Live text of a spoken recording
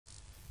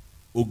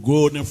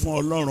Ògo ni fún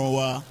Ọlọ́run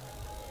wa.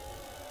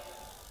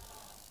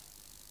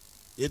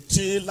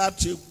 Etí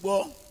láti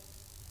gbọ́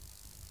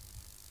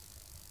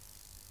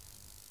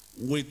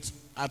with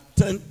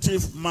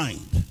attentive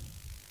mind.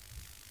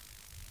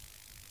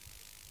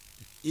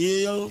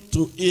 Ear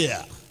to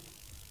ear.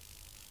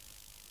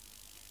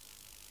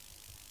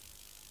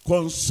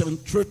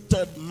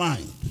 Concentrated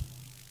mind.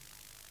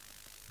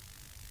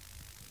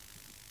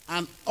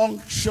 An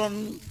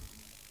unctioned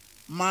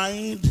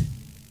mind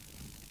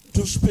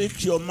to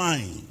speak your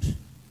mind.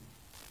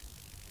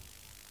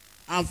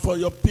 And for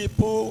your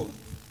people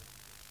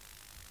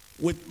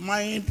with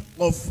mind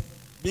of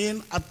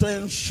being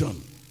attention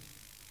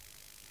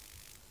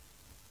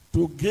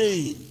to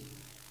gain,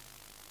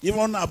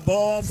 even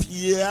above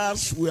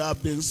years we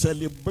have been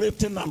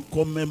celebrating and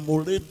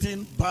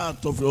commemorating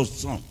birth of your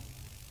son.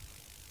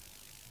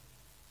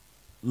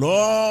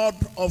 Lord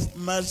of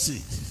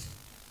mercy,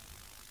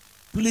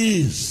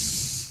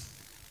 please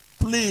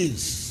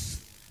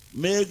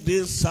make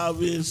this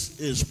service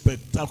a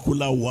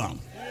spectacular one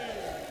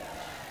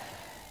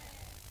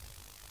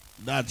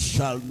that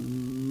shall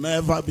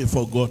never be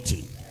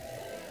forgotten.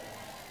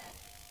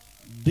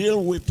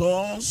 Deal with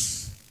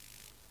us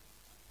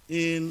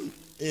in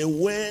a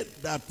way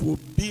that will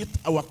beat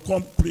our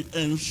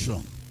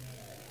comprehension,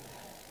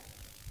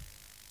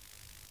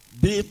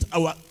 beat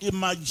our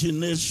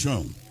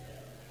imagination,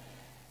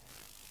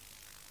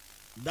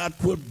 that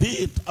will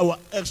beat our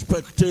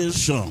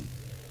expectation.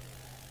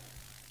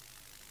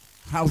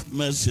 Have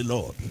mercy,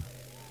 Lord.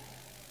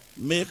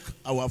 Make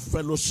our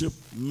fellowship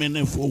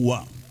meaningful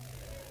one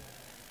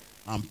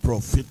and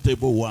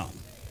profitable one.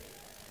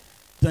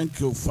 Thank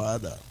you,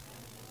 Father.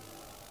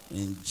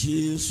 In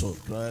Jesus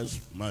Christ's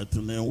mighty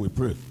name we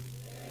pray.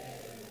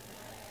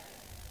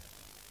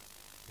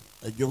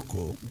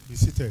 Ejoko. Be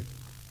seated.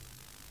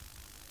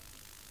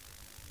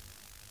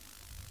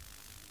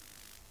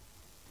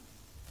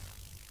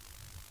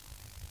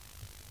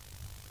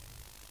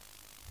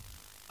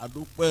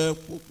 Adúpẹ́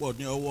púpọ̀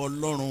ní ọwọ́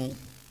Ọlọ́run,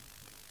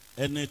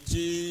 ẹni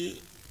tí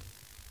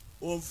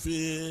ó ń fi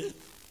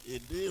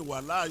ìdí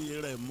ìwàláàyè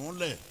rẹ̀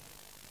múlẹ̀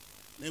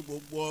ní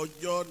gbogbo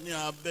ọjọ́ ní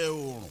abẹ́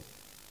oòrùn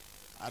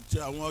àti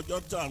àwọn ọjọ́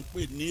tá à ń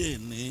pè ní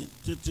èní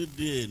títí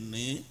di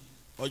èní,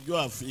 ọjọ́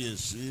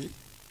àfiyèsí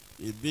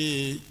ìbí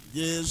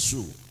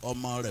Jésù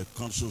ọmọ rẹ̀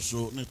kan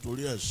ṣoṣo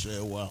nítorí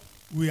ẹ̀ṣẹ̀ wa.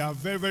 We are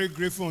very, very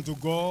grateful unto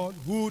God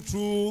who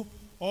through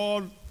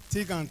all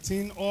thick and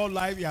thin, all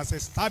life, He has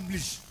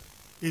established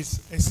His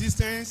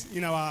existence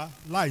in our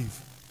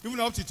life. Even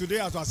up to today,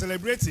 as we are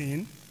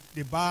celebrating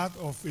the birth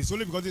of His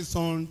only begotten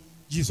Son,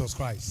 Jesus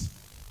Christ.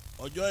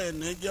 Ọjọ́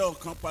èní jẹ́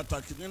ọ̀kan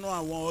pàtàkì nínú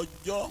àwọn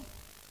ọjọ́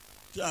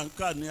tí à ń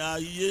kà ní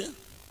ayé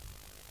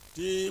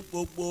tí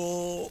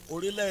gbogbo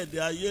orílẹ̀-èdè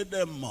ayé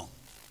dẹ̀ mọ̀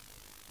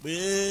pé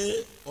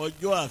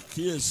ọjọ́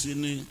àkíyèsí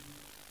ni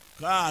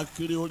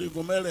káàkiri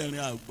orígun mẹ́rẹ̀ẹ̀rin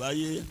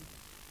àgbáyé.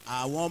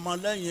 Àwọn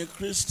ọmọlẹ́yìn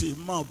Kristi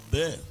mọ̀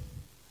bẹ́ẹ̀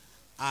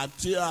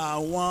àti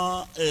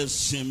àwọn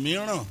ẹ̀sìn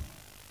mìíràn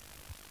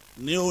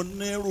ní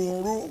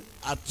onírúurú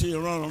àti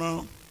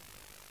ìranran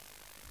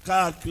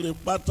káàkiri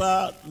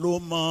pátá ló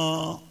mọ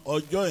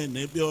ọjọ́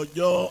ìní bí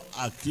ọjọ́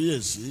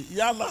àkíyèsí,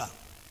 yálà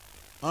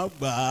wọ́n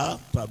gbà á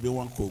tàbí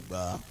wọn kò gbà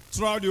á.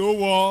 Throughout the whole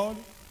world,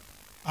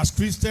 as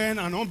Christian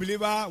and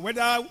unbeliever,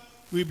 whether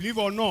we believe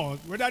or not,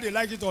 whether they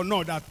like it or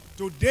not, that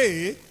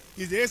today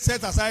is the day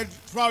set aside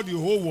throughout the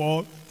whole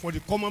world for the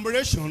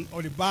commemoration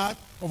of the birth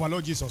of our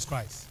Lord Jesus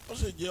Christ. Ó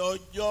sì jẹ́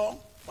ọjọ́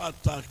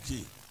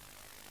pàtàkì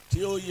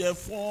tí ó yẹ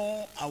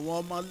fún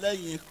àwọn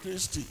ọmọlẹ́yìn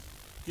Kristi,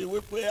 kí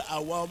wípé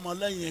àwa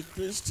ọmọlẹ́yìn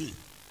Kristi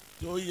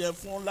tí ó yẹ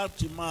fún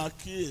láti máa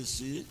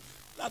kíyèsí,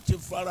 láti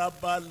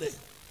farabalẹ̀,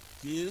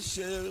 kì í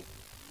ṣe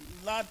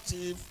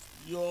láti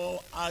yọ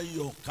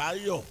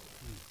ayọ̀káyọ̀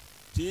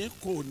tí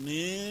kò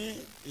ní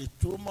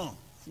ìtumọ̀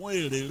fún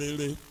èrè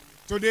rere.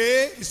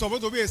 Today is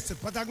supposed to be a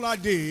particular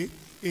day,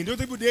 a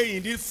notable day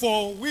indeed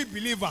for we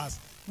believers,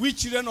 we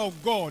children of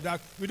God,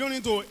 that we don't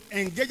need to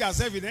engage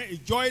ourselves in a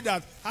joy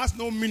that has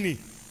no meaning,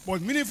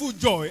 but meaningful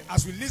joy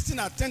as we listen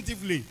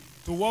attentively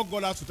to what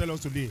God has to tell us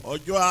today.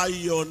 Ọjọ́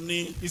ayọ̀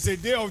ni. It's a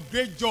day of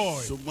great joy.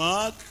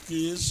 Ṣùgbọ́n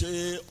kì í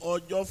ṣe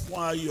ọjọ́ fún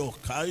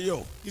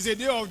ayọ̀káyọ̀. It's a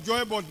day of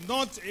joy, but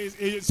not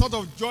a sort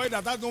of joy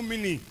that has no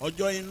meaning.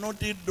 Ọjọ́ inú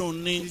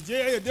dídùn ni. It's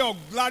a day of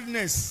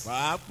gladness.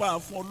 Pàápàá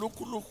fún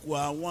olúkúlùkù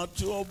àwọn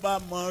tí ó bá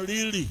mọ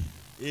rírì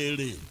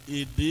èrè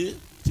ìdí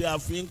tí a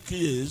fi ń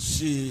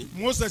kíyèsí.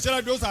 Most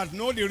especially those that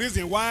know the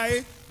reason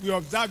why we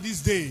observe this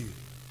day.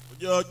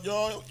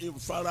 Ọjọ́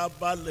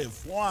ìfarabalẹ̀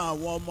fún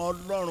àwọn ọmọ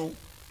Ọlọ́run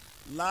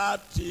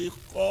láti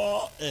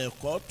kọ́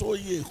ẹ̀kọ́ tó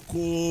yè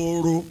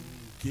kooro,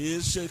 kì í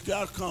ṣe kí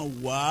a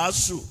kàn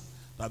wàásù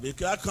tàbí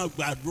kí a kàn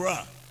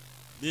gbàdúrà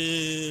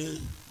bí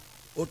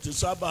ó ti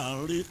sábà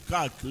ń rí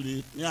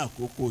káàkiri ní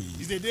àkókò yìí.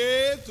 It's a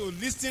day to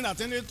listen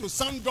attentively to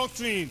sound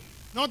doctrine,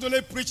 not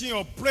only preaching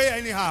or pray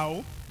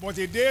anyhow, but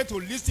a day to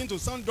listen to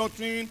sound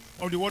doctrine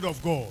of the Word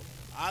of God.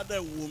 Á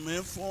dẹ̀ wù mí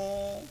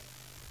fún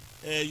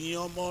ẹ̀yin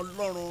ọmọ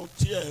Ọlọ́run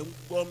tí ẹ̀ ń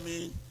gbọ́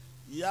mi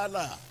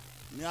yálà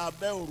ní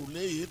abẹ́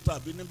òrùlé yìí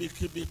tàbí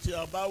níbikíbi tí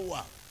a bá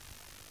wà,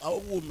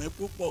 wù mí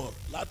púpọ̀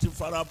láti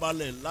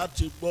farabalẹ̀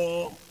láti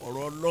gbọ́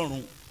ọ̀rọ̀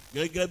Ọlọ́run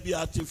gẹ́gẹ́ bí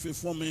a ti fi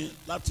fún mi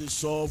láti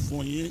sọ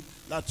fún yín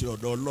láti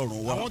ọ̀dọ̀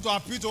Ọlọ́run wá. I want to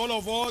appeal to all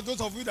of us,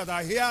 those of you that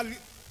are here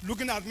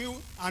looking at me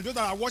and those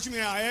that are watching me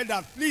ahead,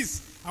 that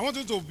please, I want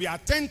you to be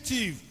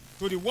attentive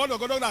to the word of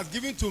God that has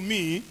given to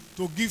me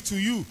to give to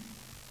you.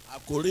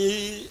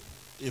 Àkòrí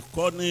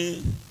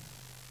ìkọ́ni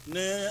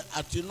ní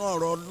àtinú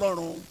ọ̀rọ̀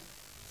Ọlọ́run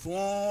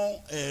fún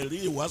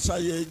ẹ̀rí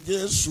ìwásáyé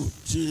Jésù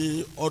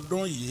ti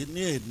ọdún yìí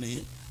ní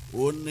èní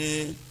ó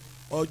ní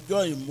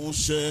ọjọ́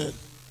ìmúṣẹ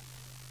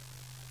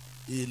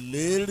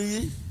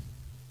ìlérí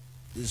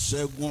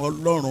ìṣẹ́gun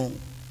Ọlọ́run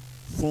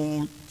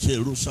fún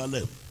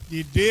Jerusalem.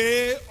 The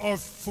day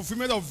of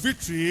fulfillment of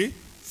victory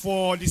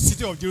for the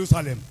city of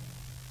Jerusalem.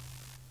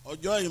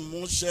 Ọjọ́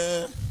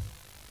ìmúṣẹ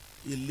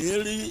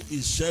ìlérí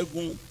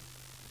ìṣẹ́gun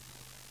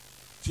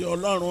tí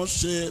Ọlọ́run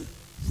ṣe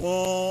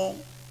fún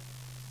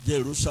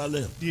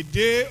Jerusalem. The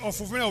day of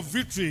fulfillment of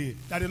victory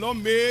that the Lord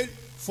made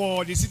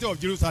for the city of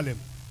Jerusalem.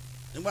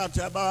 Nígbà tí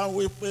a bá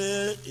wí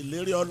pé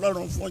ìlérí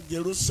Ọlọ́run fún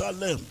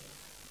Jerusalem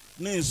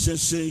ní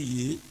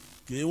ìsinsìnyí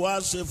kì í wá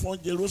ṣe fún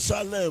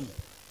Jerusalem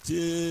ti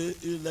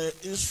ilẹ̀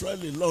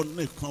Israeli lọ́nà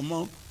nìkan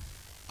mọ́.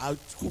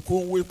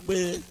 Àkókò wí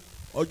pé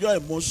ọjọ́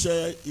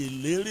ìmúṣẹ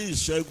ìlérí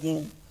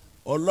ìṣẹ́gun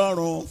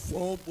Ọlọ́run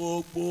fún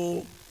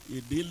gbogbo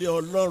ìdílé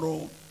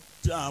Ọlọ́run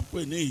tí a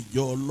pè ní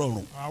ìjọ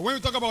Ọlọ́run. When we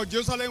talk about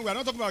Jerusalem, we are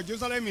not talking about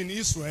Jerusalem in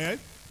Israel,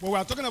 but we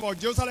are talking about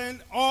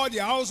Jerusalem, all the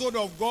household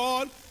of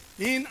God,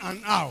 in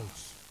and out.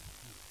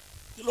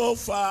 Kí ló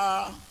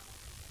fa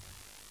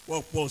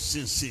pọ̀pọ̀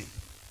ṣìnṣìn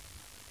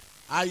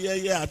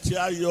ayẹyẹ àti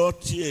ayọ̀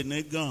tí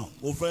èní gan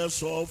mo fẹ́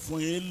sọ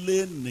fún yín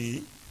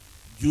lénìí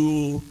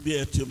ju bí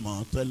ẹ ti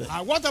mọ̀ tẹ́lẹ̀.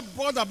 And what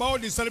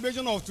about the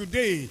celebration of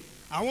today?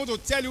 I want to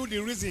tell you the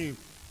reason.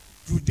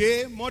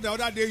 Today, more than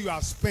other day you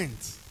have spent.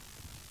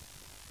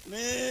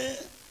 Ní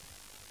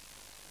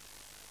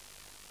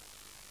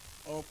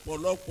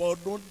ọ̀pọ̀lọpọ̀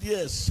ọdún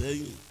díẹ̀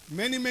sẹ́yìn.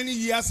 Many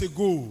years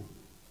ago.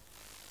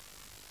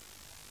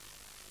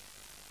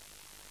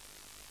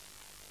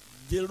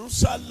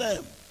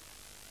 Jerusalem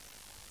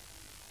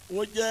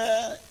ó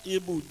jẹ́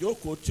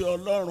ibùjókòó tí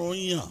Ọlọ́run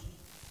yàn.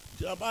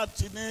 Tí a bá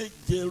ti ní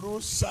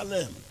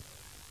Jerusalem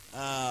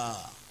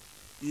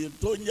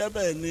tó ń jẹ́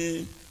bẹ́ẹ̀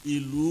ni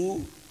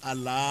ìlú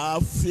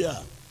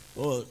àlàáfíà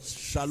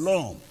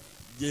Shalom.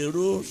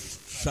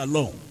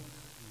 Jerusalem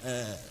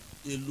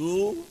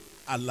ìlú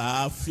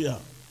àlàáfíà.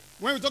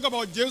 When we talk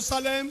about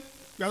Jerusalem,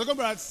 we are talking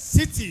about a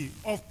city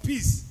of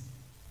peace.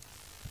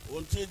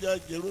 Ohun tí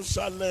jẹ́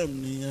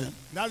Jerusalem nìyẹn.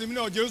 That's the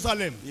meaning of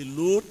Jerusalem.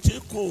 Ìlú tí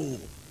kò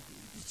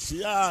sí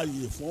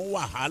ààyè fún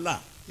wàhálà.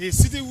 A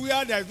city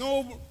where there is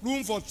no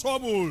room for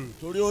trouble.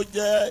 Torí ó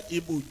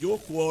jẹ́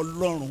ibùjókòó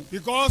Ọlọ́run.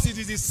 Because it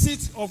is the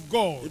seat of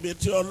God. Ibi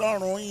tí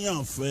Ọlọ́run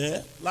yàn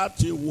fẹ́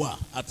láti wà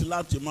àti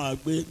láti máa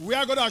gbé.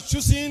 Where God has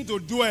chosen to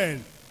dwell.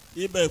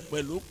 Ibẹ̀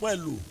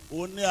pẹ̀lúpẹ̀lú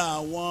ó ní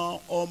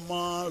àwọn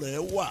ọmọ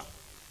rẹ̀ wà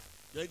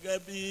gẹ́gẹ́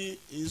bí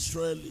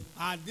Israeli.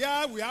 And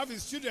there we have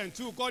his children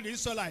too called the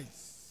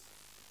Israelites.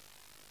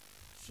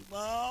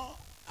 Ṣùgbọ́n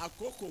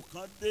àkókò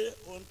kan dé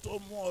ohun tó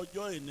mú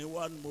ọjọ́ ìní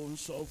wá ni mo ń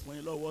sọ fún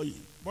yín lọ́wọ́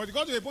yìí. But it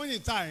got to a point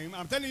in time,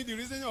 I'm telling you the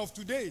reason of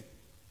today.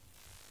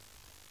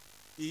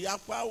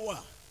 Ìyapa wà.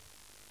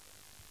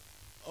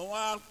 Wọ́n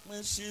á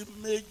pín sí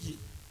méjì.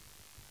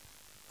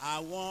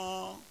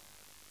 Àwọn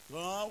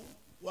kan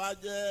wá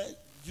jẹ́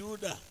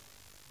Judah.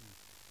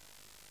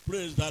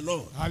 Praise the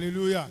Lord.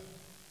 Hallelujah.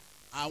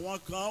 Àwọn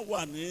kan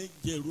wà ní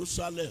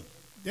Jerusalem.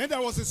 Then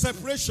there was a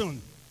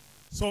separation.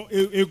 So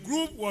a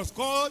group was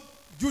called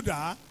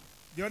Judah,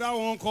 the other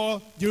one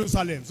called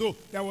Jerusalem. So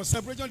there was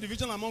separation,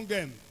 division among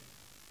them.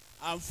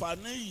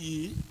 Àǹfààní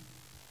yìí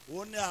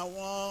ó ní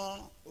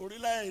àwọn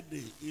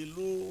orílẹ̀-èdè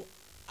ìlú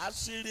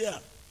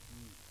Assyria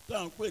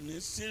tó ń pè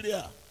ní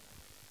Syria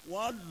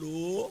wọ́n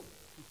lò ó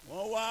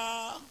wọ́n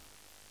wá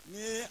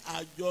ní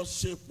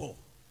àjọṣepọ̀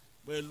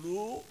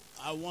pẹ̀lú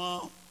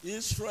àwọn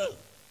Israel.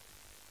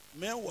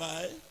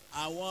 Meanwhile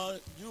àwọn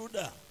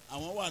Judah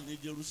àwọn wà ní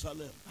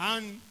Jerusalem.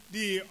 And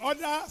the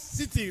other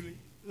city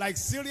like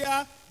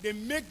Syria, they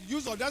make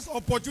use of that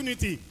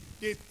opportunity.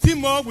 They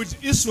team up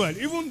with Israel,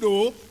 even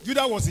though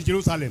Judah was in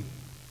Jerusalem.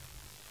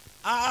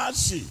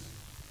 Ahasi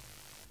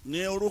ní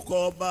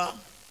orúkọ ọba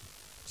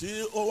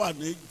tí ó wà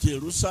ní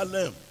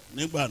Jerusalem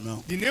nígbà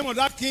náà. The name of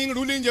that king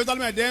ruling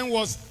Jerusalem then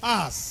was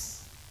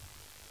Ahaz.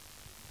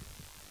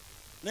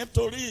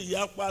 Nítorí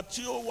ìyapa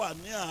tí ó wà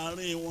ní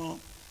àárín wọn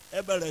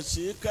ẹ bẹ̀rẹ̀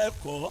sí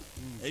kẹ́kọ̀ọ́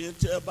èyí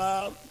tí ẹ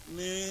bá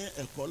ní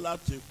ẹ̀kọ́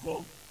láti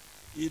kọ́.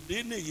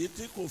 Ìdí nìyí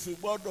tí kò fi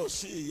gbọ́dọ̀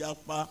sí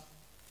ìyapa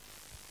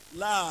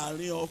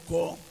láàárín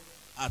ọkọ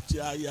àti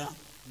aya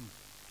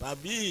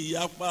tàbí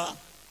ìyapa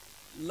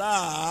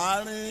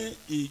láàárín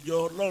ìjọ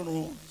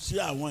Ọlọ́run sí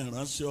àwọn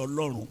ìránṣẹ́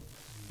Ọlọ́run.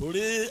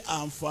 Torí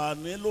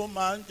àǹfààní ló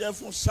máa ń jẹ́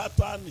fún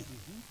Sátánì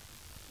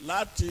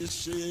láti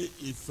ṣe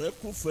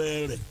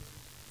ìfẹ́kúfẹ̀ẹ́ rẹ̀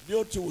bí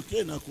ó ti wù kí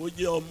èèyàn kó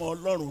jẹ́ ọmọ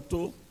Ọlọ́run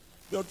tó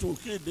bí ó ti wù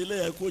kí ìdílé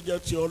yẹn kó jẹ́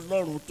ti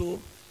Ọlọ́run tó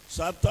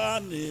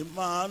Sátánì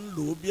máa ń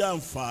lò ó bí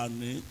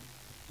àǹfààní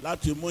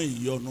láti mú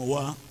ìyọnu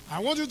wá. I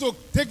want you to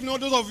take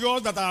note, those of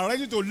yours that are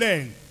ready to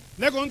learn.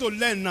 Let's go on to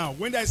learn now.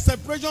 When there is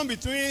separation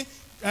between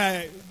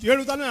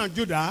Jerusalem and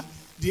Judah,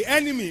 the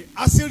enemy,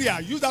 Assyria,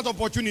 use that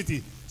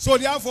opportunity. So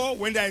therefore,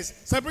 when there is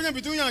separation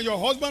between you and your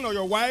husband or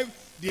your wife,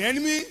 the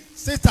enemy,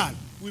 Satan,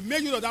 will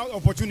make use of that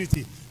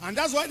opportunity. And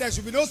that's why there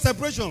should be no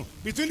separation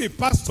between the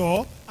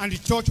pastor and the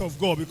church of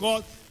God,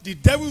 because the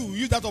devil will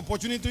use that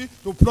opportunity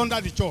to plunder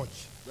the church.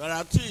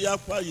 Yàrá tí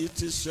ìyapa yìí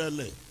ti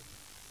ṣẹlẹ̀,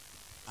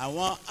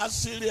 àwọn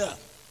Assyria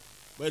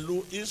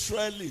pẹ̀lú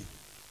Israeli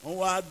wọ́n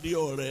wá di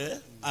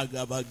ọ̀rẹ́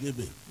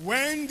àgàbàgebè.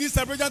 When this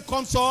separation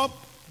comes up,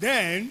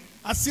 then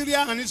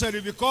Assyria and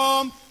Israel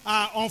become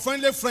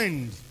unfriendly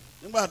friends.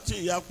 Nígbà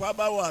tí ìyapa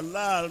bá wà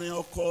láàrin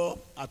ọkọ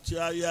àti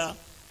aya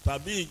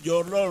tàbí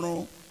ìjọ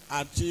Ọlọ́run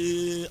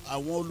àti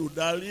àwọn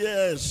olùdarí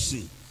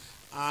ẹ̀sìn,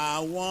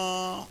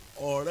 àwọn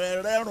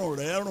ọ̀rẹ́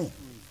rẹ́rùnrẹ́rùn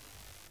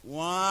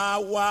wọ́n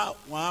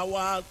á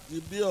wá di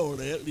bí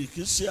ọ̀rẹ́,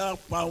 rìkíṣí á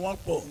pa wọ́n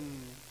pọ̀,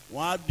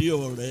 wọ́n á di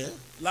ọ̀rẹ́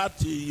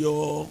láti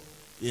yọ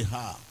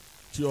ìhà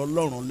tí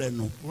Ọlọ́run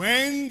lẹ́nu.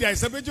 When there is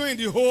separation in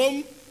the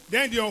home,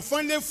 then the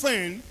unfriendly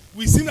friend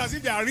will seem as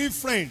if they are real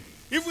friends,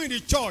 even in the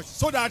church,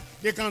 so that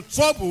they can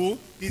trouble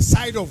the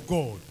side of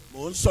God.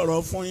 Mo ń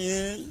sọ̀rọ̀ fún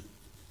yín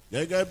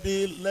gẹ́gẹ́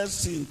bí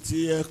lesson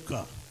tí ẹ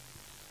kà.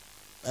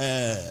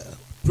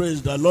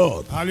 Praise the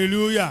Lord.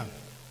 Hallelujah.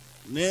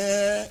 Ní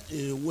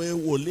ìwé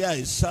wòlíì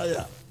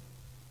Isaiah.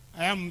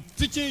 I am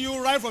teaching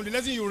you right from the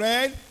lesson you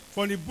read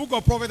from the book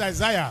of Prophet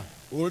Isaiah.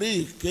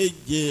 Orí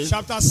ìkeje.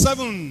 Chapter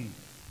 7.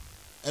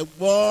 Ẹ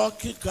gbọ́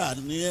kíkà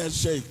ní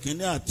ẹsẹ̀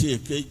ìkíní àti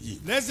èkejì.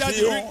 Let's hear Tí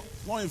the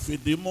wọ́n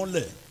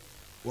ìfìdímúlẹ̀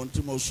ohun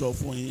tí mo sọ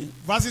fún yín.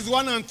 verses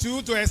 1 and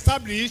 2 to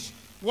establish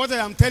what I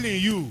am telling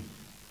you.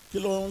 Kí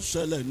ló ń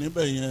ṣẹlẹ̀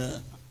níbẹ̀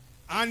yẹn?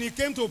 And it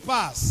came to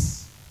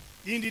pass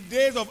in the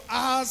days of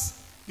Ahaz,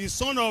 the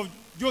son of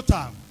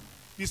Jotham,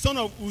 the son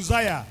of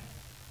Uzziah,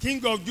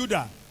 king of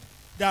Judah,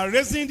 that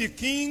raising the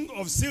king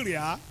of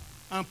Syria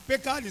and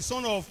Pekah, the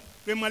son of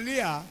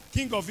Remaliah,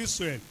 king of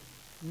Israel,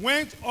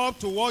 went up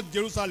toward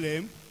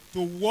Jerusalem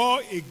to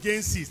war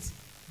against it,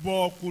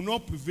 but could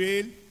not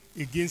prevail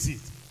against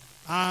it.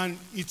 And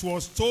it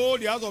was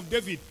told the house of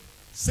David,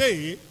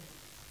 say,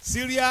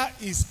 Syria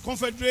is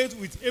confederate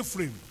with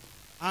Ephraim,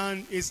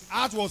 and his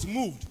heart was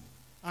moved,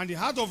 and the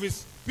heart of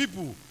his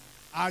people,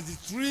 as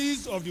the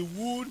trees of the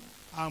wood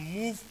are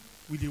moved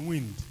with the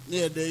wind. Ní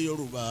èdè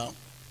Yorùbá.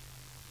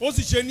 Ó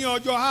sì ṣe ní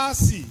ọjọ́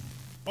Ahasi,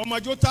 ọmọ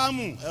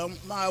Jótámù. Ẹ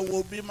máa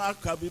wo bí máa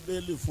ka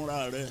Bíbélì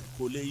fúnra rẹ̀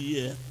kò lè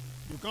yé ẹ.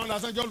 You can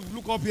understand, just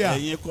look up here.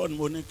 Ẹ̀yin kọ́ ni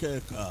mo ní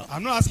kẹ́ẹ̀ka.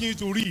 I'm not asking you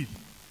to read.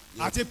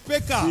 Àti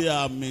Pekah. Tí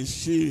àmì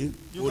sí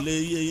kò lè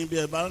yé yín bí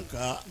ẹ bá ń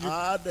kà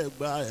á dẹ̀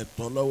gba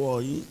ẹ̀tọ́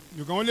lọ́wọ́ yín.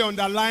 You can only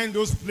underline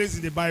those places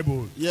in the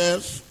Bible.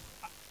 Yes.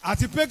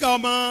 Àti Pekah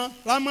ọmọ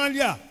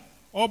Ramalia,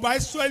 ọba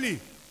Israeli,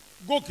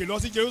 gòkè lọ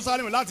sí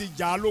Jerusalem láti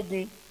jà á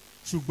lógun.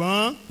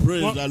 Ṣùgbọ́n.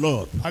 Praise the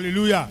Lord.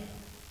 Hallelujah.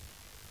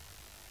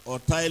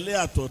 Ọ̀tá ilé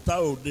àtọ̀tá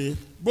òde.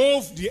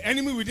 Both the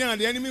enemy within and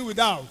the enemy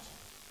without.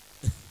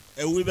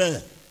 Ẹ wí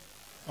bẹ́ẹ̀.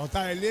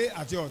 Ọ̀tá ilé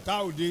àti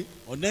ọ̀tá òde.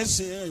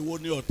 Ọ̀nẹ́sìn ìwo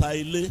ni ọ̀tá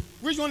ilé?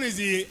 Which one is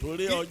the?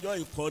 Torí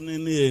ọjọ́ ìkọ́ni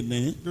ní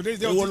èní.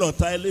 Ìwo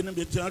lọ̀tá ilé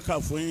níbi tí wọ́n kà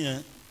fún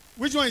yẹn.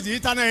 Which one is the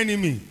eternal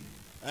enemy?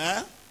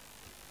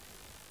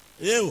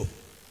 Ew.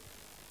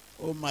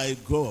 Oh my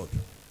God.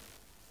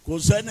 Kò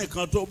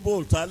sẹ́nìkan tó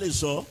bó ta lè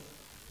sọ.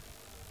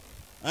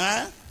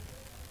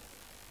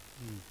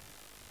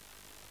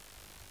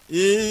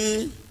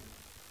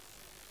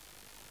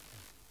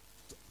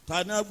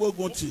 Ta ni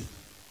agbógun tì?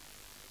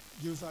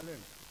 Jerusalem.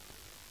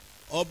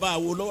 Ọba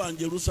àwo ló wà ní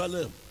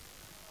Jerusalem.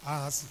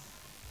 Ahasi.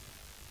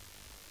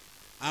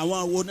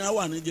 Àwọn àwo ni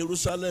wà ní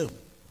Jerusalem.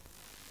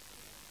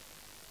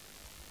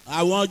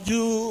 Àwọn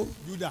Júù.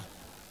 Judah.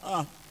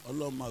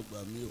 Ọlọ́run máa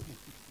gbà mí o.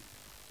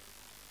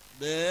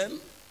 Then.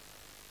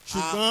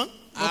 Ṣùgbọ́n.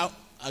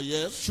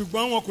 Yes.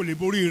 Ṣùgbọ́n wọn kò lè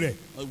borí rẹ̀.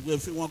 Ọgbẹ́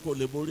fi wọn kò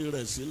lè borí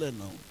rẹ̀ sílẹ̀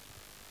náà.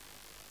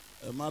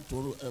 Ẹ má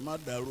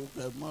dàrú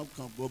ẹ má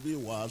kàn gbọ́ bí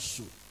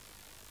wàásù.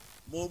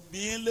 Mo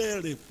bí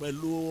léèrè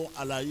pẹ̀lú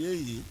àlàyé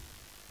yìí.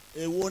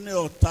 Èwo ni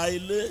ọ̀tá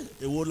ilé,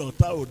 èwo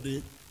lọ̀tá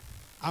òde?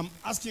 I'm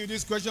asking you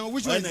this question.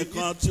 Which one is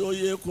ẹnìkan tí ó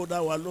yẹ kó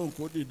dá wa lóhùn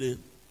kó dìde?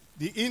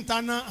 The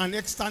internal and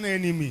external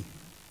enemy.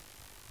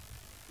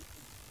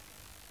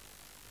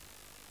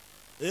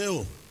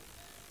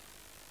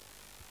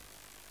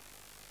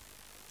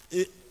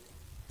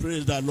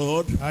 Praise the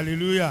Lord.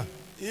 Hallelujah.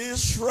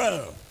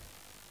 Israel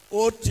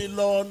ó ti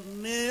lọ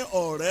ní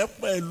ọ̀rẹ́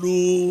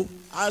pẹ̀lú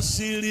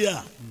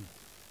Assyria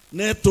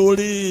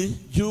nítorí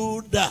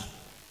Judah.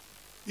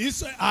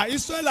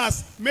 Israel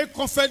has made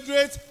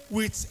confederate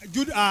with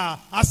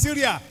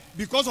Assyria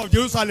because of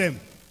Jerusalem.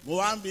 Mo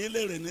wá ń bi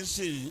léèrè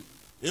nísìnyí,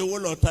 èwo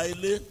lọ̀tá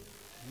ilé?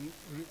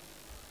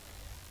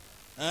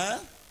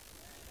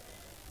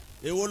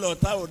 Èwo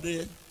lọ̀tá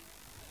òde?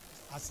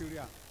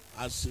 Assyria.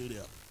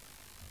 Assyria.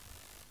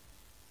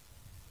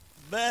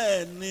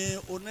 Bẹ́ẹ̀ ni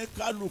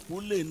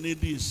oníkálukú lè ní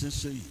di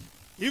ìsinsìnyí.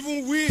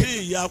 Even we.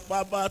 Tí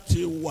ìyapa bá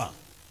ti wà.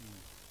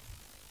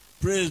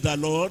 Praise the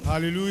Lord.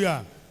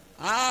 Hallelujah.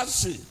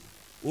 Ahasi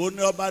ó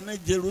ní ọba ní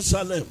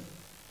Jerusalem.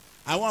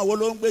 Àwọn àwọn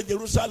ló ń gbé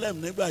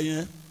Jerusalem nígbà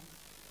yẹn.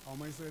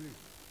 ọmọ Israeli.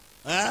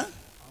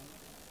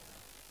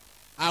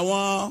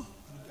 Àwọn.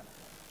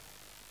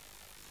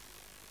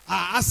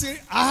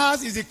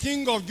 Ahaz is the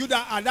king of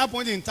Judah at that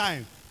point in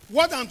time.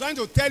 What I'm trying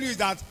to tell you is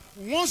that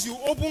once you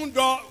open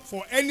door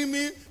for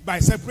enemy by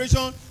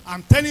separation,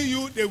 I'm telling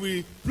you they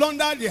will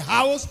plunder the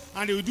house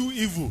and they will do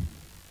evil.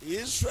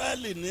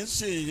 Israeli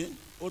nísìnyí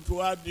ó tún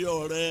wá di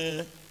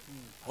ọ̀rẹ́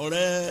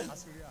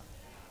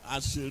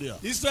Assyria.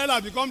 Israel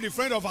has become the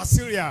friend of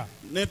Assyria.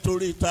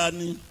 Nítorí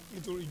tani?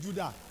 Nítorí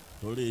Judah.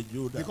 Torí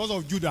Judah. Because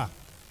of Judah.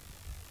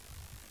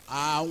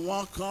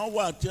 Àwọn kan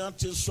wà tí wọ́n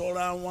ti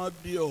sọra wọn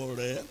di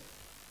ọ̀rẹ́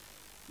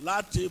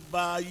láti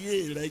bà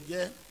ayé rẹ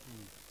jẹ́,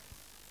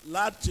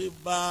 láti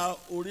bà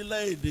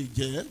orílẹ̀-èdè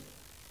jẹ́,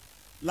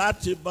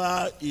 láti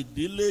bà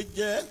ìdílé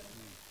jẹ́.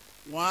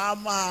 Wọ́n á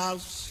máa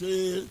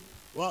ṣe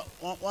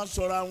wọ́n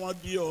sọra wọn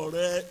di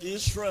ọ̀rẹ́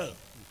Israel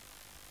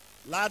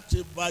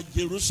láti bà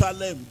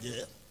Jerusalem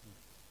jẹ́.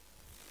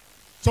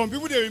 Some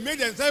people, they will make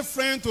themselves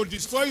friends to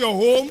destroy your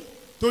home,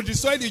 to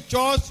destroy the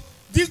church.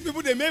 These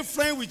people, they make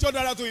friends with each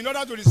other in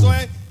order to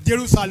destroy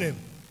Jerusalem.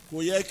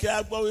 Kò yẹ kí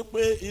a gbọ́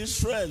wípé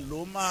Israel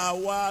ló máa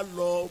wá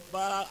lọ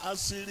bá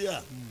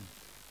Assyria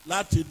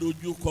láti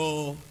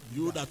dojúkọ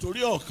Judah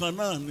torí ọ̀kan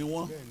náà ni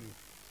wọ́n.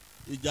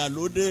 Ìjà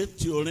ló dé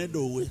tí orin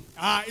dòwe.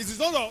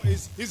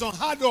 It's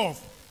unheard of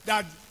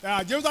that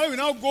Jerusalem will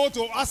now go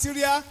to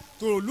Assyria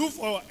to look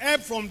for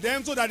help from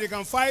them so that they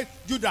can fight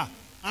Judah.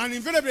 And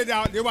invariably,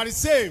 they were the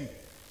same.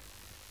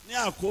 Ní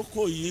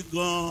àkókò yìí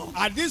gan.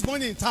 At this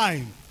point in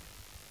time,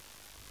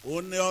 ó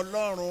ní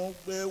Ọlọ́run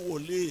gbé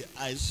wòlíì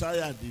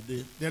Isaiah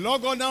dìde. The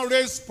Lord God now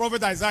raised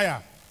Prophet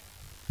Isaiah.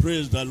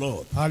 Praise the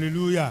Lord.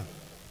 Hallelujah.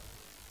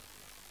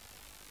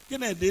 Kí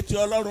ni ìdí tí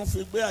Ọlọ́run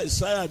fi gbé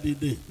Isaiah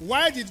dìde?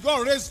 Why did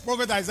God raise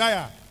Prophet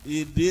Isaiah?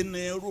 Ìdí ni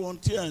irú ohun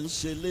tí à ń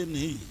ṣe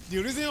lénìí. The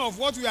reason of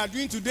what we are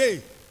doing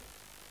today.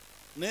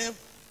 Ní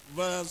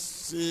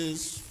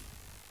verses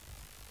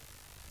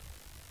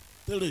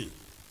 3.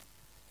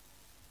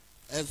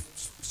 Ẹ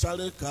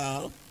sáré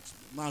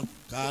máa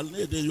kà á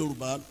ní èdè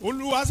Yorùbá.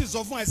 Olúwa sì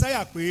sọ fún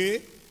Isaiah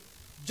pé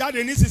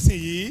jáde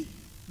nísinsìnyí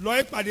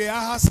lọ ìpàdé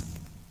Ahaz.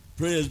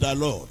 Praise the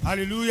Lord.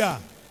 Hallelujah.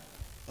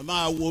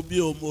 Máa wo bí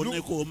o mo ní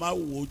kó o máa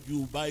wo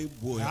ju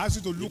Bible ẹ̀. I ask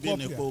you to look up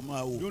here.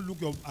 Don't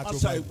look up at your Bible.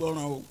 Asa ìgbọràn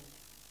o.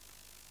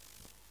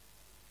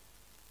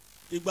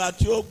 Ìgbà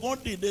tí ogun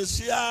dìde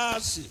sí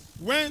Ahasi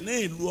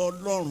ní ìlú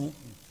Ọlọ́run.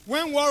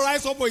 When war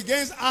rise up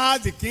against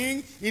Ahaz the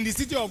king in the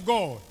city of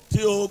God.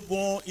 Tí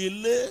ogun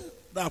ilé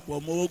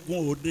dàpọ̀ mọ́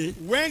ogun òde.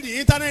 When the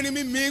internal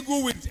enemy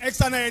mingle with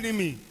external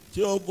enemy.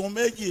 Tí ogun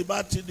méjì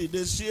bá ti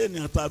dìde sí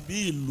ènìyàn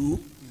tàbí ìlú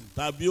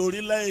tàbí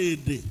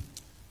orílẹ̀-èdè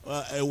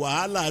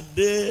wàhálà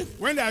dé.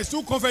 When there is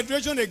two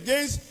confederation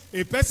against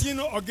a person,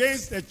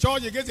 against a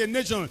church, against a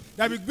nation,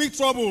 there will be big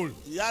trouble.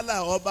 Yálà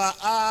ọba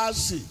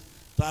Ahasi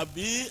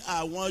tàbí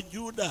àwọn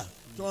Judah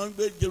tí wọ́n ń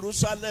gbé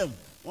Jerusalem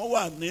wọ́n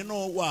wà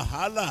nínú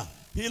wàhálà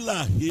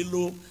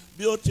hílàhílo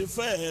bí ó ti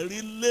fẹ́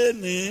rí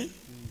léni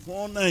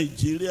fún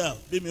Nàìjíríà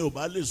bí mi ò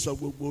bá lè sọ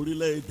gbogbo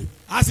orílẹ̀-èdè.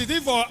 As it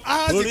is for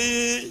us.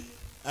 Torí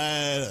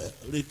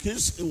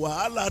rìkísì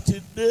wàhálà ti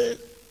dé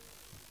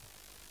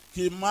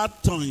kí má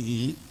tàn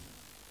yín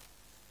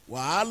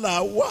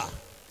wàhálà wà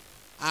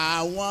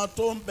àwọn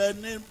tó ń bẹ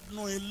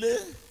nínú ilé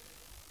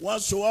wọ́n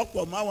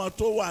sowọ́pọ̀ mọ́ àwọn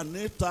tó wà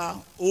níta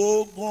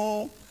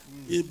ogun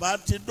ìbá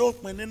ti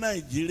dópin ní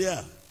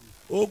Nàìjíríà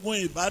ogun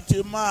ìbá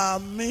ti máa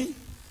mí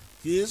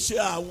kì í ṣe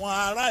àwọn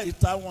ará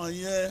ìta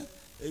wọ̀nyẹn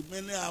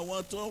èmi ni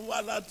àwọn tó ń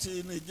wá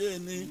láti Niger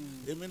ni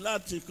èmi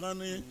láti kan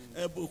ní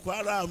Boko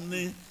Haram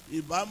ni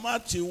ìbá má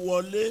ti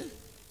wọlé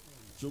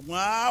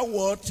ṣùgbọ́n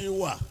àwọ̀ ti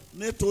wà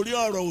nítorí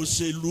ọ̀rọ̀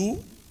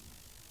òṣèlú.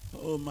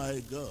 Oh my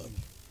God.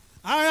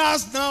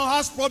 Ahaz now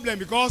has problem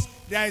because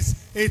there is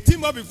a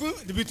team up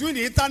between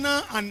the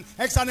internal and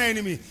external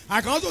enemy.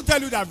 I can also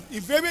tell you that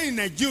if ever in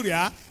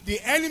Nigeria, the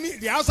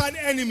outside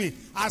enemy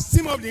has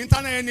team up the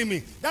internal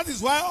enemy. That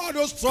is why all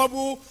those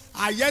trouble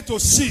are yet to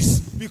cease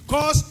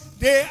because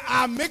they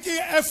are making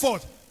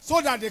effort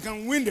so that they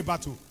can win the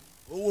battle.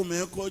 Owó mi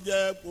kó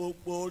jẹ́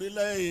gbogbo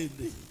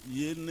orílẹ̀-èdè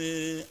yìí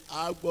ni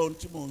agbọ́n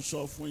tí mò ń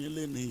sọ fún yín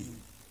lénìí.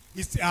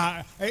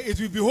 It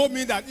will behold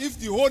me that if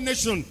the whole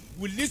nation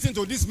will listen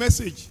to this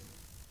message.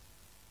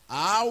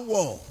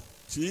 Àwọ̀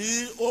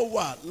tí ó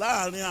wà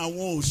láàrin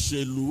àwọn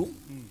òṣèlú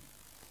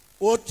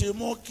ó ti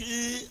mú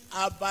kí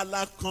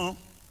abala kan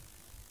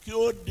kí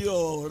ó di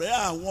ọ̀rẹ́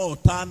àwọn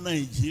ọ̀tá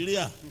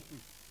Nàìjíríà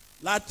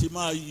láti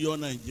máa yọ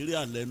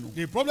Nàìjíríà lẹ́nu.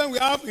 The problem we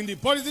have in the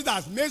politics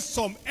has made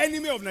some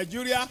enemy of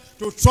Nigeria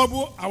to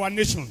trouble our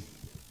nation.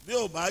 Bí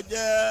ó bá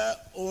jẹ́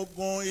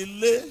ogun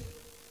ilé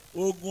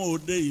ogun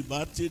òde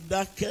ìbá ti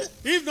dákẹ́.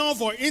 If not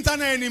for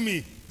internal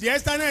enemy, the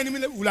external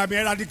enemy will have been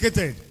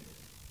eradicated.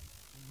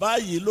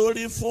 Báyìí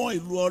lórí fún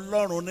ìlú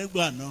Ọlọ́run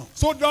nígbà náà.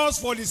 So does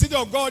for the city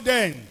of God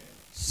then.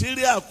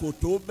 Syria kò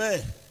tó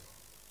bẹ́ẹ̀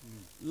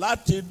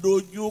láti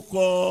dojú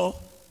kọ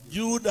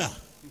Judah.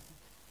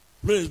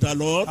 Praise the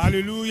Lord.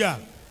 Hallelujah.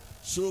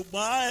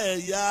 Ṣùgbọ́n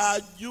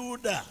ẹ̀yà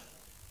Judah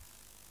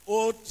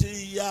ó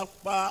ti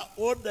yapa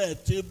ó dẹ̀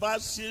ti bá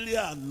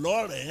Syria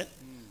lọ́rẹ̀ẹ́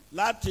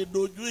láti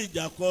dojú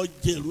ìjà kọ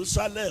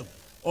Jerusalem,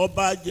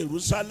 ọba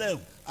Jerusalem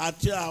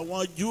àti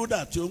àwọn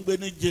Judah tí ó ń gbé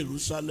ní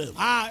Jerusalem.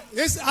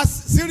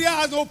 Syria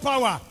has no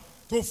power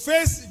to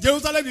face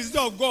Jerusalem, the city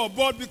of God,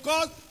 but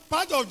because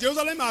part of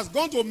Jerusalem has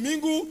gone to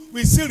mingle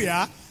with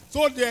Syria,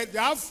 so they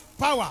have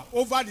power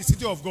over the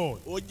city of God.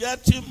 Ó jẹ́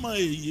tí mọ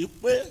èyí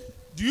pé.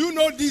 Do you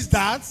know this,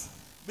 that?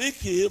 Bí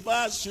kì í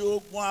bá ṣe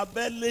ogun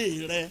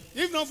abẹ́lé rẹ.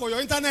 If not for your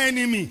internal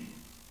enemy.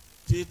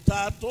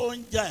 Títa tó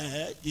ń jà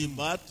ẹ́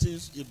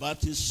ìbá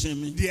ti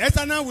sinmi. The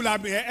external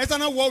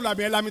war will have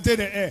been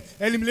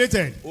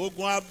eliminated.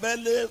 Ogun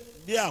abẹ́lé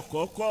bí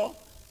àkọ́kọ́,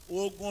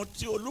 ogun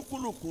tí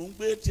olúkúlùkù ń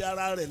gbé ti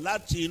ara rẹ̀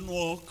láti inú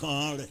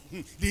ọkàn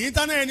rẹ̀. The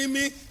internal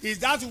enemy is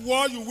that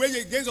war you wage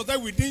against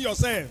yourself within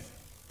yourself.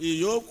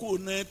 Ìyókù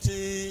ni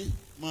ti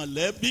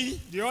mọ̀lẹ́bí.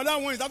 The other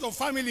one is that of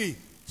family.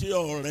 Ti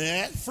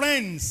ọ̀rẹ́.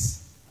 Friends.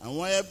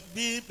 Àwọn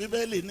ẹbí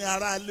Bíbélì ní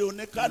ará ilé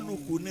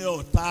oníkálùkù ní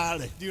ọ̀tá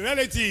rẹ̀. The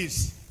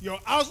relatives, your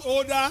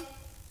householder.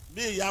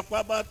 Bí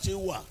ìyapa bá ti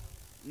wà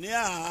ní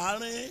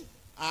àárín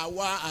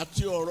àwa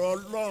àti ọ̀rọ̀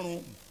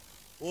Ọlọ́run,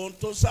 ohun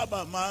tó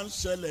sábà máa ń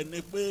ṣẹlẹ̀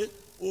ni pé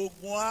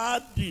ogun á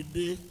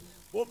dìde.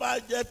 Bó bá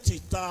jẹ́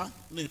tìta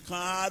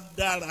nìkan á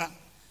dára,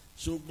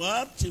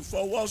 ṣùgbọ́n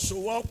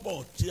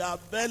tìfọwọ́sowọ́pọ̀ ti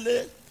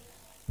abẹ́lé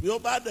bí ó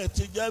bá dẹ̀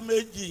ti jẹ́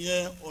méjì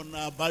yẹn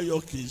ọ̀nà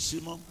àbáyọ kì í sí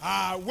mọ́.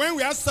 When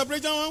we have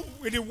separation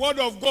with the word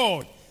of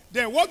God,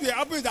 then what will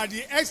happen is that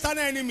the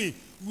external enemy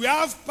we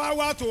have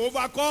power to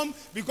overcome,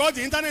 because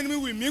the internal enemy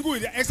will mingle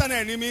with the external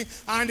enemy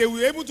and they will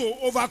be able to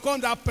overcome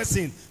that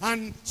person,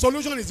 and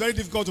solution is very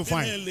difficult to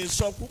find. Mi lè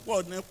sọ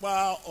púpọ̀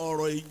nípa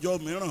ọ̀rọ̀ ìjọ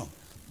mìíràn.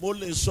 Mo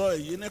lè sọ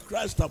èyí ní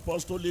Christ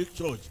Apostolic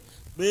Church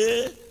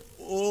pé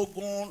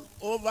ogun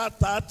over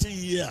 30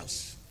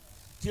 years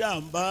tí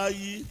à ń bá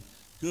yí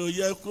kò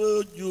yẹ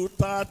kó ju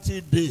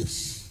 30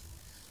 days,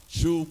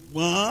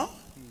 ṣùgbọ́n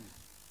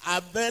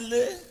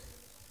abẹ́lé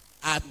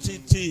àti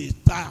ti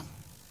ìta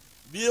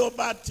bí ó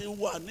bá ti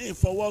wà ní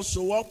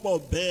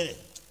ìfọwọ́sowọ́pọ̀ bẹ́ẹ̀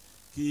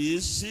kì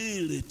í sí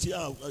ìrètí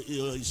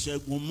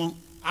ìṣẹ́gun mọ́.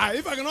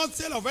 If I cannot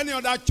tell of any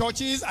other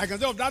churches, I can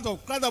tell of that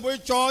of Christ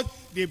Apostolic Church.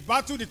 The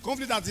battle, the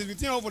conflict that is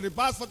between us for the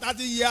past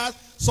 30 years,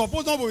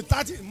 supposed not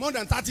be more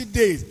than 30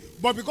 days.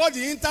 But because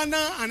the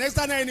internal and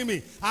external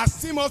enemy are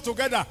still us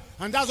together,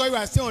 and that's why we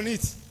are still on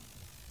it.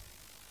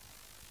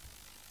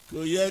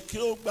 Kò yẹ kí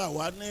ó gbà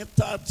wá ní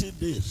 30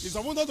 days. It's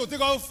supposed not to take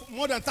off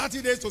more than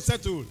 30 days to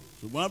settle.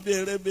 Ṣùgbọ́n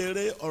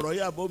béèrè ọ̀rọ̀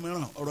yàbó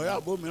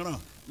mìíràn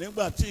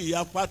nígbà tí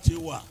ìyapa ti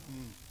wà.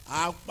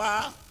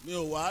 Apá mi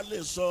ò wá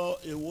lè sọ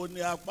èwo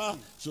ni apá,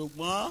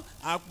 ṣùgbọ́n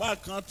apá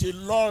kan ti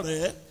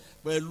lọ́rẹ̀ẹ́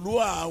pẹ̀lú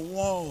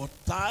àwọn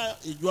ọ̀tá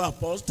ìjọ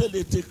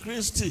apostoli ti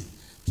Kristi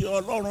tí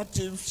Ọlọ́run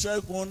ti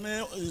ṣẹ́gun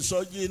ní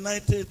ìsọjí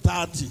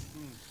 1930.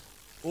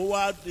 Ó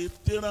wá di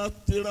tíran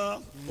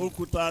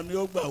òkúta ni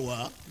ó gbà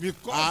wá.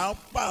 À ń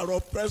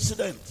pààrọ̀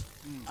president,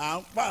 à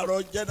ń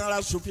pààrọ̀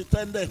general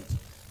superintendent,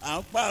 à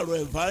ń pààrọ̀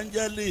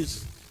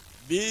evangelist.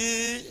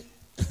 Bí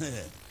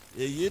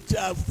èyí tí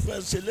a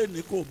fẹ́ ṣe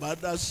lénìí kò bá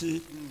dá sí,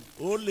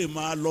 ó lè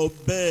máa lọ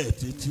bẹ́ẹ̀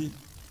títí.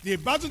 The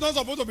battle not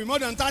supposed to be more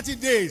than 30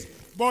 days,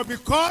 but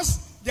because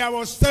there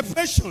was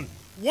separation,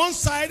 one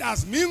side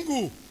has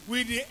mingled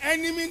with the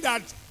enemy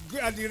that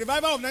the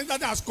revival of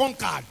 1930 has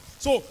conquered.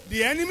 So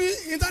the enemy,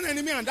 internal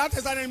enemy and that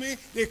external enemy,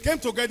 they came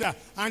together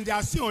and they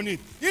are still on it.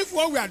 If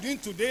what we are doing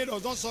today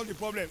does not solve the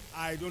problem,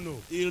 I don't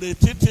know.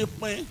 Ìrètí ti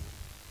pin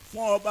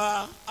fún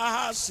ọba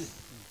Ahasi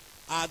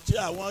àti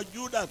àwọn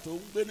Judah tó ń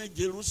gbé ní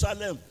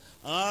Jerusalem.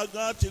 Àwọn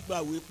gan ti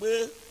gbà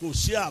wípé kò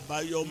sí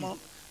àbáyọ mọ́.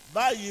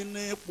 Báyìí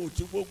ni ipò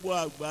tí gbogbo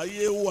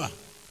àgbáyé wà.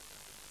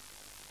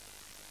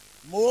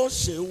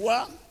 Mósè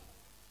wá,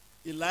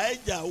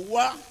 Elijah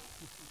wá,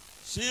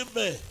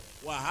 síbẹ̀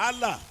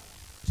wàhálà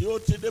tí ó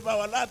ti dé bá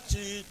wa láti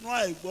inú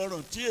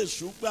àìgbọràn tí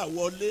èṣù gbà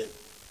wọlé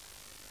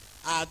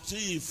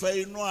àti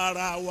ìfẹ́ inú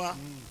ara wa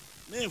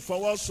ní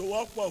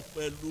ìfọwọ́sowọ́pọ̀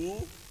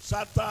pẹ̀lú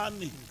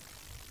Sátánì.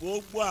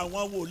 Gbogbo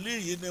àwọn wòlíì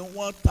yìí ni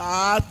wọ́n ta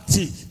á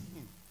tì.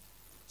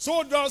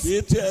 So does. Kì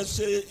í tiẹ̀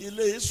ṣe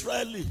ilé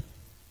Ísírẹ́lì,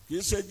 kì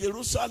í ṣe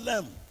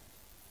Jerusalem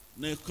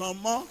nìkan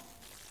mọ́.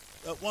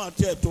 Wọ́n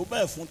àti ẹ̀tọ́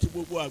bẹ́ẹ̀ fún ti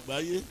gbogbo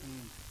àgbáyé.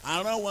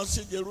 A rán wọn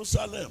sí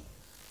Jerusalem,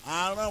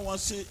 a rán wọn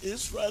sí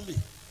Ísírẹ́lì.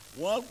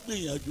 Wọ́n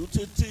gbìyànjú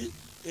títí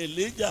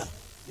Elijah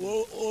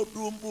ó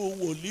dúnbú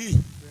wòlíì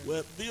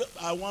bí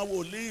àwọn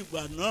wòlíì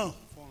ìgbà náà.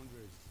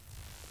 400.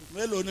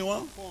 Mélòó ni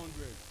wọ́n?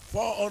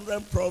 400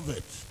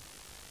 prophets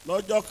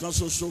lọ́jọ́ kan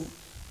ṣoṣo.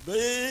 Bí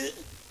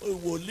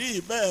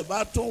wòlíì bẹ́ẹ̀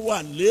bá tún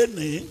wà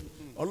lénìí,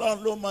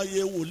 Ọlọ́run ló mọ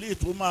iye wòlíì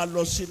tó máa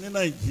lọ sí ní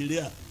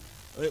Nàìjíríà.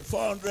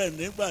 400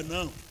 nígbà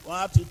náà wọ́n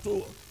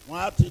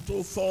á ti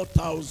tó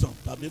 4,000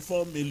 tàbí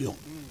 4 million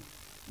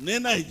ní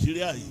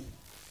Nàìjíríà yìí.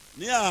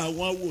 Ní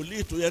àwọn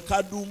wòlíì tó yẹ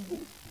ká dúnbú.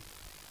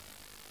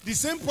 The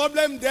same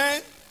problem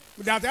there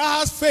that I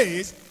has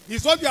faced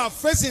is what we are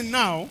facing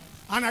now,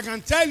 and I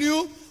can tell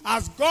you,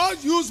 as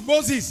God used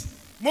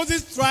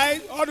Moses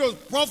tried all those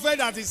prophets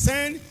that he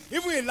sent,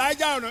 even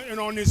Elijah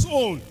on his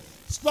own.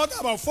 slaughter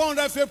about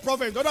 400 fake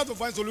prophets in order to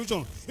find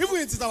solution. Even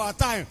in our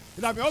time,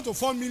 it had been up to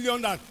 4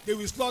 million that they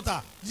will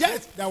slaughter.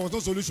 Yet, there was no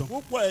solution.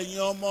 Púpọ̀ ẹ̀yin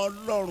ọmọ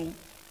Ọlọ́run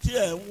tí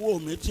ẹ̀ ń wò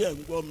mí tí ẹ̀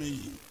ń gbọ́ mi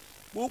yìí.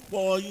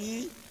 Púpọ̀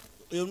yín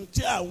ohun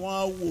tí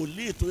àwọn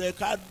wòlíì tó yẹ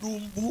ká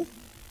dúnbú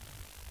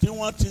tí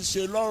wọ́n ti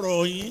ṣe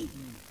lọ́rọ̀ yín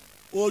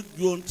ó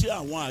ju ohun tí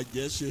àwọn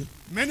àjẹ́ ṣe.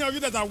 Many of you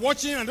that are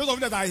watching and those of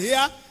you that are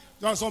here,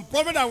 there are some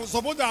prophets that were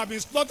supposed to have been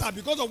slaughtered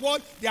because of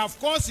what they have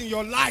caused in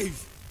your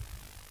life.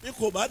 Bí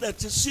kò bá dẹ̀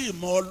ti sí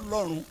ìmọ̀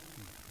Ọlọ́run.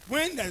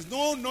 When there is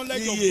no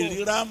knowledge of Iye God,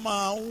 ìríra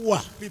máa ń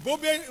wà. the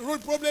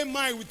problem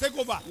mind will take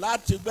over.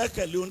 Láti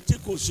gbẹ́kẹ̀lé ohun tí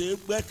kò ṣeé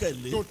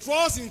gbẹ́kẹ̀lé. To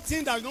trust in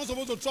things that you're not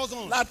supposed to trust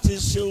on. Láti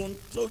ṣe ohun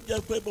tó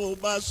jẹ́ pé bó o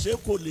bá ṣe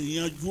kò lè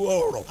yanjú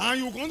ọ̀rọ̀.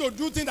 And you're going to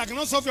do things that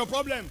cannot solve your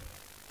problem.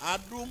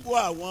 Adúgbò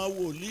àwọn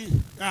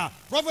wòlíì.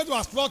 Prophets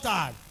were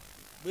slaughtered.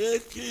 Pé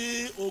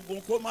kí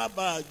ogun kó má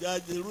bàa jà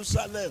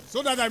Jerusalem.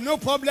 So that there is no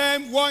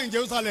problem, war in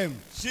Jerusalem.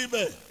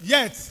 Síbẹ̀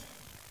Yet,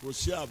 kò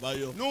sí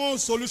àbáyọ. no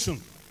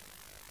solution.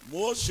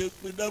 Mósè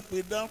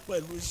pidánpidán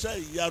pẹ̀lú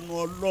iṣẹ́ ìyanu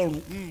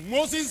Ọlọ́run.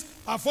 Moses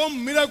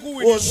performed miracle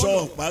with Ó his sọ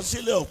wonder. ọ̀pá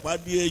sílẹ̀ ọ̀pá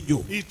di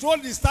ejò. He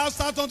told the staff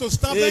to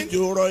serpent.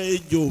 Ejò rọ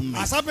ejò mi.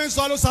 A serpent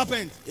swallow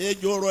serpent.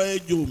 Ejò rọ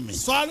ejò mi.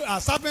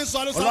 A serpent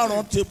swallow Ọlọ́run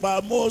serpent. ti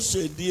pa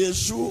Mósè di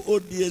eṣú, ó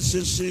di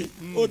eṣinṣin,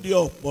 ó di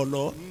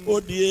ọ̀pọ̀lọ́, ó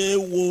di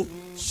eéwo.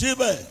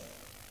 Síbẹ̀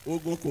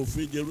ogun kò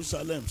fi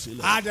Jerusalem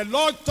sílẹ̀. And the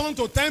Lord turned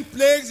to 10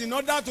 plagues in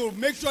order to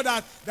make sure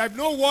that there is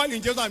no war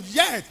in Jerusalem.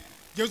 Yet,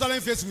 Jerusalem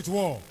faced with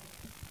war.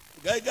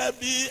 Gẹ́gẹ́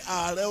bí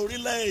ààrẹ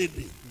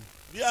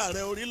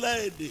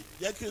orílẹ̀-èdè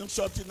jẹ́ kí n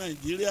sọ ti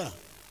Nàìjíríà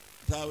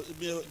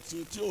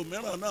tí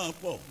òmíràn náà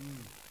pọ̀.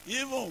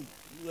 Even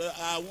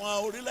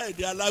àwọn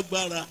orílẹ̀-èdè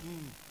alágbára,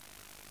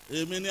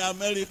 èmi ní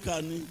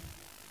Amẹ́ríkà ni,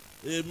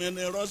 èmi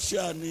ní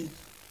Russia ni,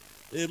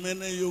 èmi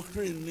ní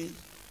Ukraine ni,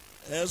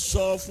 ẹ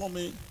sọ fún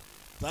mi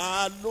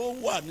ta ló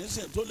wà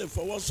nísìnyí tó lè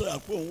fọwọ́ sọ̀yà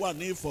pé òun wà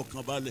ní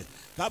ìfọ̀kànbalẹ̀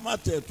ká má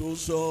tẹ̀ tó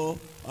sọ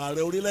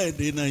ààrẹ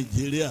orílẹ̀-èdè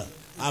Nàìjíríà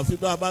àfi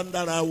bá a bá ń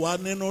dára wa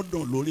nínú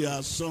dùn lórí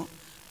asán.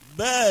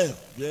 Bẹ́ẹ̀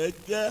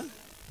gẹ́gẹ́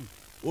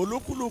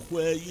olúkúlùkù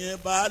ẹ̀yin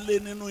baálé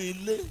nínú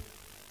ilé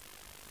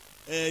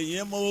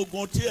ẹ̀yin mọ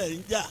ogun tí ẹ̀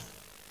ń jà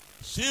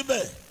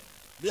síbẹ̀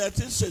bí ẹ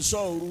ti ń ṣèṣọ́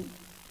òru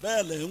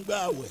bẹ́ẹ̀ lẹ̀ ń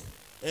gbààwẹ̀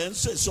ẹ̀ ń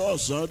ṣèṣọ́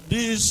ọ̀sán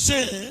dí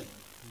sìn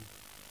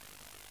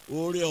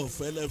oore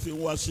ọ̀fẹ́ lẹ fi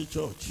wá sí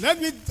church. Let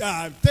me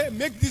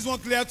make this one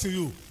clear to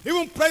you.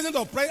 Even president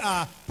of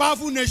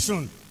powerful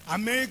nations,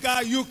 America,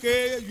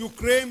 UK,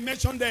 Ukraine,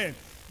 mention them.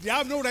 They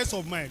have no rest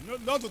of mind.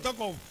 Not to talk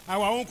of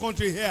our own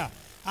country here.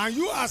 And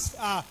you as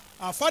a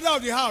father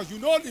of the house, you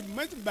know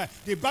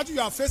the battle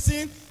you are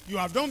facing. You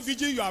have done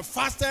vigil, you have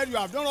fasted, you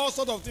have done all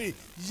sorts of things.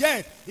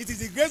 Yet, it is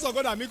the grace of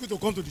God that makes you to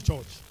come to the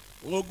church.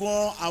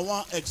 Ogun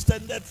àwọn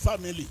extended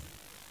family,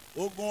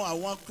 ogun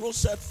àwọn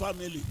closest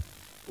family,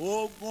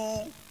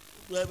 ogun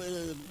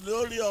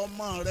lórí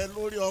ọmọ rẹ,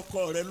 lórí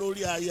ọkọ rẹ,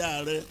 lórí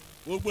aya rẹ.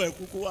 Gbogbo ẹ̀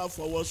kúkú wá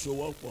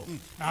fọwọ́sowọ́pọ̀.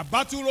 A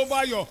battle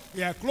over your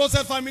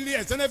closest family,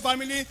 extended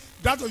family,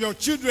 that of your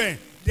children.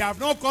 They have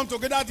not come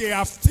together, they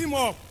have teamed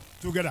up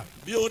together.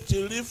 Bí ó ti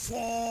rí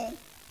fún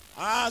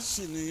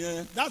Áásì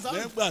nìyẹn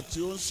nígbà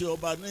tí ó ń ṣe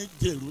ọba ní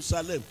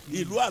Jerusalem,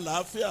 ìlú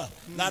àlàáfíà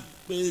láti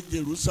pé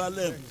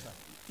Jerusalem.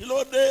 Kí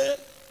ló dé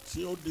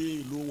tí ó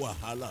di ìlú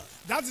wàhálà?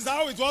 That is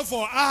how it was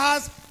for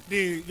Ahaz,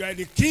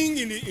 the king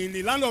in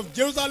the land of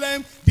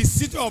Jerusalem, the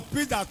city of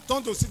peace that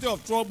turned to city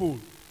of trouble.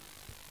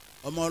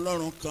 Ọmọ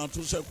Ọlọ́run kan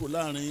tún ṣẹ́kù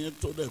láàrin yín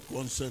tó dẹ̀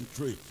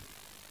concentrate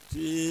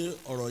tí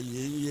ọ̀rọ̀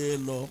yìí ń yé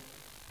lọ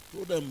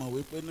tó dẹ̀ mọ̀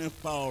wípé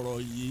nípa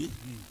ọ̀rọ̀ yìí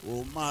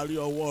ó máa rí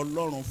ọwọ́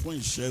Ọlọ́run fún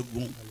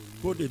ìṣẹ́gun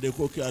kó dìde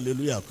kó kí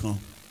hallelujah kan.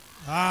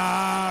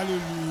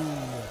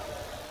 Hallelujah.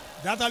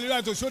 That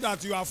hallelujah to show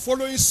that you are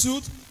following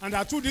suit and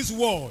that through this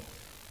world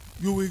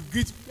you will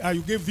get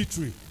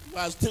victory.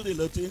 Verse 3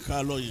 ló ti ń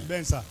kà lọ yẹn.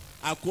 Ben sir.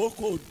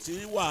 Àkókò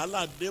tí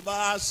wàhálà dé bá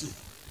Áásì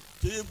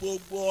tí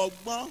gbogbo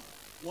ọgbọ́n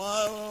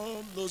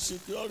wọ́n lo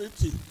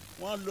security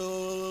wọ́n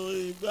lo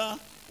igbá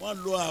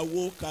wọ́n lo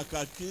àwo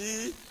kàkà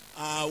kí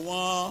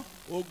àwọn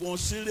ogun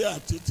Syria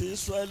àti ti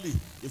Israeli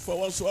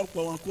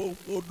ìfọwọ́sowọ́pọ̀ wọn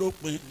kó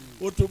dópin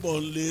ó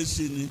túbọ̀ ń lé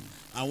sí ni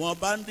àwọn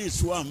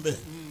bandits wà ń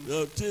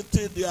bẹ̀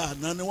títí di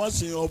àná ni wọ́n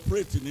sì ń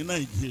operate ní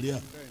Nàìjíríà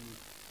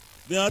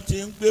bí wọ́n ti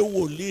ń gbé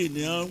wòlíì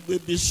ni wọ́n ń gbé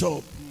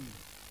bishop.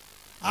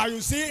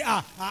 You see,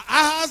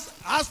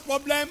 has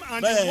problem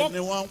and bẹ́ẹ̀ ni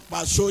wọ́n ń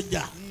pa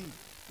sójà.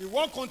 The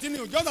war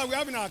continues just as we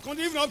have in our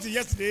country. Even up to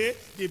yesterday,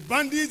 the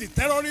bandits, the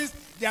terrorists,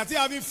 they are still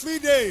having free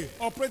day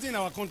operating in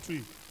our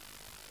country.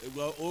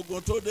 Ogun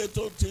tó dé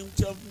tó ti ń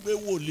gbé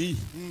wòlíì,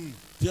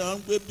 tí wọ́n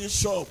ń gbé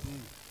bishop,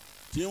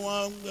 tí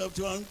wọ́n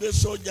ń gbé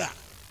sójà.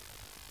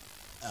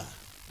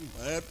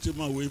 Ẹ ti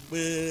mọ̀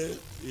wípé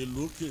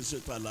ìlú kì í ṣe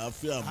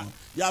tàlàáfíà mọ́.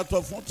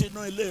 Yàtọ̀ fún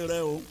tinú ilé rẹ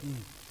o.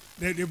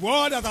 The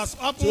war that has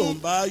happened. Tí òun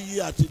bá yí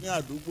àti ní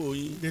àdúgbò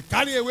yín. They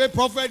carry away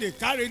prophet,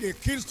 they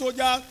kill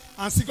soldiers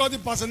and security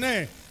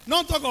personnel.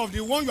 Not talk of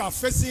the one you are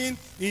facing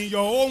in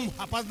your own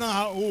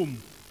personal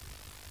home.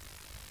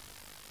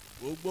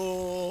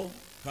 Gbogbo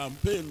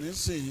campaign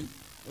nísìnyí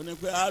ó ní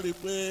pé a rí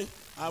pé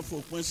a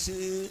fòpin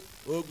sí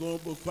ogun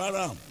Boko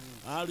Haram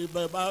a rí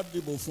bẹ́ẹ̀ bá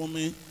dìbò fún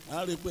mi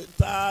a rí pé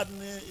ta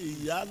ni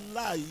ìyá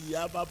ńlá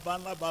ìyá bàbá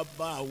ńlá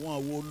bàbá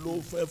àwọn wo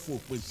ló fẹ́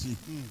fòpin sí.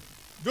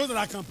 Those that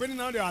are campaigning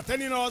now, they are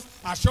telling us,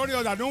 assuring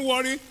us that don't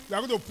worry, we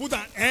are going to put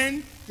an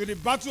end to the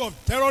battle of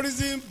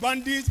terrorism,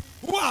 bandits.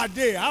 Who are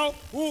they?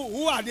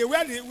 Who are they?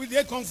 Where will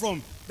they come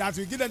from? That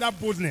will give them that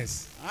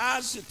boldness. A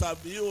sì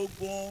tàbí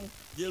ogun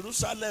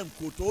Jerusalem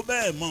kò tó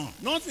bẹ́ẹ̀ mọ̀.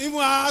 Not even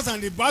us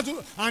and the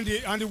battle and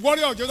the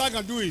warrior of Judah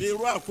can do it. Irú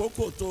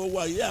àkókò tó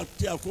wà yìí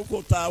àti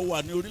àkókò tá a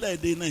wà ní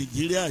orílẹ̀-èdè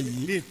Nàìjíríà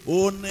yìí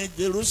ó ní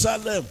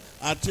Jerusalem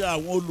àti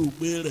àwọn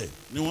olùgbé rẹ̀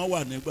ni wọ́n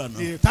wà nígbà náà.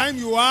 The time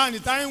you are and the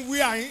time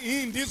we are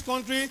in this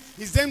country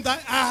is the same time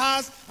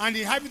Ahaz and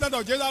the inhabitants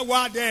of Judah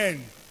were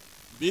then.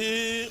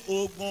 Bí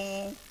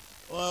ogun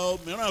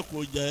mìíràn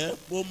kò jẹ́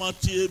bó mọ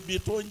tí ebi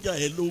tó ń jà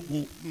ẹ́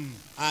lógun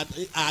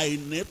àti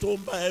àìní tó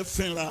ń bá ẹ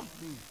fínra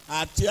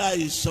àti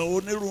àìsàn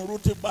onírúurú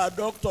tí bá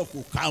dókítà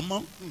kò ká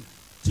mọ́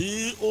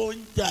tí ó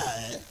ń jà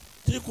ẹ́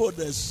tí kò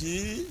dẹ̀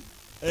sí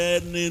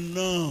ẹni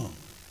náà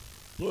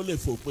tó lè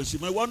fòpin sí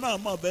mi ìwọ náà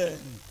mọ̀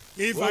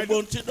bẹ́ẹ̀ gbogbo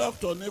ohun tí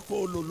dókítà ní kó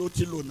lò ló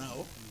ti lò náà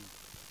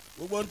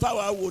gbogbo ohun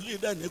táwa wòlíì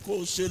dẹ̀ ní kó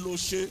ṣe ló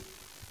ṣe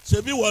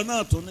ṣebí ìwọ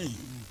náà tó nìyí.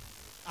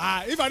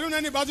 If I don't know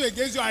any battle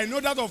against you, I know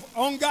that of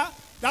hunger,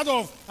 that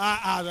of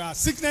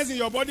sickness in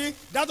your body,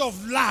 that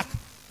of lack,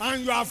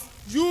 and you have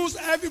used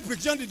every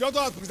prediction the doctor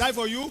has prescribed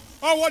for you,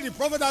 or what the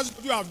prophet has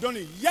told you have done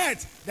it.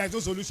 Yet there is no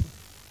solution.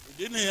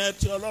 Ìdí nìyẹn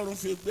tí Ọlọ́run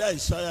fi gbé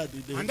Isaiah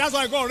dìde. And that's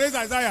why God raised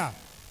Isaiah.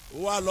 Ó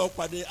wá lọ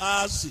pàdé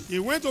Ahaz. He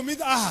went to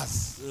meet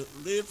Ahaz.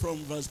 Read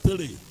from verse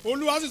 3.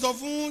 Olúwa sì sọ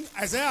fún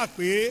Isaiah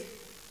pé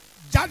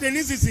jáde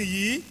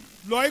nísinsìnyí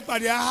lọ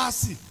ìpàdé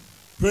Ahaz.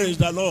 Praise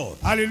the Lord.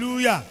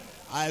 Hallelujah.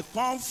 I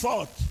come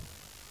forth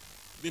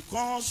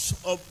because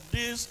of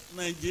this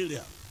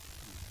Nigeria,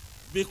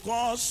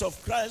 because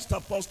of Christ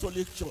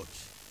Apostolic Church,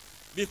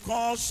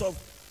 because of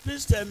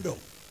Christendom.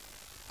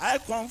 I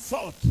come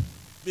forth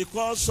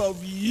because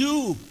of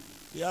you,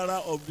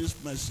 hearer of this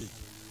message.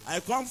 I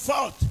come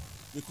forth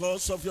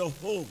because of your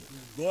home.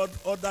 God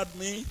ordered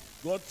me,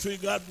 God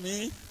triggered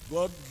me,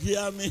 God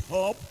geared me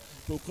up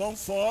to come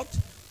forth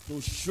to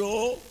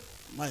show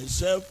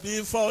myself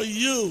before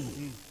you.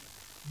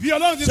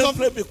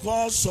 Simply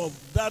because of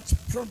that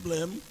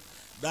problem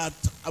that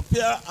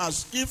appears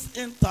as if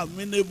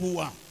interminable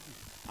one.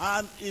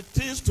 And it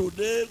is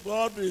today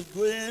God is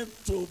going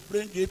to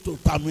bring it to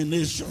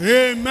termination.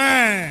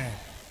 Amen.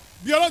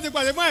 Bí Ọlọ́run ti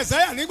pàṣẹ fún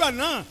Àìsáyà nígbà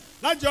náà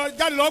láti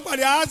jáde lọ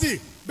pàdé Áhásì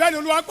bẹ́ẹ̀ ni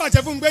Olúwa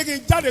pàṣẹ fún pé kí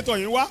n jáde tọ̀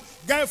yín wá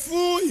gẹ́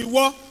fún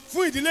ìwọ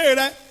fún ìdílé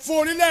rẹ fún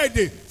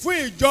orílẹ̀-èdè fún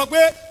ìjọ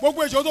pé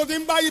gbogbo ìṣòro tó ti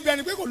ń bá yí bẹ́ẹ̀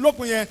ni pé kò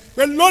lópin yẹn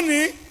pé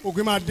lónìí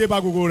òpin máa dé bá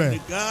gbogbo rẹ̀.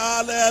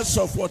 Regardless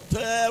of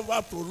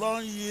whatever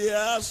prolonged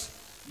years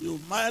you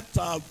might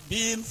have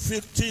been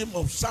victim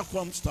of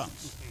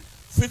circumstance,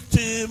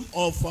 victim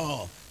of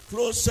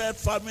close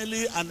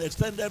family and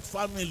extended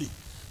family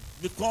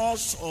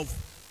because of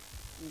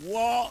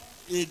war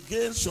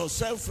against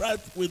yourself right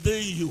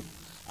within you,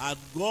 and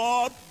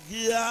God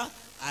gear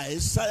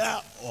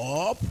Isaiah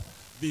up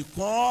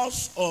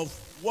because of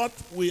what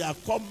we are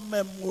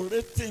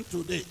commemorating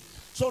today.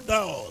 So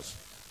thus,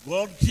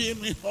 God geared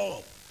me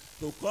up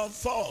to come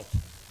forth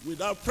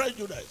without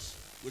prejudice,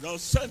 without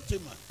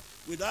sentiment,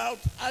 without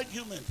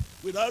argument,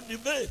 without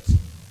debate,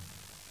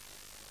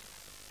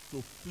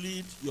 to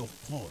plead your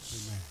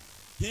cause.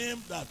 Amen.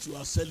 Him that you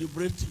are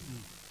celebrating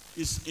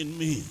is in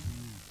me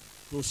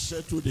to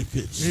settle the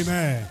case.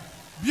 Amen.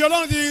 Bí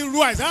Ọlọ́run ti ru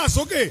Àìsáyà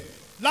sókè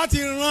láti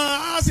ran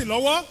Áhásì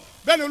lọ́wọ́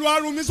bẹ́ẹ̀ ni Olúwa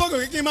ru mi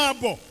sókè kí n máa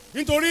bọ̀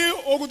nítorí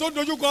ogun tó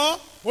dojúkọ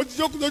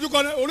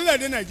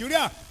orílẹ̀-èdè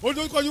Nàìjíríà ó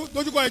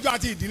dojúkọ ẹjọ́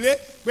àti ìdílé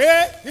pé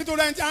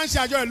nítorí ẹni tí a ń ṣe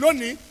àjọyọ̀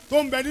lónìí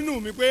tó ń bẹ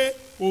nínú mi pé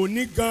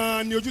òní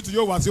gan-an ni ojútùú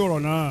yóò wá sí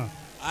ọ̀rọ̀ náà.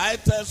 I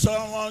tell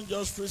someone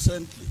just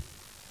recently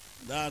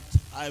that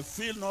I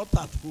feel not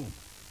at home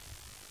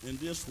in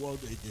this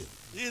world again.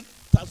 It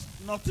has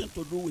nothing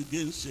to do with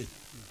gainsay.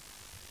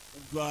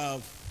 You are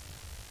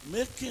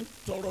making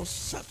thorough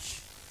search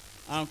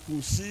and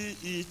could see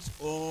it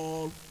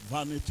all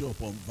vanity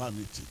upon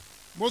vanity.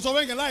 Mo sọ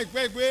fún ìkànnì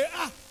láìpẹ́ pé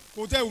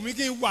kò tẹ́ wù mí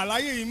kí n wà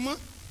láyé yìí mọ́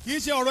kì í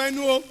ṣe ọ̀rọ̀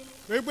ẹnu o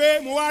pé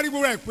mo wá rí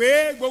gbogbo rẹ̀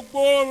pé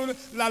gbogbo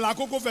làlà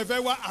kókó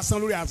fẹ́fẹ́ wá asán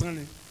lórí asán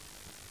ni.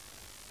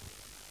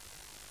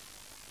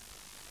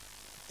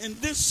 In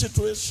this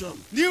situation,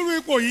 nírú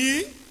ipò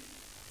yìí,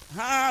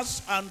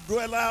 Ahaz and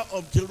dweller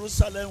of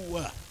Jerusalem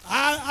were.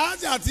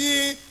 Ahaz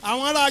àti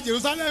àwọn ará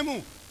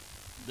Jerusalem.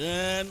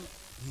 Then,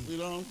 you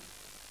know.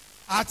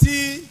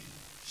 Àti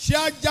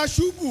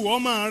Ṣájáṣubù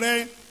ọmọ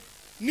rẹ̀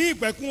ní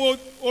ìpẹ̀kun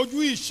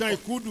ojú ìṣàn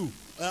ìkúdù.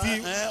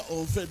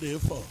 Òun fèdè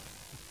fọ̀.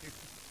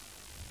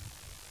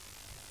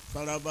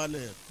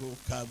 Farabalẹ̀ kó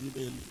ka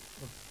Bíbélì.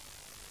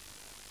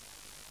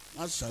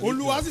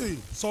 Olúwa sì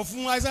sọ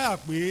fún Àìsáyà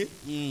pé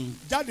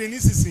jáde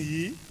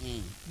nísinsìnyí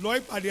lọ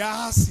ìpàdé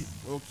Ahásì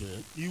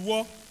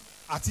ìwọ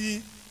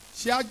àti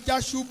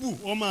Ṣájáṣubù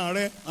ọmọ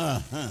rẹ̀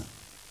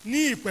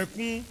ní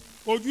ìpẹ̀kun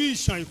ojú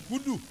ìṣàn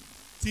ìkúdù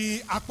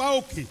ti apá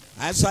òkè.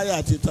 Àìsáyà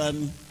àti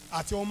tani.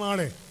 Àti ọmọ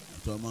rẹ̀.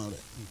 àtọmọ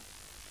rẹ̀.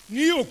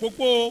 ní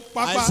òpópó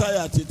pápá.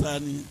 Aísáyà títa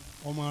ni.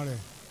 ọmọ rẹ̀.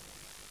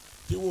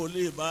 tí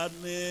wòlíì bá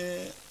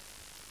ní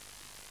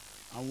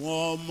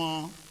àwọn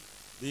ọmọ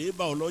bíi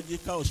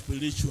biological or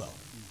spiritual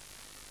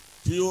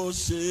tí ó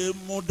ṣe é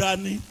mú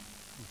dání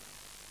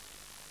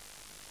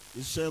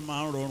iṣẹ́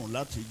máa ń rọrùn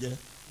láti jẹ́.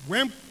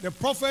 When the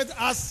prophet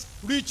has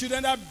real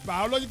children, that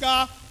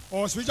biological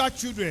or spiritual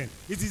children,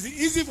 it is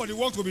easy for the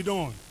work to be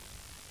done.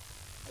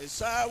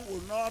 Isaiah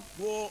will not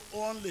go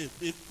only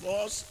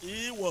because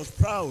he was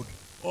proud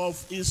of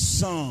his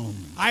son.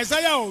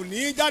 Isaiah ò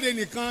ní jáde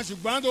nìkan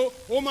ṣùgbọ́n tó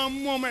ó máa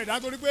ń mú ọmọ ẹ̀dá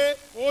torí pé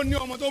ó ní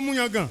ọmọ tó mú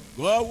yan gan.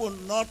 God will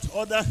not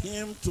order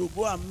him to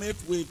go and meet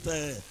with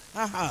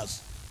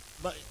Ahaz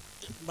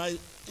by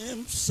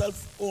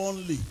himself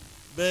only,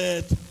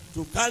 but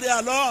to carry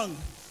along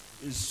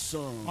his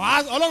son.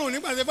 Ọlọ́run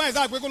nígbà tí báyìí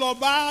sáà pé kó lọ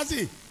bá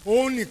sí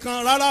òun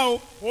nìkan rárá o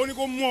ó ní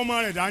kó mú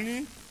ọmọ rẹ̀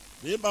dání.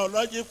 The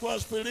biological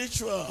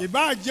spiritual.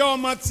 Ìbá jẹ́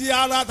ọmọ ti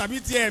ara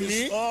tàbí ti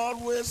ẹ̀mí. It's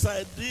always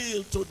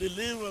ideal to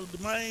deliver the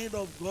mind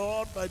of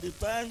God. By the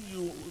time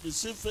you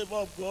receive favor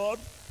of God,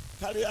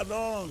 carry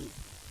along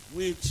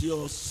with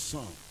your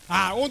son.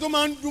 Ohun tó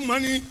máa ń dùn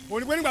mọ́ ni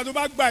òní pé nígbà tó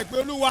bá gba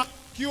ìpè Olúwa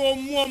kí o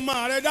mú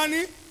ọmọ rẹ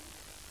dání.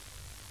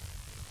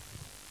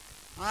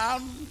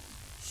 And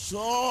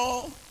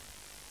so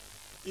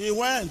he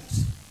went.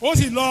 Ó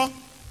sì lọ.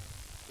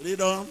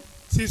 Read on.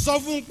 Sì sọ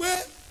fún un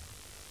pé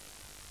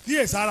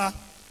kíyèsára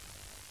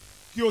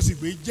kí o sì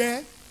gbé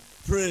jẹ́.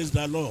 Praise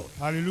the Lord.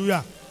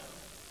 Hallelujah.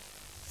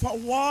 For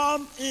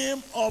warn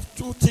him of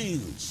two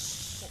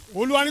things.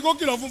 Olúwa ní kó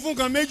kìlọ̀ fún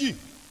nǹkan méjì.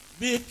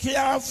 Be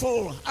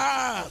careful,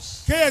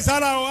 Ahaz.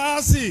 Kíyèsára o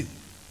Ahasi.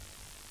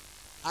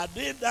 Are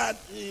they that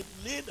a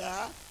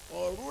leader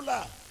or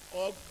ruler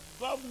or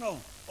governor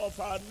of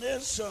our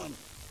nation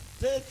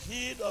take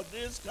heed of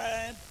this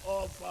kind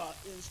of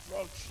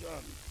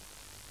instruction?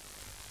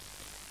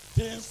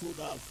 Things would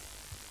have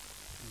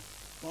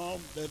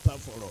come better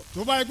for us.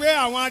 Tó bá yẹ pé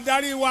àwọn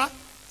adarí wa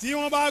tí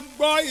wọ́n bá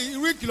gbọ́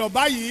irú ìkìlọ̀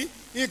báyìí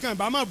nǹkan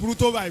ìbá máa burú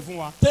tó báyìí fún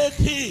wa. Take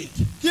heed.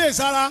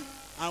 Kíyèsára.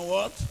 And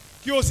what?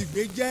 Kí o sì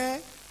gbé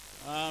jẹ́.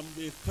 And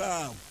be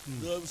calm.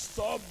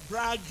 Stop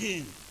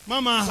bragging.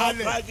 Má máa Stop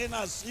halẹ̀. bragging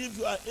as if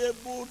you are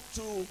able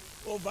to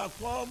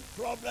overcome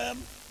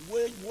problem,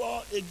 wage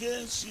war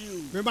against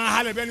you. Mi máa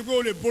halẹ̀ bẹ́ẹ̀ ni pé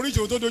o lè borí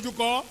ìṣòro tó dojú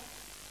kọ.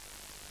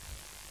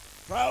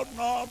 Proud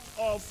not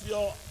of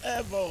your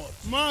effort.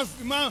 Má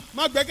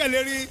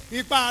gbẹ́kẹ̀lé rí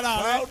ipá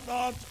ara rẹ. Proud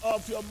not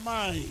of your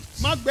might.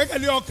 Má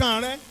gbẹ́kẹ̀lé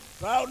ọkàn rẹ.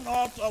 Proud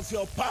not of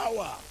your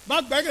power.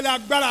 Má gbẹ́kẹ̀lé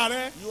agbára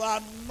rẹ. You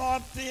are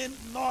nothing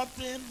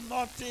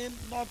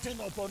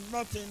upon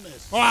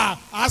nothingness.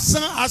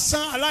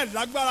 Asán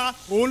aláìlágbára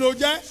òun ló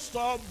jẹ́.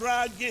 Stop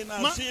bragging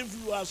as if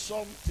you are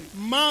something.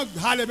 Má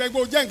halẹ̀ bẹ́ẹ̀ pé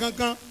o jẹ́ nǹkan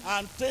kan.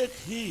 And take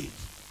heed.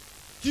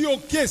 Kí o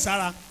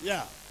kíyèsára.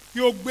 Yeah.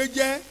 Kí o gbé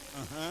jẹ́.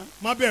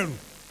 Má bẹ̀rù.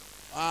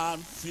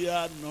 And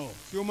fear not.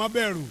 Kí o má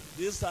bẹ̀rù.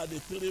 These are the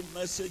three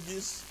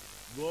messages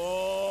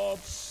God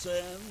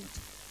sent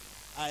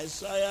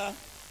Isaiah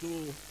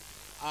to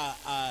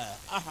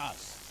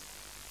Ahaz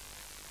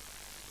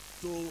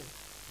to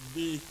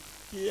be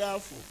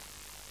careful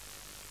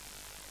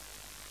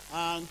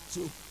and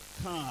to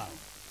calm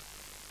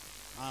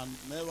and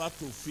never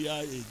to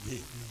fear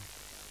again.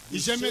 The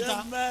same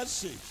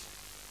message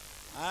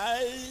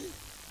I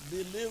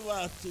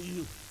deliver to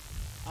you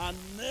and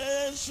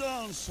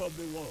nations of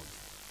the world,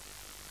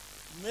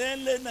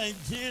 mainly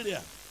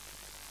Nigeria.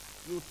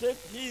 You take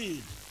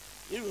heed.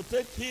 If you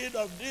take heed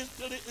of these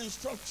three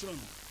instructions,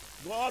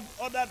 God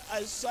ordered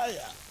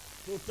Isaiah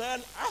to tell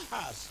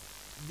Ahaz,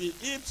 be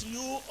it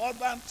you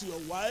order to your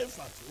wife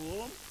at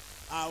home,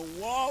 and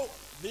war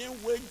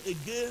being waged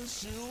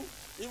against you,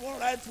 even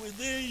right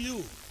within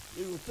you.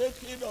 If you take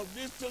heed of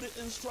these three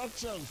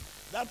instructions,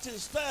 that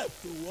is step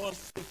towards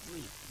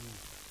victory.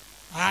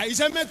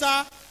 Iṣẹ́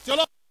mẹ́ta tí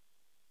Ọlọ́run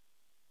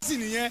sì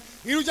nìyẹn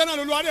irújẹ́ náà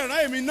lolúwa dẹ̀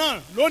rán èmi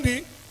náà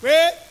lónìí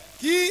pé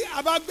kí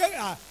a bá gbé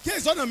kí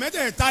ìsọ̀nà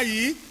mẹ́tẹ̀ẹ̀ta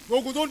yìí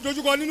ogun tó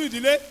dojúkọ nínú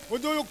ìdílé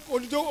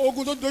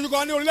ogun tó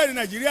dojúkọ ní orílẹ̀-èdè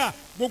Nàìjíríà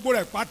gbogbo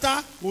rẹ̀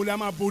pátá òun la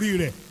máa borí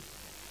rẹ̀.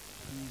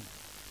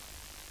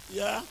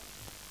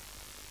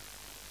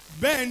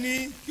 Bẹ́ẹ̀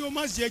ni kí o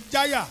má ṣe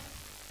jáyà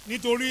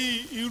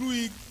nítorí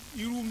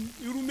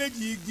irú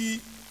méjì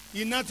igi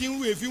iná tí ń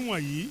rú èéfín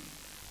wọ̀nyí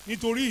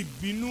nítorí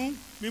ìbínú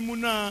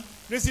mímúná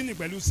rẹ́sìnì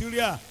pẹ̀lú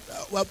Syria.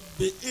 Well,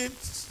 be it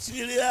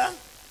Syria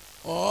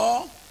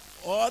or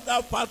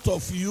other part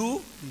of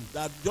you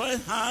that join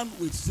hand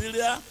with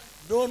Syria,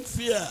 don't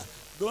fear,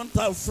 don't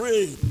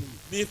afraid,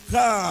 be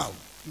calm.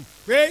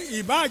 Pé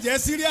ìbáàjẹ́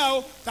Syria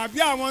o tàbí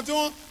àwọn tí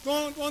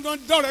wọ́n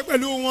dọ̀rẹ́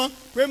pẹ̀lú wọn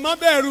pé má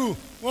bẹ̀rù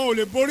wọn ò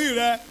lè borí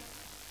rẹ.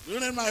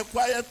 During my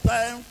quiet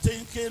time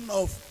thinking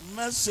of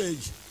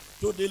message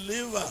to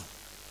deliver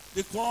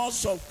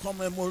because of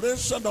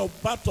commemoration of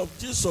birth of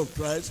Jesus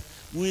Christ,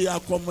 we are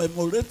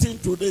commemorating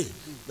today.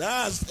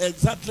 That's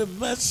exactly the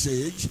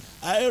message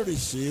I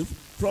received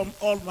from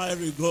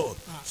Almighty God.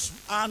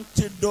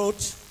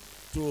 Antidote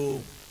to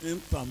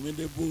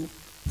interminable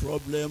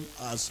problem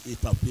as it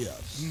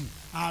appears.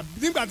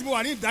 Nígbà tí mo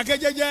wà ní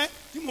ìdákẹ́jẹ́jẹ́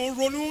tí mo ń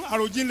ronú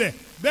àròjinlẹ̀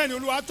bẹ́ẹ̀ ni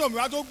Olúwa tọ̀ mí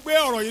wá tó gbé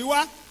ọ̀rọ̀ yìí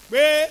wá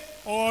pé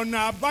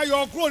ọ̀nà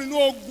àbáyọ kúrò nínú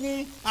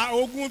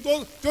ogun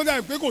tó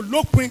dà pé kò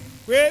lópin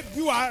pé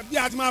bí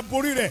a ti máa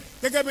borí rẹ̀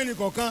gẹ́gẹ́ bí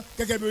ẹnìkọ̀ọ̀kan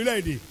gẹ́gẹ́ bí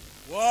orílẹ̀-èdè.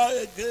 War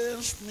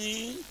against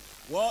me,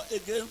 war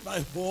against my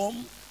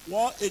home,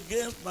 war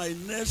against my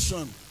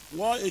nation,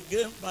 war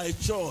against my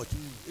church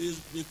is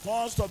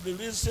because of the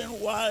reason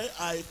why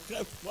I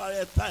kept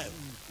quiet time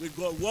with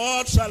God.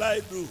 What shall I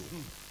do?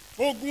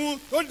 Ogun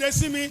tó dé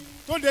sí mi,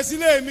 tó dé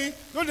sílé mi,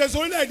 tó dé sí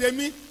orílẹ̀-èdè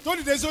mi, tó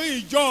dé sí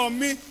ìjọ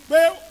mi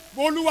pé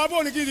Olúwa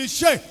bó ni kí n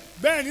ṣe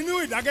bẹ́ẹ̀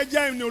nínú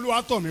ìdákẹ́jẹ́ ni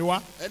Olúwa tọ̀ mí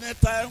wá.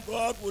 Anytime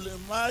God will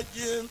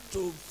imagine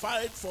to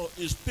fight for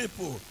his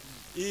people,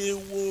 he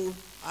will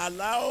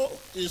allow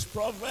his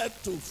prophet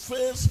to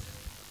face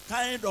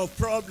kind of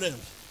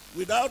problems.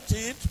 Without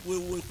it, we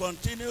will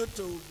continue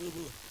to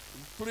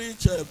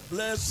preach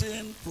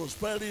blessing,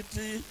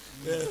 prosperity,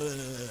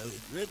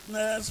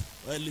 greatness,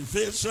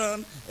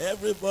 elevation.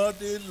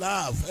 Everybody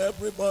laugh,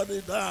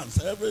 everybody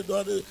dance,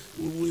 everybody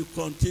will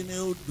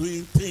continue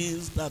doing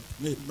things that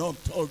may not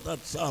all that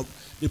serve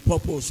the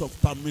purpose of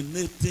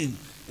terminating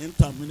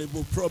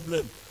interminable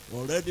problem.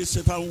 Already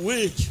Satan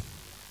wage.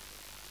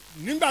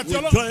 We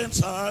join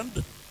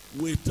hand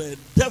with a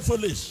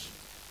devilish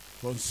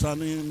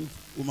concerning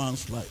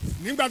woman's life.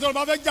 Nígbà tí Ọlọ́run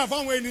bá fẹ́ jà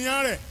fún àwọn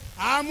ènìyàn rẹ̀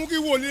á mú kí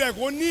wòlíì rẹ̀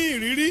kó ní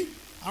ìrírí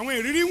àwọn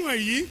ìrírí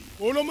wọ̀nyí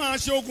òun ló máa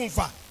ṣe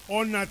okùnfà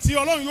ọ̀nà tí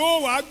Ọlọ́run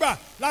yóò wá gbà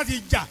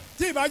láti jà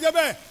tí ìbá jẹ́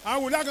bẹ́ẹ̀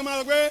àwọn wòlíì àgbẹ̀ máa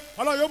sọ pé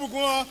Ọlọ́run yóò bùkún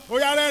ọ ó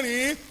yá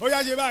rẹ́rìn-ín ó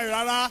yá ṣe báyìí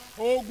rárá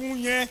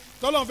ogun yẹn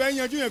tọ́lọ́run fẹ́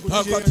yanjú yẹn kò ní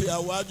ṣe. Ọkọ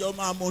tìyàwó àjọ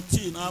máa mu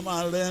tíì náà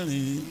máa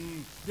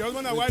rẹ́rìn-ín. We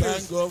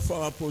thank God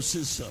for our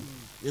position.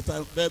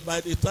 But by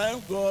the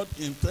time God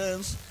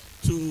intends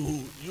to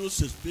use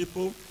his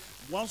people,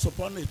 once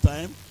upon a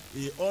time,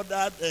 he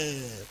ordered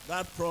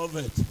that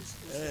prophet,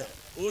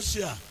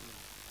 Hosea,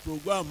 to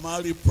go and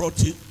marry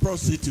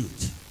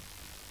prostitute.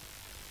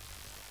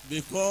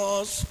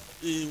 Because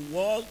he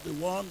was the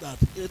one that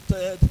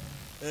hated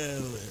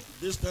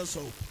business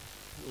of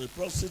a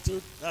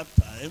prostitute that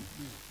time.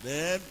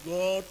 Then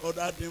God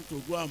ordered him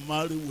to go and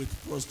marry with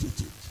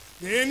prostitute.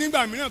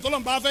 Nígbà mìíràn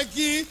tọ́lọ́run bá fẹ́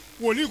kí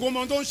wòlíì kó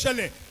mọ tó ń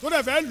ṣẹlẹ̀ tó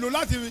dẹ̀ fẹ́ lò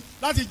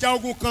láti ja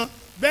ogun kan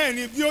bẹ́ẹ̀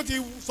ni bí ó ti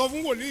sọ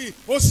fún wòlíì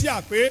ó sì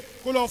àpé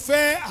kó lọ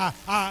fẹ́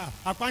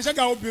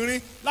àpàǹṣágà obìnrin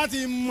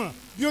láti mọ̀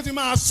bí ó ti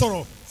máa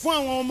sọ̀rọ̀ fún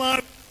àwọn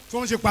ọmọ tí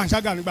wọ́n ń ṣe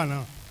pàǹṣágà nígbà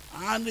náà.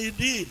 And he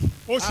did.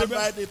 And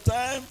by the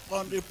time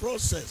on the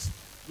process,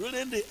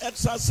 during the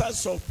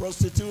exercise of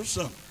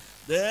prostitution,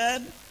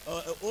 then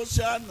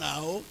Hosea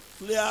now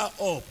clear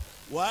up.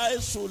 Why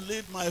should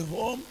lead my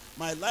home,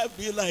 my life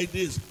be like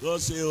this? God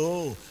say,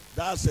 oh,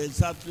 that's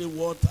exactly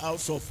what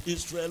house of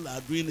Israel are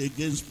doing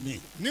against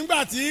me.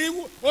 Nígbà tí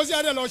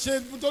Hosea dẹ̀ lọ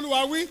ṣe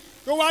t'Olúwa wí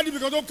tó wá níbi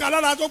kan tó ka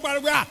lára tó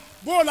parí pé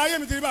bó láyé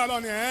mi ti rí bá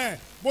lọ ni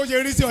bó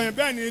ṣe rí sí ọ̀yàn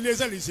bẹ́ẹ̀ ni ilé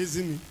iṣẹ́ lè ṣe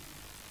sí mi.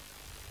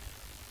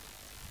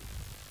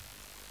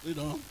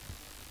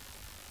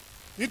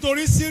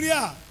 Nítorí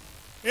Syria,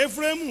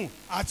 Efraimu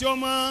àti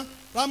ọmọ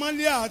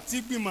Ramalia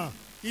ti gbìmọ̀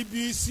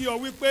ibi sí ọ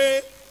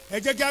wípé ẹ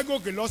jẹ́ kí a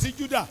gòkè lọ sí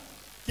Juda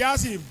kí a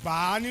sì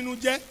bà á nínú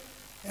jẹ́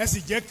ẹ sì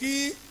jẹ́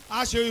kí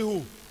a ṣe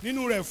ihò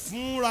nínú rẹ̀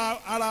fún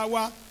ara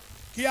wa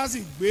kí a sì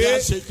gbé. Kí a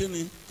ṣe kí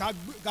ni.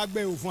 ká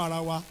gbé ihò fún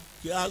ara wa.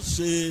 Kí a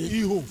ṣe.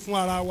 ihò fún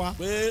ara wa.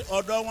 Pé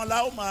ọ̀dọ̀ wọn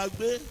la ó máa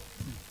gbé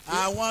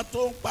àwọn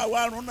tó ń pa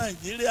wá run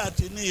Nàìjíríà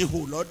ti ní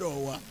ihò lọ́dọ̀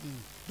wa.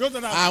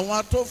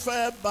 Àwọn tó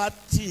fẹ́ bà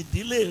ti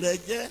ìdílé rẹ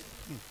jẹ́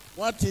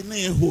wọ́n ti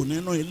ní ihò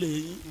nínú ilé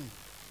yín.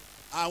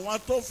 Àwọn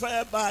tó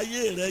fẹ́ bà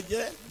ayé rẹ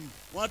jẹ́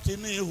wọ́n ti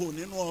ní ihò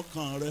nínú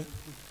ọkàn rẹ.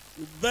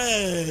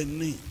 Bẹ́ẹ̀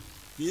ni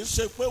kì í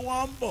ṣe pé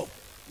wọ́n ń bọ̀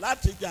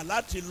láti jà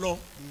láti lọ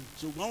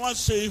ṣùgbọ́n wọ́n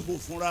ṣe ihò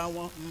fúnra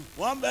wọn.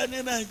 Wọ́n bẹ ní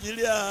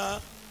Nàìjíríà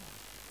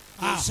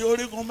kò sí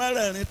orígun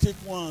mẹ́rẹ̀ẹ̀rin tí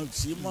wọ́n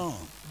sì mọ̀.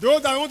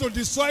 Those that want to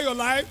destroy your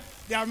life,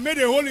 they have made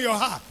a hole in your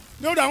heart.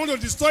 Those that want to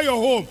destroy your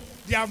home,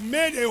 they have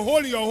made a hole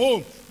in your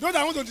home. Those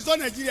that want to destroy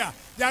Nigeria,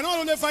 they are not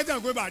only fighting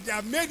and going back, they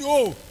have made a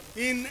hole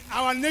in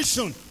our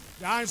nation,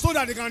 and so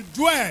that they can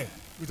dwell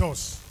with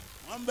us.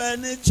 Wọ́n bẹ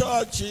ní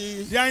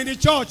chọ́ọ̀chì. They are in the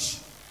church.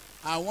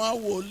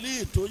 Àwọn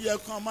wòlíì tó yẹ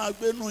kán máa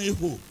gbénú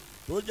ihò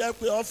tó jẹ́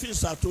pé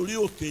ọ́fíìsì àtòrí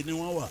òkè ni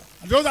wọ́n wà.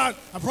 Those are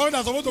prophets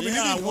are supposed to be ní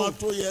living in àwọn hole.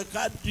 tó yẹ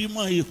ká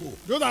dímọ̀ ihò.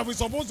 Those that we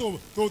supposed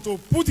to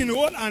put in the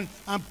hole and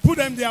put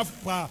them there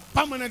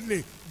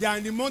permanently. They are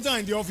in the mountain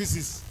and the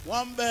offices.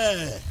 Wọ́n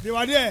bẹ̀. They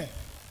were there.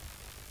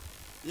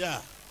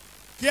 Yeah.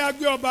 Kí a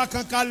gbé ọba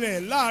kan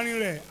kalẹ̀ láàrin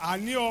rẹ̀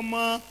àní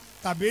ọmọ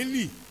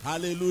tàbélì.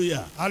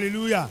 Hallelujah.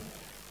 Hallelujah.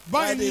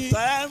 By the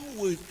time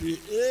we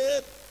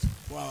create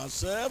for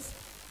ourselves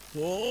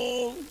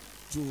home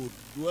to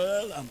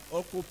dwell and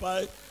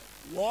occupy,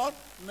 what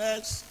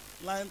next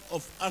line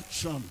of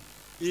action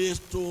is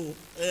to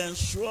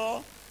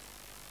ensure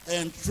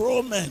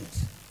enthronement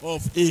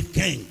of a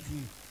king.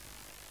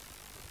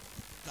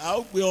 Ká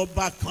ó gbé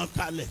ọba kan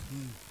kalẹ̀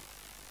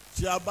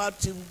tí a bá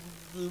ti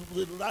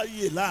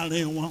ráyè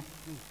láàrin wọn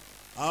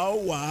a ó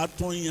wà á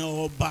tún yan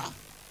ọba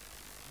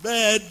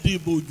bẹ́ẹ̀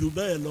dìbò jù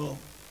bẹ́ẹ̀ lọ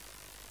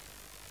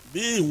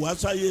bí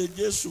ìwásáyé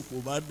Jésù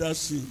kò bá dá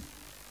sí i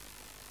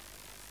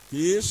kì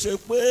í ṣe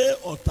pé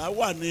ọ̀tá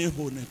wà ní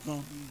ihò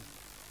nìkan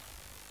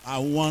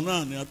àwọn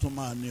náà ni a tún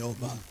máa ní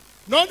ọba.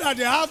 Not that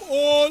they have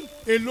all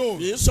alone.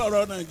 kì í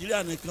sọ̀rọ̀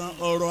Nàìjíríà nìkan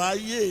ọ̀rọ̀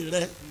ayé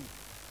rẹ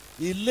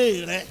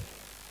ilé rẹ.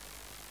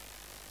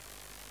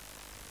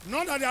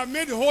 Not that they have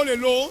made the whole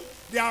alone,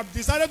 they have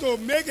decided to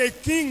make a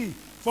king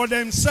for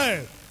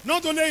themselves.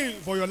 Not only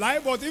for your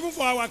life, but even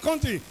for our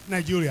country,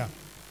 Nigeria.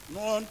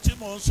 wọ́n tí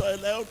mo ń sọ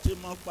ilẹ̀ ó ti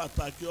mọ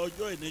pàtàkì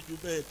ọjọ́ ìníjú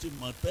bẹ́ẹ̀ ti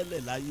mọ̀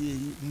tẹ́lẹ̀ láyé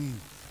yín.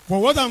 For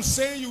what I'm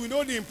saying, you will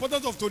know the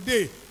importance of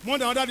today more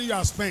than other day you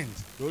have spent.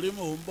 torí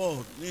mò ń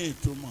bọ̀ ní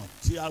ìtumọ̀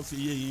tí a fi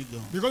yé yín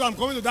gan. Because I'm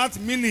coming to that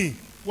meaning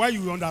why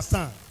you will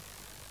understand.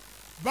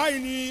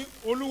 Báyìí ni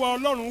Olúwa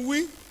Ọlọ́run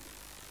wí,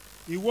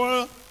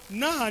 ìwọ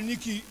náà ní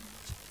kí.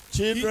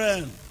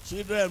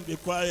 Children, be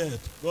quiet.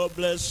 God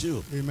bless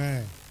you.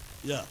 Amen.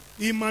 Yeah.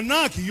 Ìmọ̀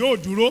náà kì yóò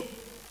dúró.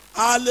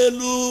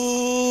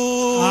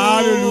 Hallelujah.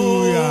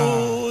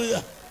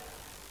 Hallelujah.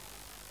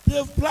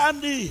 They've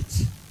planned it.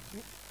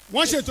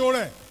 Wọ́n ṣètò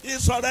rẹ̀.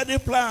 It's already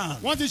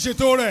planned. Wọ́n ti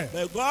ṣètò rẹ̀.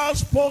 But God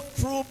spoke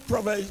through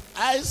Prophet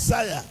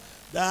Isaiah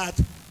that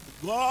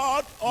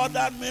God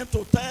ordered me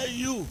to tell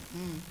you,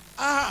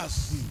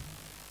 as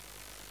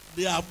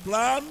their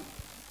plan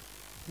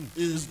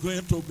is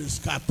going to be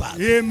scattered.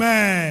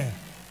 Amen.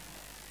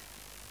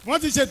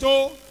 Wọ́n ti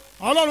ṣètò.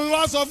 Ọlọ́run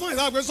wá sọ fún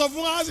ìsàgbé sọ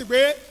fún Áásì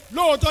pé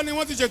lóòótọ́ ni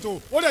wọ́n ti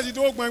ṣètò ó dẹ̀ ti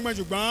tó gbọ̀ngbọ̀n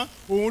ṣùgbọ́n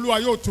òun Olúwa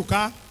yóò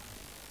túká.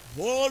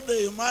 Hold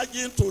the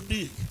imagine to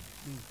dig,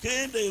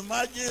 king the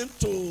imagine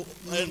to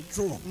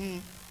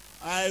enthrone.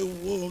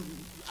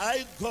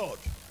 I God,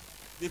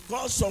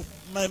 because of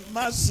my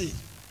mercy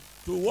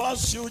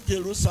towards you,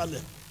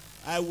 Jerusalem,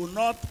 I will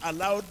not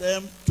allow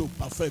them to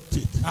perfect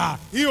it.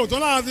 Ihò tó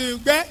náà ti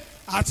gbẹ́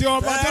àti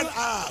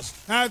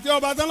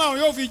ọba tán láwọn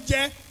yóò fi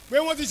jẹ́ pé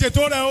wọ́n ti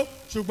ṣètò rẹ̀ o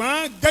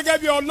ṣùgbọ́n gẹ́gẹ́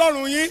bí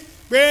Ọlọ́run yín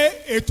pé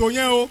ètò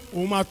yẹn o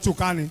òun máa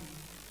túká ni.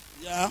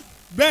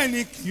 Bẹ́ẹ̀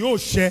ni kì yóò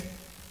ṣẹ.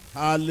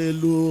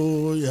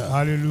 Hallelujah.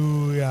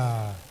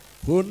 Hallelujah.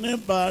 Kò ní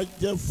bá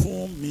jẹ́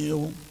fún mi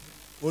o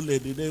lè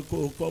dìde kó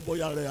o kọ́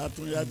bóyá rẹ̀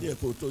àtúnyá díẹ̀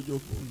kó o tó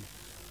jókòó.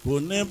 Kò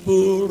ní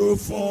burú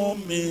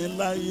fún mi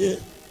láyé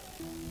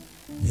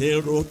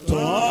èrò tán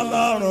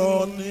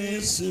Ọlọ́run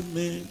ní sí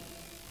mi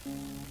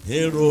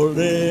èrò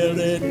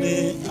rere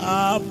ní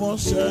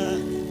àmúṣẹ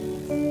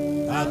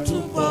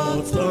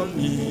àtúbọ̀tán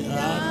ní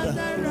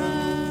àdára.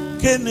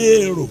 Kí ni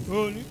èrò?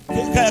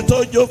 Kíkà ẹ̀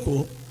tó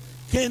jókòó.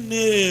 Kí ni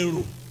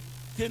èrò?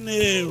 Kí ni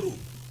èrò?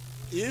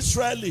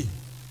 Israeli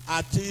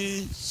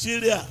àti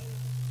Syria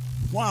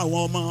fún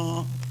àwọn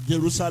ọmọ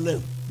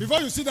Jerusalem. Before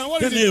you sit down,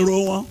 what is it? Kí ni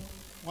èrò wọn?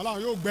 Wọ́n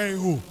láwọn yóò gbẹ́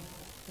ihò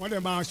wọ́n dẹ̀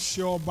máa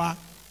ṣe ọba.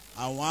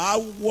 Àwọn á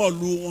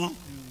wọ̀lú wọn.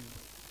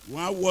 Wọ́n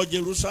á wọ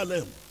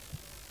Jerusalem.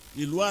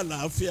 Ìlú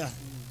àlàáfíà.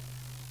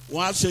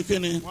 Wọ́n á ṣe kí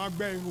ni? Wọ́n á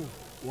gbẹ́ ihò.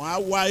 Wọ́n á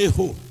wá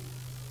ihò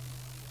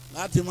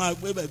láti máa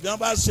gbé bẹ̀ bí wọ́n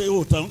bá ṣe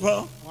ihò tán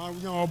kọ́. Wọ́n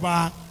á yan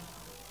ọba.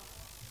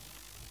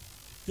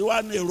 Kí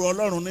wàá ní èrò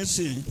Ọlọ́run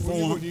nísìnyí fún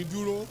wọn? Kò ní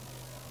dúró.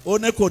 Ó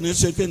ní kò ní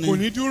ṣe kí ni? Kò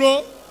ní dúró.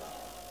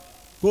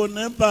 Kò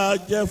ní bá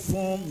jẹ́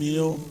fún mi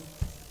o.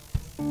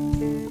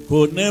 Kò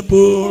ní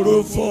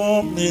burú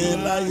fún mi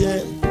láyé.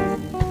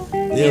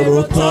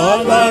 Èrò tán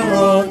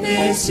Ọlọ́run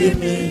ní sí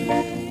mi.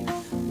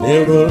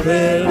 Èrò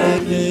rere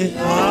ní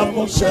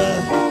àmúṣẹ.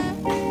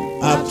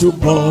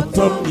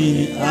 Àtúbọ̀tán ní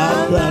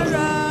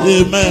àdára.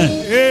 Amen.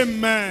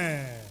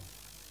 Amen.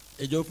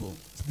 Ẹ jókòó.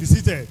 Be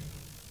seated.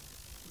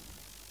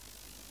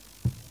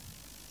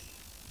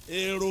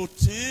 Èrò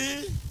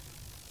tí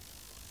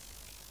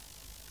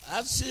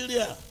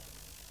Assyria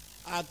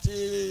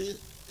àti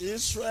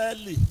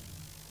Israeli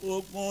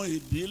ogun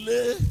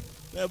ìdílé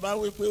ẹ bá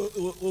wí pé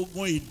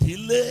ogun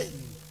ìdílé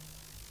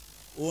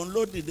òun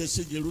ló dìde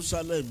sí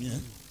Jerusalem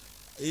yẹn.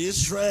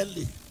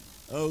 Israeli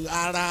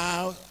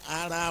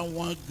ara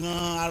wọn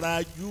gan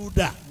ara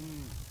Juda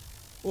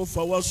ó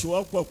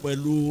fọwọ́sowọ́pọ̀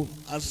pẹ̀lú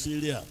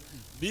Assyria.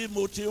 Bí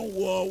mo ti ń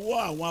wọ ọwọ́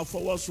àwọn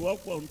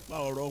afọwọ́sowọ́pọ̀ nípa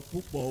ọ̀rọ̀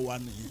púpọ̀ wa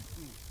nìyẹn.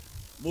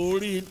 Mo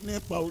rí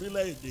nípa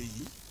orílẹ̀-èdè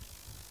yìí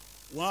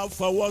wọ́n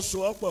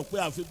fọwọ́sowọ́pọ̀ pé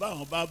àfi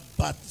báwọn bá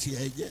ba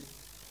tiẹ̀ jẹ́,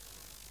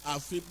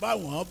 àfi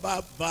báwọn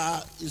bá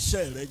ba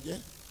iṣẹ́ rẹ jẹ́,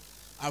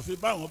 àfi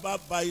báwọn bá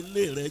ba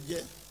ilé rẹ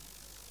jẹ́,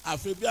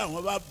 àfi bí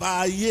àwọn bá ba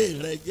ayé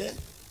rẹ jẹ́.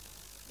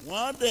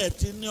 Wọ́n dẹ̀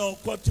ti ní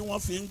ọkọ́ tí wọ́n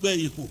fi ń gbẹ́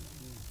ihò,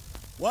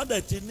 wọ́n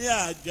dẹ̀ ti ní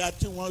àga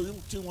tí wọ́n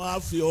á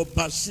fi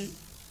ọba sí,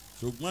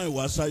 ṣùgbọ́n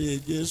ìwàsáyé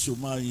Jésù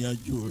máa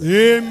yanjú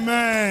rẹ̀.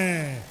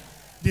 Amen.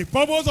 The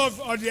purpose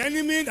of the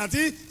enemy, that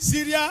is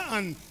Syria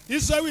and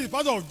Israel, is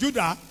part of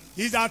Judah,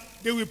 is that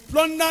they will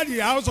plunder the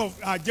house of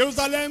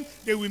Jerusalem,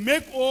 they will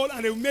make old,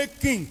 and they will make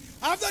king.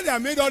 After they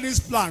have made all this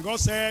plan, God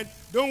said,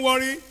 don't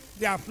worry,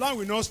 their plan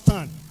will not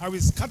stand. I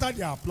will scatter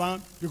their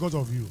plan because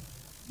of you.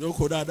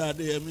 Jókòó dáadáa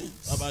Adéyẹmí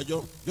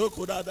Babájọ́,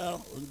 jókòó dáadáa,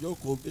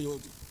 jókòó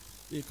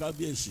bí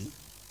kábíyèsí.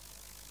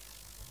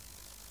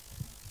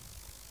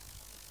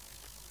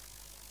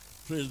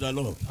 Praise the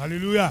Lord.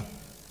 Hallelujah.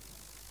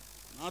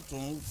 Má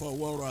tún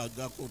fọwọ́ rọ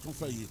àga kó tún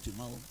fẹ̀yìntì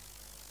máa.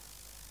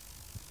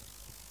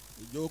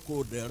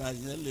 ìjókòó dẹ̀ra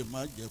yẹn lè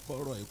má jẹ́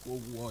kọ́rọ̀ ẹ̀ kó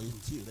wọ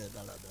etí rẹ̀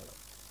dáradára.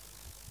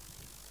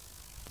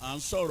 À ń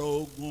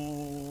sọ̀rọ̀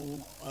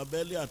ogun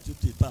abẹ́lé àti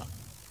títà.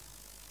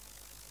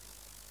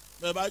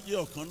 Bẹ́ẹ̀ bá jẹ́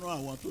ọ̀kan náà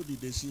àwọn tó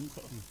dìde sí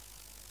nǹkan.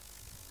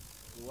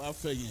 Wá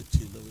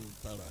fẹ̀yìntì lórí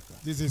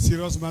tàràkà. This is a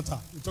serious matter.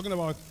 We're talking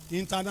about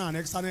internal and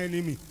external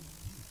enemy.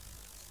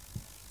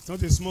 It's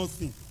not a small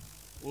thing.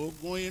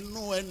 Ogun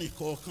inú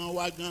ẹnìkọ̀ọ̀kan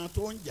wa gan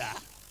tó ń jà.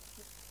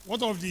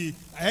 What of the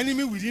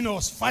enemy within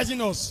us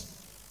fighting us?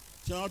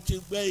 Tí wọ́n ti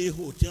gbẹ́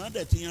ihò tí wọ́n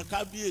dẹ̀ ti yan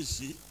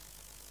kábíyèsí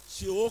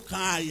sí ó kan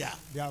àyà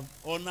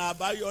ọ̀nà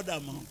àbáyọ̀dà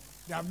mọ́.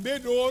 They have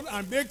made old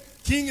and made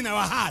king in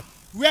our heart.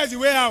 Where is the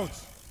way out?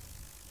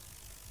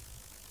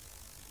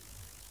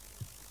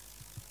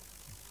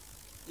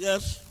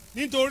 Yes.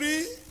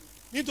 Nítorí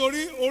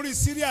orí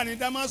Syria ní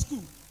Damascus,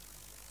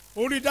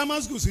 orí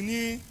Damascus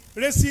ní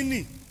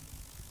Resini,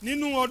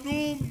 nínú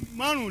ọdún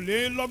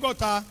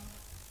 45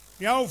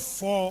 yà ó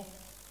fọ́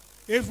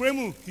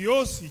Efraimu kì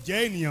yóò sì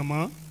jẹ́ ènìyàn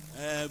mọ́.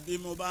 Bí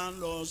mo bá ń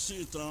lọ sí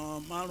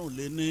ìtàn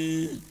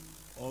 45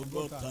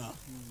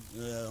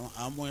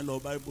 àmọ́ ẹ lọ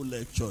Bible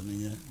lecture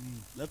nìyẹn.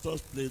 Let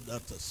us play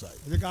that aside.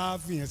 Ẹ jẹ́ ká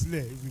fi yẹn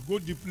sílẹ̀. If we go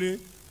deeply,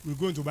 we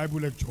go into Bible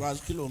lecture.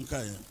 Verse kí ló ń kà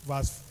yẹn?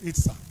 Verse 8,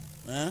 sir.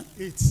 8.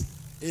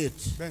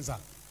 Bẹ́ẹ̀ sà.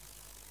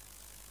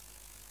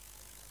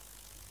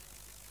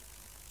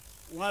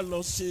 Wọ́n á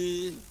lọ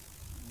sí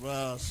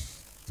verse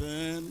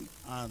 10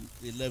 and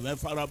 11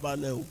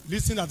 farabalẹ̀ o.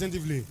 Listen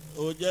attentively.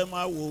 O jẹ́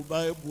máa wo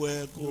Bible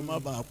ẹ kó má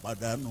bàa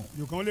pàdánù.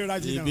 You can only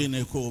write it down. Ibi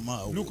ni kó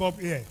máa wò. Look up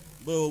here.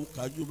 Bó o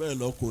kájú bẹ́ẹ̀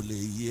lọ kò lè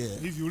yé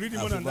ẹ. If you read it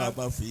more than that, àfi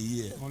bá a bá fi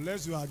yé ẹ.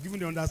 unless you are given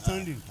the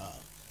understanding.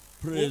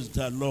 Praise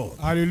the Lord.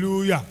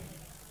 Hallelujah.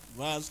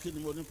 Verse kí ni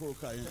mo ní kó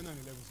kà yẹn? 10 and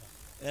 11,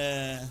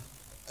 sir.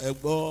 Ẹ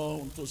gbọ́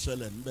ohun tó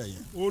ṣẹlẹ̀ níbẹ̀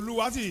yẹn.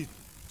 Olúwa sì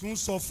tún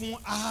sọ fún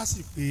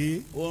Ahasi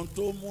pé. Ohun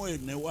tó mú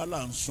ènìyàn wá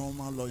là ń sún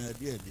mọ́ lọ yẹn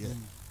díẹ̀díẹ̀.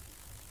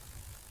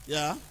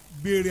 Yeah.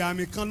 Béèrè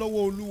àmì kan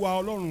lọ́wọ́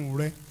Olúwa Ọlọ́run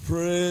rẹ.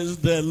 Praise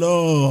the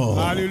Lord.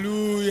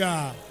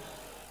 Hallelujah.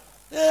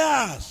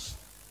 Yes.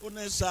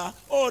 Onisa,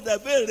 the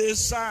béèrè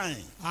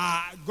sign.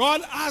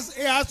 God asked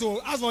Ahaz to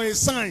ask for a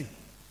sign.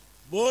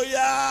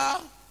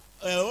 Bóyá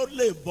ó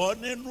lè bọ́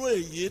nínú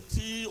èyí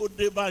tí ó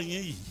dé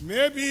báyìí yìí.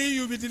 Maybe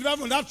you be delivered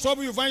from that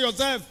trouble you find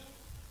yourself.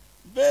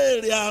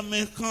 Béèrè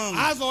àmì kan.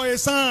 Ask for a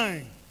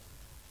sign.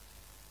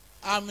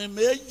 Àmì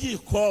méjì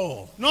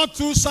kọ́. Not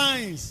 2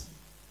 signs.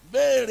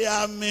 Béèrè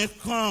àmì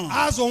kan.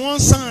 Ask for 1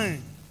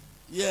 sign.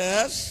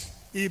 Yes.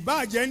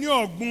 Ìbá jẹ́ ní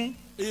ọ̀gbun.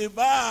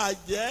 Ìbá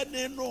jẹ́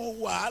nínú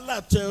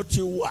wàhálà tí o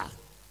ti wà.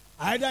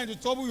 Either in the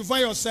trouble you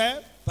find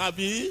yourself.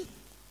 Tàbí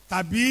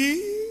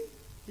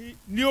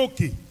ní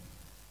òkè.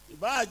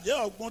 Ìbá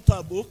jẹ́ ọ̀gbun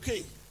tàbí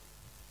òkè.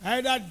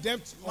 Either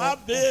depth or. Má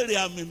béèrè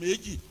àmì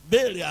méjì,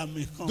 béèrè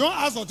àmì kan. Don't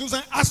ask for 2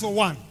 signs, ask for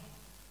 1.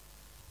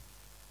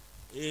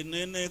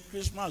 Èní ni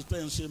Christmas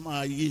tẹ̀ ń ṣe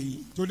máa yé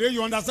yín. Today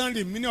you understand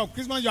the meaning of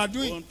Christmas you are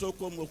doing. Ohun tó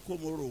kó mo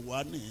rò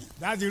wá nìyẹn.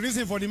 That's the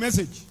reason for the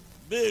message.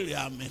 Béèrè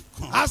àmì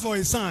kan. Ask for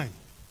a sign.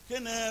 Kí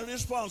ni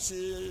response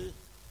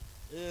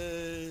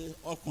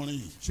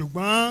ọkùnrin yìí?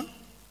 Ṣùgbọ́n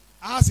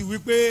a sì wí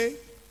pé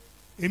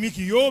èmi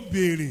kì yóò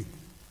béèrè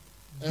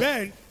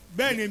bẹ́ẹ̀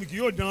ni èmi kì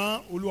yóò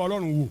dán Olúwa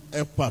Ọlọ́run wò.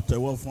 Ẹ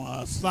pàtẹ́wọ́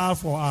fún us. Far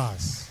for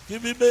us. Kí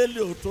Bíbélì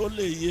ò tó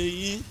lè yé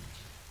yín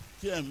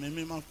kí ẹ̀mí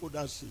mímọ́ kó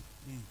dá sí.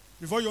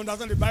 Before you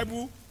understand the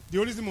Bible, the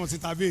Holy Spirit must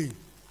intervene.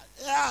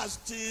 Yes,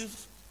 tí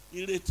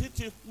ìrètí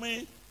ti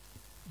pín.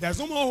 There's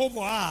no more hope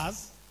for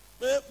us.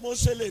 Pé mo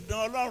ṣe lè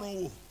dán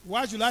Ọlọ́run wò.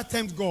 Why should I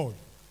tempt God?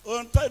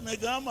 Ohun tó ìmọ̀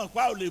gan mọ̀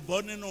pa ò lè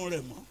bọ́ nínú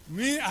rẹ̀ mọ́.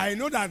 Me, I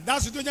know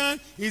that situation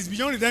is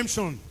beyond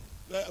redemption.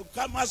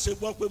 Ká má ṣe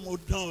gbọ́ pé mo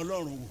dán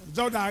Ọlọ́run wò.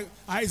 So that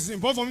it's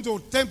important for me to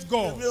tempt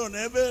God. Èmi ò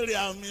ní béèrè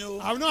àmì o.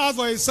 I will not ask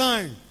for a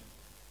sign.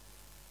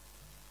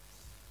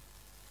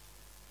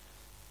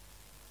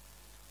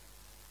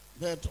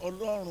 But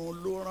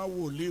Ọlọ́run ló rán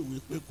wòlíì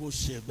wípé kó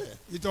ṣe bẹ́ẹ̀.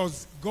 It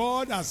was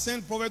God that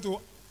sent prophet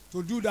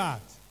to do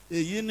that.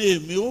 Èyí ni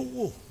èmi ó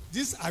wò.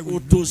 This I will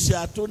do. Òtòṣì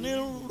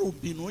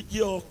àtòníròbìnú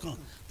jẹ́ ọkàn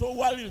tó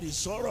wárìrì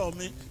sọ̀rọ̀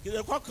mi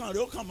kìlẹ̀ kọ́kàn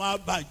rẹ̀ ó kàn máa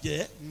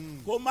bàjẹ́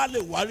kó má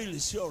lè wárìrì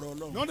sí ọ̀rọ̀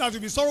Ọlọ́run. Not that you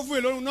be sorrowful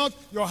alone, not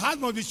your heart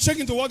must be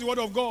shaking towards the word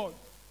of God.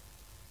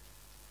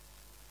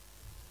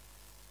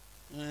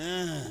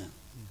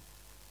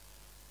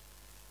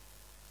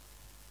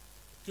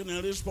 Kí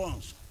ni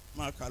response?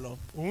 Máa kà lọ.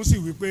 Òun sì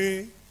wí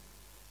pé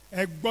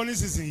ẹ gbọ́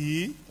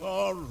nísinsìnyí.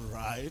 All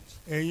right.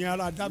 Ẹ̀yin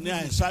ará Dábìlì. Ní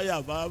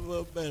Àìsáyà bá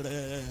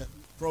bẹ̀rẹ̀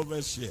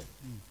prophecy ẹ̀.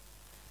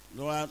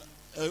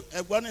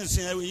 Ẹ gbọ́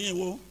nísinsìnyí yín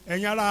wo.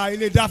 Ẹ̀yin ará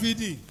ilé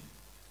Dáfídì.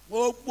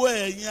 Gbogbo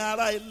ẹ̀yin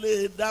ará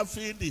ilé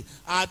Dáfídì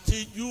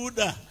àti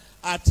Júdà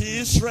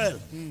àti Israel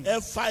ẹ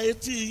fa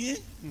etí yín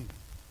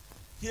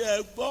kí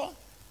ẹ gbọ́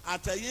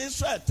àtẹ̀yìn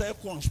Israel tẹ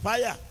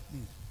conspire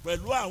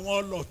pẹ̀lú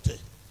àwọn ọlọ̀tẹ̀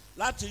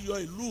láti yọ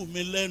ìlú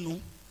mi lẹ́nu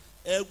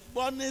ẹ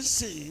gbọ́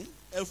nísìnyí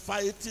ẹ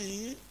fa etí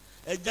yín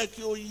ẹ jẹ́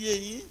kí ó yé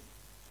yín.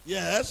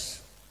 Yes.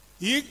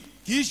 Kì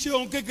í ṣe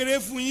ohun kékeré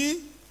fún yín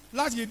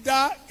láti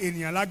dá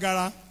ènìyàn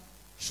lágara.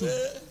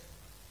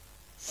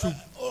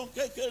 Ohun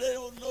kékeré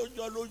ló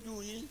jọ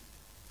lójú yín.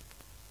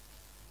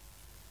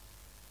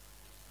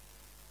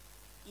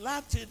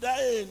 láti dá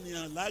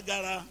ènìyàn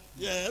lágara.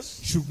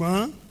 Yes.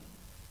 ṣùgbọ́n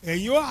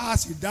ẹ̀yin ó a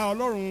sì dá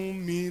Ọlọ́run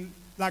mi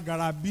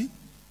lágara bí.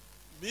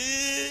 Bí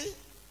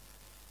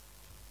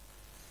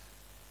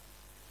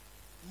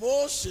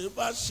Mósè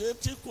bá ṣe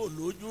tí kò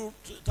lójú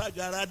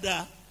tágara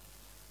dá,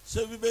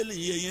 ṣé Bíbélì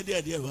yé yín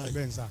díẹ̀díẹ̀ báyìí?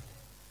 bẹ́ẹ̀ sà.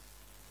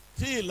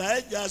 Tí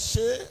Èlíjà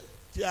ṣe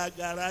tí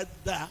agara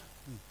dá,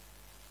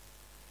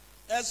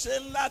 ẹ ṣe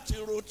láti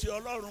ro ti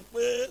Ọlọ́run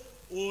pé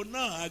òun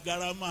náà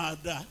agara máa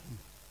dá.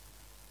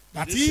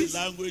 That This is, is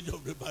language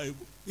of the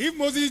Bible. if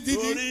Moses did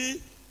it,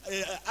 Torí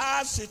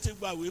a sì ti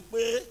gbà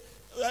wípé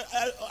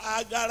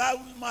agara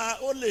máa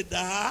ó lè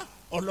dá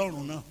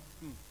Ọlọ́run náà.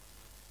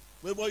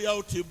 Pé bóyá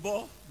ó ti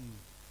bọ́.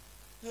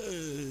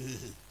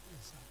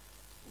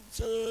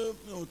 Ṣé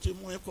mi ò ti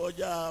mú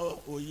kọjá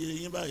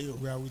òye yín báyìí o?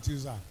 we are with you,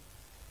 sir.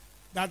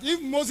 That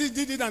if Moses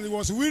did it and he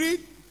was wearied,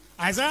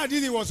 Isaiah did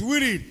it, he was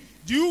wearied.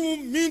 Do you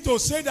mean to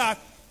say that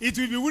it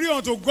will be weary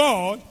unto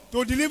God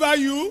to deliver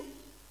you?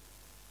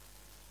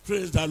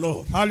 Praise the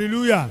Lord.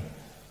 Hallelujah.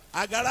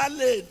 Agara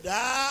lè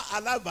dá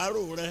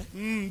alábàárò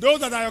rẹ. Those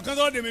that are your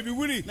counsel, they may be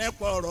weary. Nípa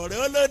ọ̀rọ̀ rẹ,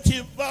 ó lè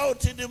ti bá ó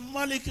ti di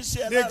mọ́líkì sí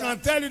ẹ They lára. can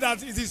tell you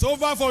that it is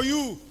over for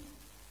you.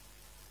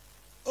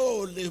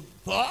 Ó lè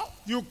bọ́.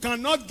 You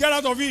cannot get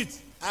out of it.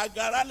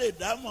 Agara lè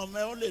dá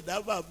mọ̀mẹ́, ó lè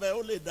dá bàbá,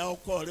 ó lè dá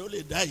ọkọ rẹ, ó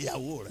lè dá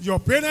ìyàwó rẹ. Your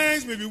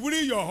parents may be weary,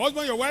 your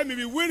husband, your wife may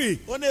be weary.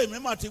 Ó ní èmi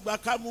mà ti gba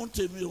kámú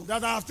tèmi o.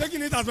 That I have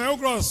taken it as my own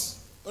cross.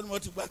 Ó ní mo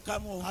ti gba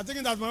kámú o. I have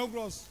taken it as my own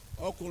cross.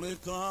 Ọkùnrin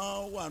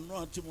kan wà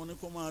náà tí mo ní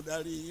kó máa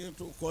darí yín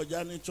tó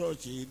kọjá ní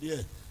chọ́ọ̀chì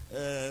díẹ̀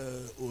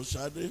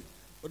òṣàdé.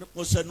 Ó ní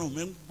mo sẹ́nu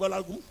mi ń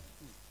gbọ́lágún.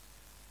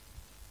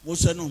 Mo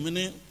sẹ́nu mi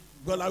ní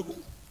gbọ́lágún.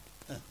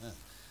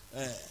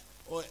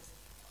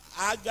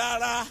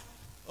 Agara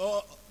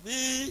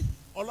bí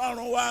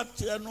Ọlọ́run wá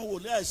ti ẹnu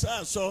wòlíì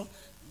Àìsáyà sọ,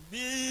 bí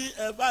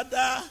ẹ bá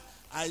dá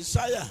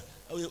Àìsáyà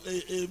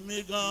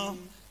èmi gan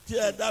tí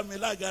ẹ dá mi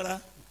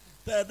lágara,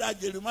 tẹ́ ẹ dá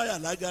Jeremáyà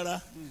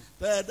lágara,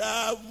 tẹ́ ẹ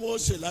dá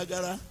Mósè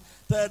lágara,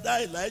 tẹ́ ẹ dá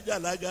Èlíjà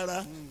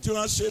lágara, tí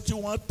wọ́n ṣe tí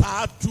wọ́n ta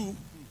á tu.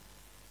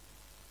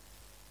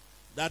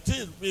 That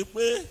is bí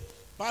pé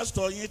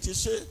pásítọ̀ yín ti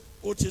ṣe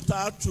ó ti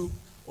ta á tu,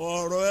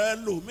 ọ̀rọ̀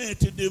ẹlòmíì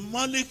ti di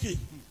mọ́líkì.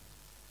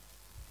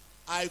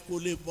 Àìkò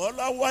lè bọ́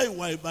lọ́wọ́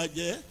ìwà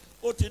ìbàjẹ́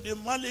ó ti di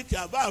mọ́líkì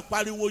àbá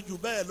àpariwo jù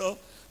bẹ́ẹ̀ lọ.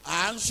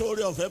 À ń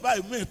sọ̀rọ̀ ọ̀fẹ́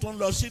báyìí míì tún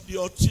lọ sídìí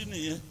ọtí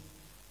nìyẹn.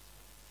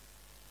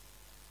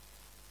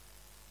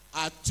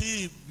 Àti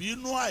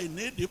ìbínú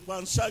àìnídìí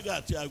panṣágà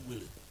àti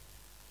àgbèrè.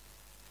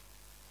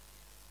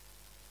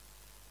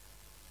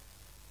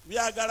 Bí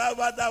agara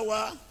bá dá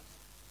wa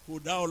kò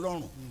dá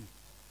Ọlọ́run.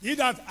 He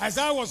that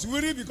Isaiah was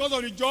weary because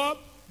of the job,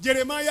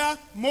 Jeremiah,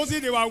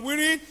 Moses, they were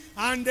weary,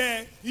 and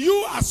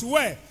you as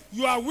well.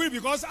 You are weary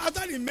because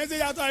after the message,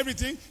 after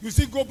everything, you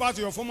still go back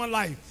to your former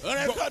life.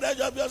 Ọ̀rẹ́ kọ́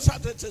Odejobi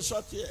ṣàtẹ̀tẹ̀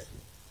sọ́tì ẹ̀.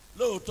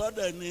 Lóòótọ́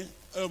dẹ̀ ni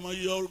ọmọ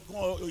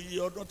iye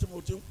ọdún tí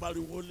mo ti ń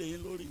pariwo lé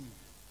yín lórí mi.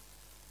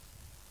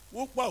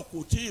 Púpọ̀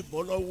kò tí ì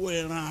bọ́ lọ́wọ́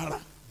ẹran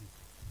ara.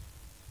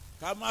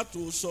 Ká má tó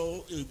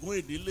sọ ègún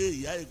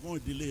ìdílé ìyá, ègún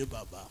ìdílé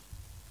bàbá.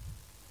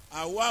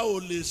 Àwa ò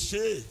lè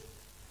ṣe é.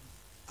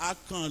 A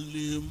kàn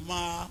lè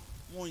máa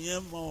mú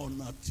yẹn mọ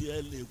ọ̀nà tí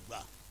ẹ lè gbà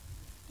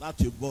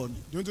láti bọ́ ni.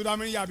 Don't do that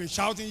many you have been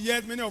shouting,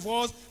 yet many of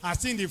us are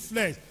still in the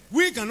flesh.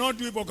 We cannot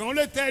do it, but can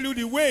only tell you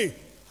the way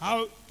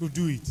how to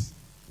do it.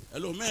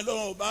 Ẹlòmíín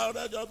ló ń bá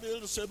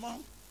Odejobi ṣe mọ́.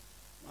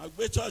 Màá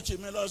gbé chọ́ọ̀chì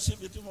mi lọ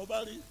síbi tí mo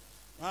bá rí.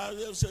 Màá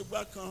ṣe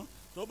gbá kan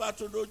tó bá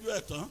tún lójú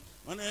ẹ̀ tán.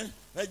 Wọ́n ní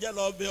ẹ jẹ́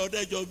lọ bẹ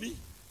Odejobi.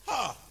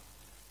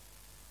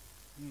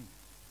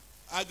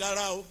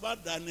 Agara ó bá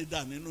dání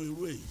dà nínú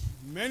irú èyí.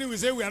 Many will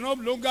say we are no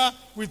longer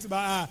with we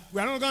are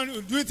not going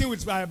to do anything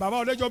with Baba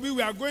Odejobi.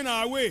 We are going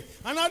our way.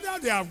 And after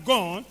they have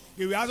gone,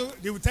 they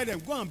will tell them,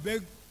 go and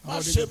beg. Má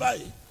ṣe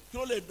báyìí kí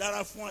ó lè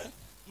dára fún ẹ.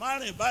 Má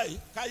rìn báyìí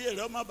káyé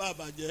rẹ má bàa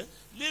bàjẹ́.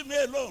 Leave me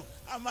alone.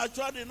 I'm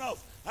matured enough.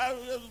 I'm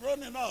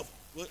grown enough.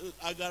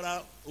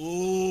 Agara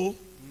ooo.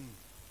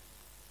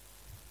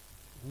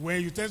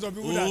 When you tell some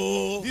people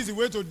that this is the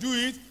way to do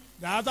it,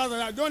 that after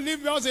that, don't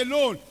leave us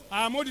alone.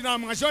 I'm old enough,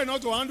 I'm mature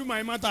enough to handle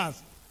my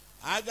matters.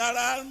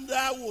 Agara ń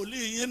dá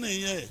wòlíì yín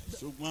nìyẹn,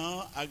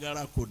 ṣùgbọ́n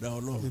agara kò dá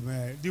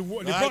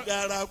Ọlọ́run.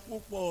 Agara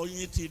púpọ̀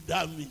yín ti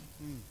dá mi.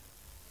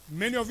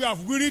 Many of you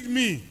have wearied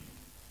me.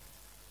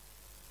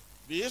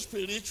 Be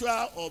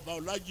spiritual or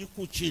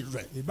biological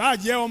children. Ìbá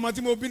jẹ́ ọmọ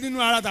tí mo bí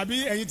nínú ara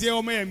tàbí ẹ̀yin tí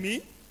ọmọ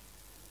ẹ̀mí.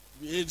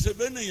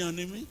 Ìṣèbé nìyàn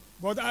ni mí.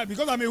 But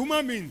because I'm a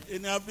human being.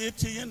 Ènìyàn bíi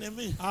ti yín ni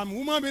mí. I'm a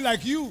human being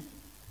like you.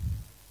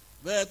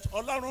 But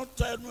Ọlọ́run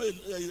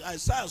tẹnu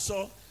Àìsáyà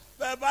sọ,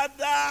 bẹ́ẹ̀ bá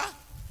dá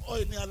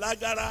ènìyàn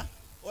lágara,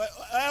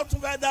 ẹ tún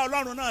fẹ́ dá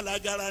Ọlọ́run náà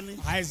lágara ni.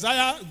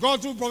 Isaiah,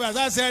 God through prophet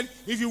Isaiah said,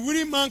 if you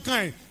weary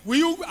mankind, are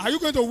you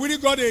going to weary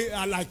God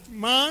like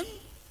man?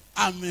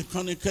 Àmì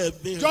kan ni kẹ́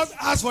ẹ béèrè. Just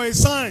ask for a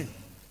sign.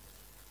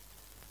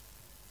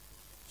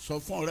 Sọ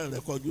fún ọ̀rẹ́ rẹ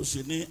kọjú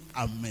sí ní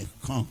àmì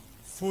kan.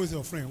 Force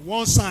your friend.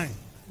 One sign.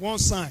 One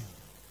sign.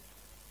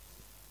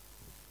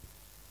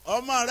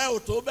 Ọmọ rẹ ò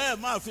tó bẹ́ẹ̀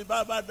máa fi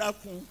bàbá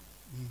dákun.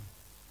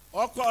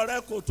 Ọkọ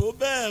rẹ kò tó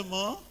bẹ́ẹ̀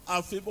mọ́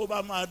àfi bó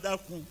bá máa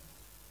dákun.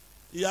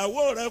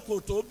 ìyàwó rẹ kò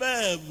tó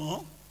bẹ́ẹ̀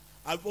mọ́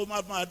àbí ó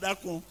máa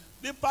dákun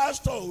bí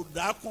pásítọ̀ ò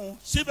dákun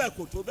síbẹ̀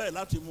kò tó bẹ́ẹ̀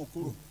láti mú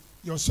kúrò.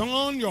 Your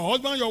son, your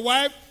husband, your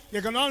wife,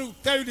 they cannot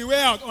tell you the way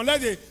out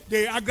unless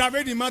they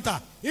aggravate the matter.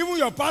 Even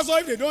your pastor,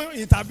 if they don't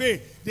intervene,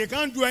 they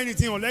can't do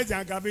anything unless they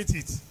aggravate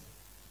it.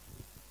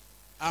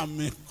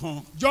 Àmì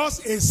kan.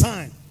 Just a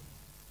sign.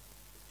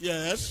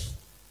 Yes.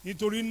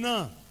 Nítorí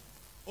náà.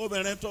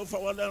 Obìnrin tó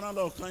fọwọ́ lẹ́rán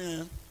lọ́ọ̀kan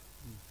yẹn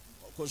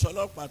kò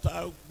sọlọ́pàá tá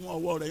a gún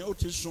ọwọ́ rẹ̀ yóò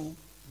ti sùn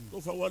tó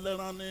fọwọ́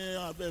lẹ́rán ní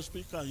abẹ́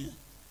spíkà yẹn.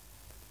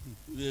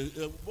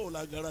 Bó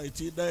la gara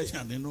ìtì dá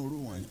ẹ̀yà nínú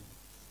irú wọn yẹn.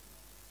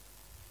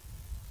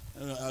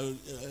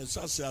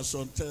 Sase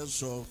asọ̀ntẹ́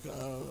sọ ká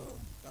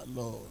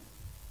lọ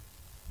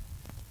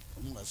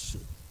ọmọ àṣẹ.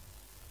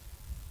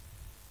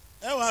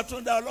 Ẹ wàá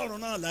tún dá Ọlọ́run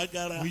náà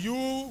lágara. Will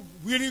you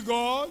weary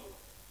God?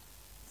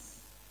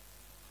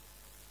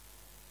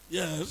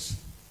 Yes.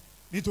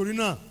 Nítorí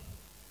náà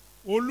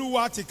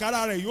Olúwa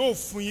tìkára rẹ̀ yóò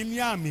fún yín ní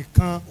àmì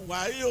kan.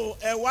 Wàyí o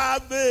ẹ wá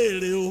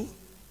béèrè o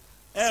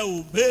ẹ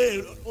ò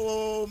béèrè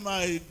oh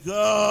my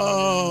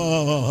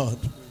God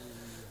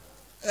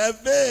ẹ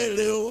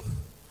béèrè o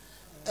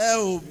ẹ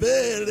ò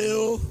béèrè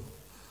o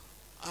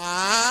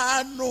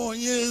àánú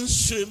yín ń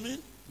ṣe mí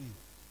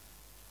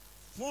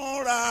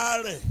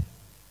fúnra rẹ̀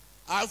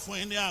á fún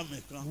yín ní àmì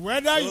kan.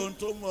 Ohun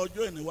tó mú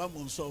ọjọ́ ìníwá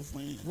mò ń sọ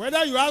fún yín.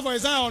 Whether you ask for a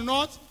sign or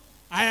not,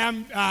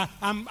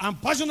 I'm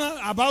passionate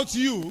about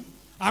you.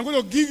 I'm going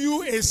to give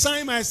you a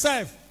sign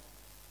myself.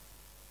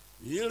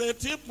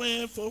 Ìrètí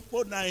pin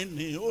fòpó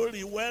náírà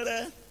orí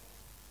wẹ́rẹ́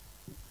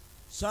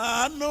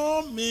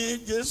ṣàánú mi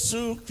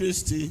Jésù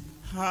Kristi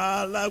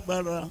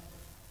alágbára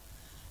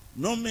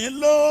nù mí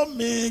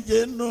lómi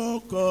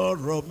jẹ́nu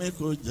kọ̀rọ̀ mi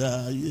kò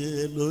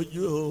jàyè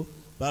lójú o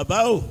bàbá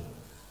o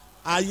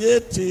ayé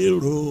ti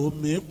rò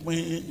mí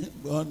pin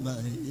gbọ́nà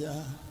ìyá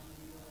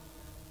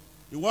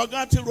ìwọ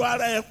gan ti ro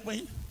ara ẹ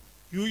pin.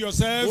 You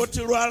yourself. Ó ti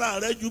ro ara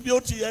rẹ ju bí ó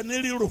ti yẹ ní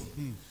rírò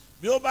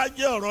bí ó bá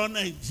jẹ́ ọ̀rọ̀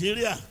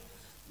Nàìjíríà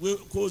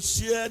kò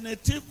sí ẹni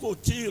tí kò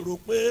tí ì rò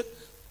pé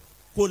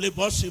kò lè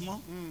bọ́ sí mọ́.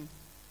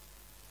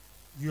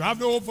 You have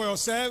no hope for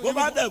yourself. Bó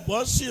bá dẹ̀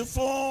bọ́ sí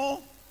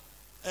fún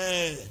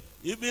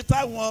ibi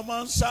táwọn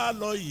ọmọ ń sá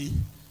lọ yìí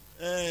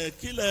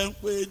kí lẹ̀ ń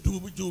pè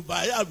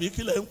Dubai àbí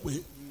kí lẹ̀ ń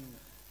pè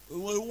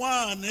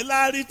wọ́n ní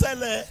láárí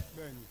tẹ́lẹ̀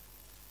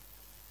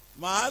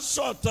màá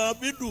sọ̀tàn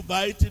bí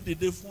Dubai ti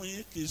dìde fún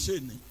yín kì í ṣe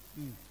ni.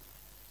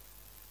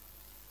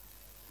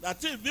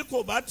 Dàtí bí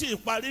kò bá tí ì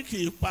parí kì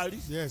í parí.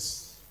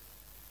 Yes.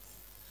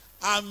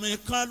 Àmì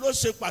kan ló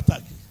ṣe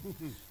pàtàkì.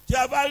 Tí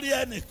a bá rí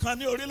ẹnìkan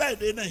ní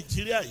orílẹ̀-èdè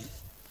Nàìjíríà yìí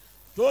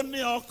tó ní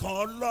ọkàn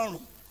Ọlọ́run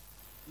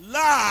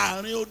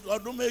láàrin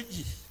ọdún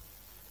méjì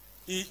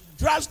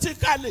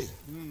drastically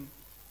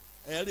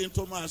ẹ̀rí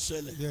tó máa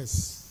ṣẹlẹ̀.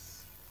 Yes.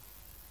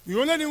 You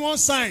only need one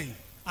sign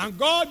and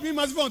God being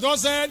merciful unto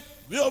us said.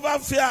 Bí o bá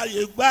fi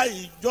àyè gba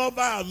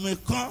ìjọba àmì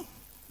kan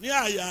ní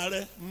àyà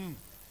rẹ.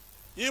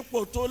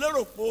 Ipò tó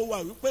lérò pé ó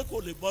wà wípé kò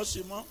lè bọ́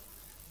sí mọ́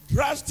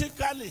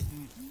drastically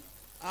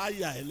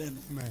àyà ẹ lẹ́nu.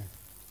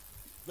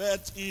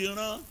 But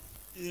ìran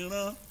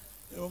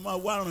ẹ máa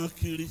wá ràn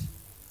kiri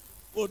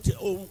ó ti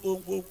ohun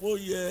gbogbo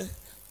yẹ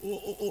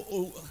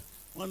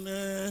wọ́n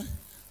ní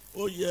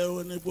ó yẹ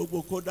ó ní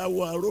gbogbo kó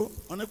dáwọ́ aró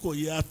wọ́n ní kò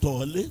yẹ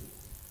àtọ̀ọ́lé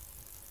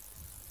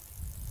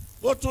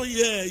ó tún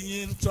yẹ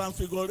ẹ̀yin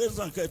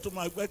transfiguration kẹ́ tó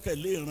máa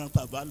gbẹ́kẹ̀lé ìran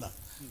tàbálà.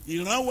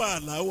 Ìran wà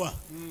láwà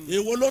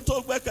èwo ló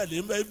tó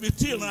gbẹ́kẹ̀lé ń bẹ ibi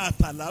tí ìran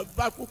àtàlà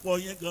bá púpọ̀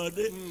yín gan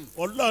dé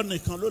Ọlọ́run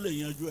nìkan ló lè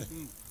yanjú ẹ̀.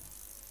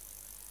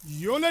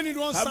 You only need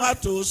one sign. Ká má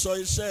tó sọ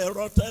iṣẹ́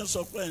ẹ̀rọ tẹ́ ń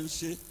sọ pé ń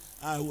ṣe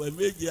àwẹ̀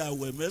méje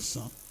àwẹ̀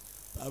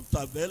mẹ́sàn-án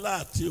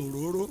tàbẹ́là àti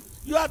òróró.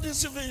 You are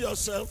deceiving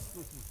yourself.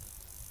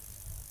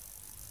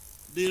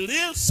 The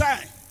real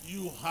sign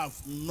you have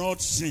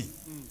not seen.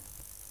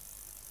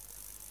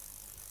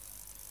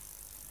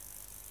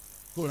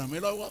 Kò ràn mí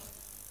lọ́wọ́.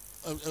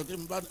 Tí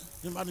n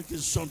bá ní kí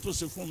n sọ tó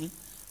ṣe fún mi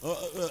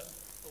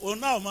òun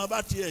náà máa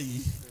bá tiẹ̀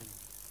yìí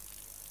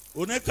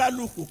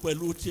oníkálukú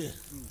pẹ̀lú tiẹ̀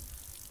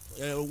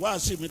wá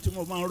sí mi tí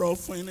mo máa ń rọ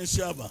fún yín ní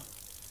sábà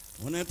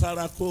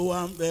onítara kó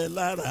wá ń bẹ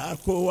lára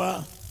kó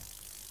wá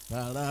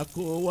tara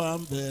kó wá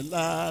ń bẹ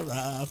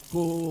lára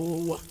kó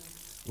wá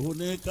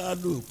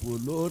oníkálukú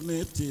ló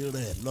ní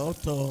tirẹ̀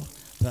lọ́tọ̀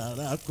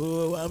tara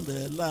kó wá ń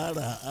bẹ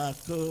lára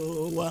kó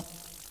wá.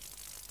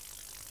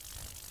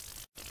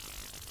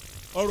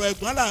 Ọ̀rọ̀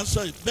ẹ̀gbọ́n là ń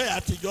sọ ìgbẹ́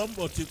àtijọ́ ń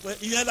bọ̀ tipẹ́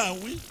ìyẹn là ń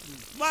wí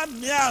má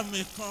ní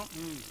àmì kan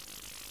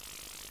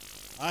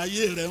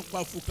ayé rẹ̀ ń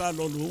pa fúkà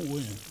lọ ló ń wò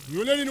yẹn. You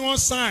only need one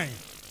sign.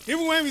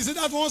 Even when we see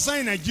that one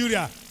sign in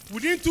Nigeria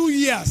within 2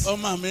 years.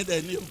 Ọmọ mi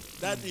dẹ̀ ní o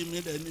dádì mi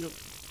dẹ̀ ní o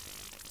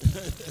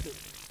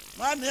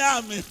má ní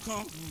àmì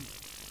kan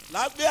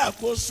lábẹ́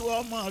àkóso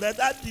ọmọ rẹ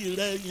dádì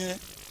rẹ yẹn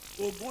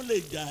ogun lè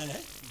jà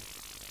ẹ́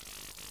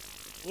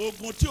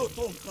ogun tí ò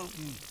tó nǹkan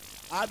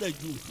á dẹ̀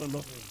ju nǹkan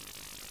lọ.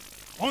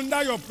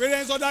 Under your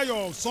parents, under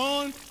your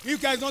son, if you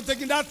guys not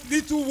taking that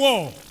little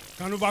war,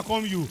 can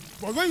overcome you.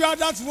 But when you have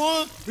that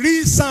one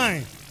real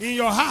sign in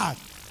your heart,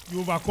 you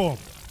overcome.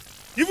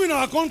 Even in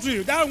our country,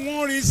 that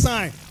one real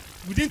sign,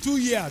 within 2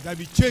 years, there will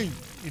be change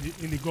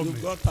in the government.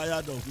 You got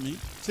tired of me?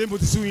 ṣé mo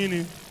ti sún yín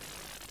ni.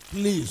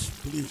 Please.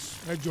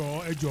 ẹ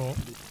jọ̀ọ́.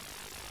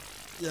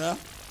 Yeah.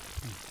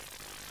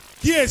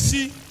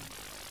 kíyèsí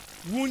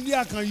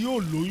wúndíá kan yóò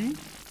lóyún.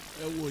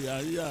 Ẹ wo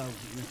yàrá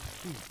mi.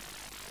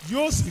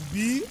 Yóò sì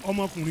bí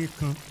ọmọkùnrin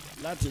kan.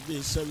 Láti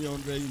bí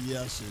 700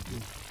 years ago.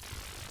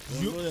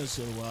 Olú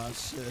ẹ̀sẹ̀ wá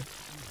ṣe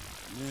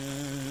ní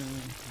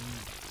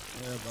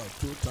about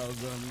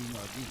 2000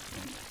 àbí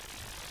kan.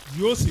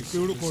 Yóò sì pé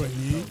orúkọ rẹ̀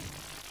ní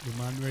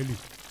Emmanuel.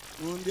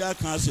 Wúndíá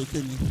kan ṣe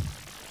kéde.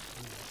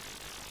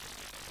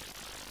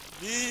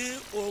 Bí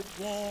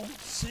ogun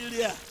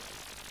Syria,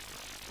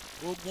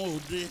 ogun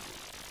òde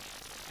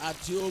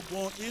àti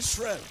ogun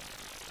Israel,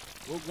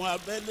 ogun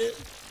abẹ́lé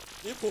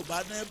bí kò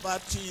bá ní bá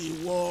ti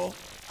ìwọ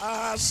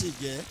Áásì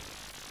jẹ́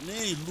ní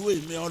ìlú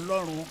èmi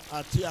Ọlọ́run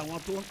àti àwọn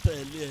tó ń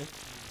tẹ̀lé ẹ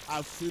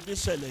àfi bí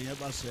ṣẹlẹ̀ yẹn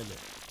bá ṣẹlẹ̀.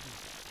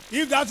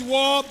 If that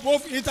war,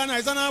 both internal and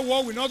external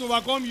war, will not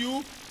overcome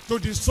you to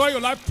destroy your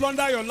life,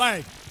 plunder your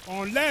life,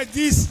 unless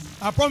this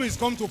promise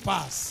come to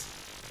pass.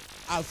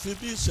 Àfi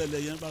bí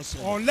ìṣẹ̀lẹ̀ yẹn bá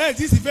ṣẹlẹ̀. Unless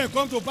this event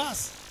come to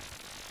pass.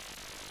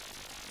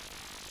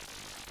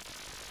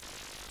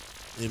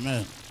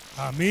 Amen.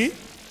 Àmín.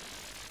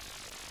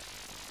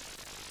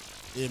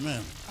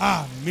 Amen.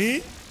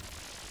 Àmín.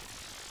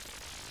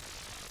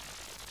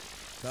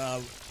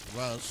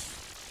 Verse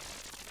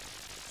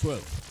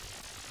 12.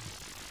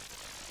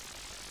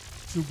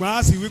 Ṣùgbọ́n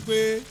a sì wí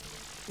pé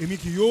èmi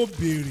kì yóò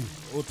béèrè.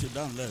 Ó ti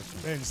dáhùn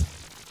lẹ́ẹ̀kan. Bẹ́ẹ̀ni sà.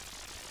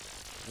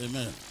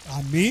 Amen.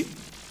 Àmín.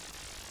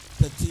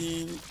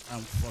 13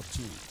 and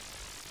 14.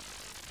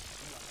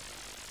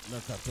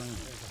 Lẹ́ka tán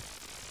yẹn.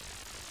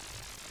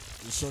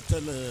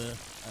 Ìsọtẹ́lẹ̀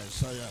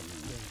Àìsáyà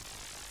nìyẹn.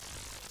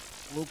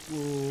 Ó kó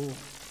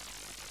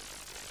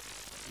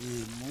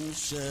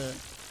ìmúṣẹ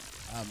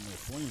àmì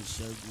fún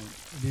ìṣẹ́gun.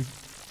 The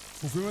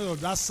fulfilment of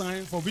that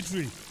sign for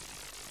victory.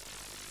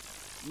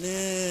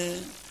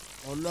 Ní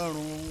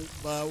Ọlọ́run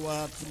bá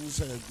wá tún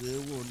ṣẹ̀gbé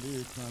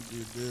wòlíì kan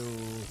dìde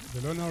o.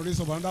 The Lord now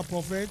raised up another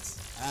prophet.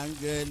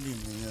 Áńgẹ́lì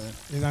nìyẹn.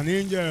 Is an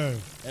angel.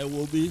 Ẹ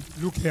wo bí.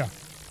 Look here.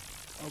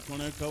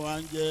 Ọkùnrin kan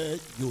wá ń jẹ́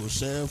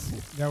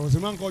Jósẹ́fù. There was a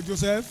man called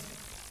Joseph.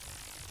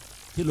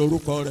 Kí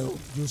lorúkọ rẹ̀ o?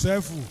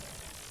 Joseph.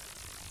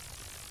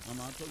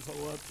 Màmá tó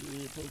fọwọ́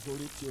ti tó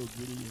forí ti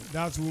ògiri yẹn.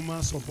 That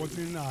woman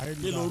supporting her head.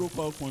 Kí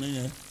lorúkọ ọkùnrin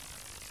yẹn?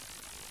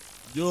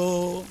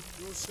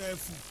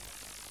 Joseph.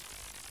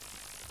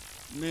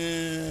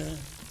 Ní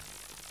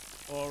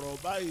ọ̀rọ̀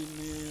báyìí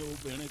ni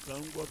obìnrin kan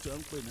ń gbọ́ tí wọ́n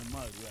ń pè ní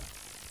Maria.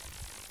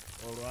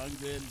 Ọ̀rọ̀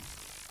áńgẹ́lì.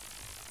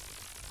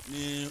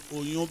 Ni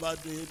oyún bá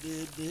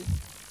déédéé.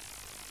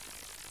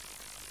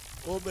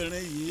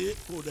 Obìnrin yìí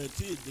kò dẹ̀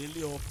tí ì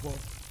délé ọkọ.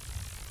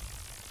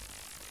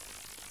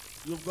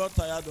 You got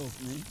tired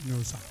of me?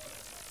 No, sir.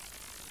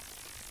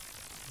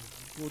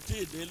 Kò tí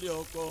ì délé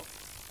ọkọ.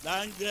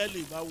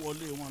 Láńgẹ́lì bá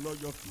wọlé wọn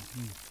lọ́jọ́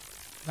kìí.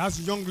 That's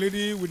a young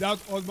lady without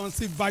husband,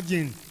 still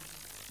virgin.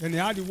 And he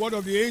had the word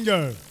of the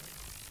angel.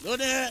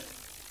 Lónìí,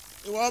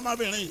 ìwọ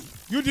ọmọbìnrin.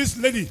 You, this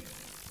lady,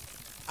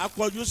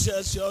 Àpọ̀jù ṣe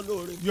ẹsẹ̀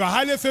olóore. you are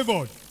highly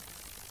favored.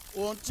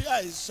 Ohun tí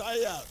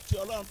Àìsáyà tí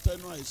Ọlọ́run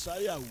tẹnu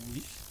Àìsáyà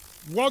wí.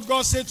 What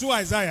God said to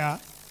Isaiah.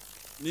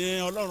 Ni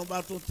Ọlọ́run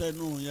bá tún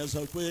tẹnu yẹn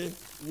sọ pé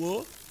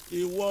wo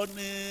ìwọ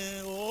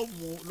ni ó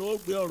mú ló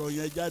gbé ọ̀rọ̀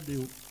yẹn jáde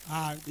o.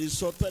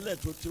 Ìsọtẹ́lẹ̀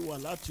tó ti wà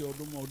láti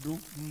ọdún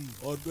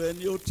ọ̀dọ̀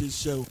ẹni ó ti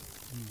ṣẹ o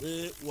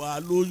pé wàá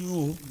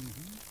lóyún o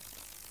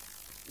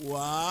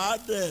wàá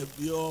dẹ̀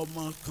bí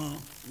ọmọ kan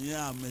ìyẹn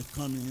àmì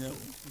kan nìyẹn o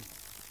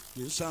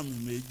kì í sàmì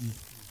méjì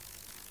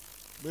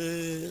pé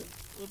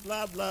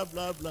bla bla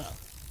bla bla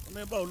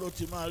ní báwo ló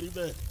ti máa rí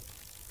bẹ́ẹ̀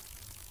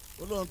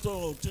olóhùn tó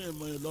ò tí ì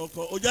mọ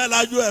ìlọ́kọ ó jẹ́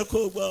lájú ẹ̀ kó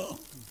gbọ́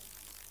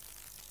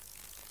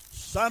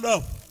stand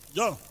up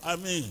John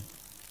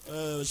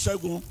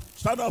Ṣẹ́gun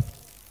stand up.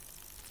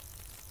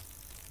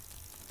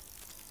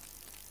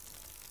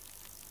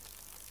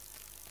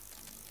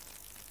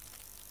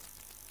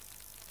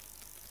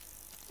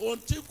 Ohun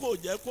tí kò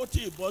jẹ́ kó tí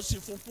ì bọ́ sí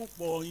fún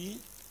púpọ̀ yín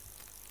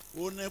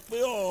ó ní pé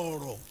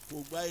ọ̀rọ̀ kò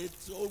gba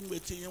etí ó ń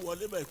gbetí yín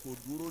wọlé bẹ́ẹ̀ kò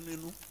dúró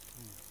nínú.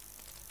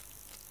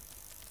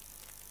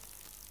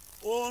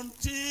 Ohun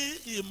tí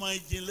ìmọ̀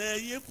ìjìnlẹ̀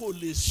yín kò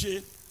lè ṣe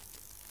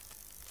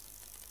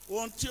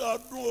ohun tí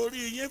ọdún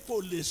orí yín kò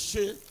lè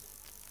ṣe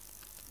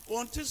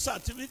ohun tí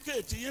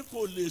sàtífíkèétì yín kò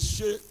lè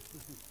ṣe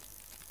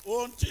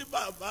ohun tí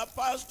bàbá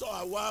pásítọ̀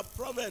àwa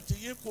prọfẹ̀tì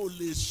yín kò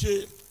lè ṣe.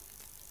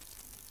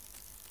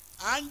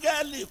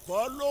 Áńgẹ́lì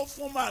kọ́ ló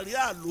fún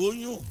Màríà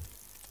lóyún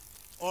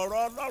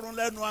ọ̀rọ̀ Ọlọ́run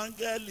lẹ́nu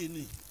áńgẹ́lì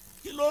ni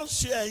kí ló ń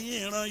ṣe ẹ̀yin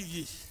ìran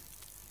yìí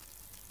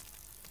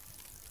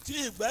tí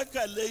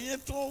ìgbẹ́kẹ̀lé yín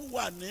tó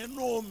wà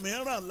nínú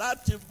mìíràn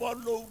láti bọ́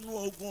lónú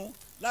ogun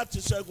láti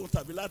ṣẹ́gun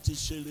tàbí láti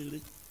ṣe rere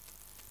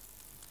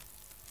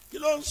kí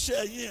ló ń ṣe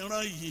ẹ̀yin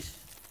ìran yìí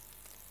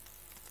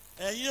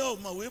ẹ̀yin ò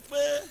mọ̀ wípé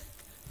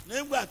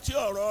nígbà tí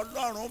ọ̀rọ̀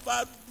Ọlọ́run bá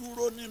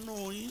dúró nínú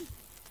yín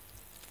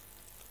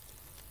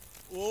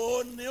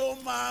ó ní ó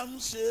máa ń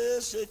ṣe é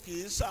ṣe kì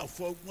í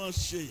ṣàfọgbọ́n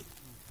ṣe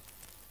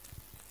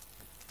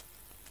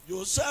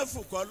Joseph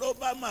kọ́ ló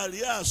bá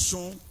Maria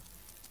sùn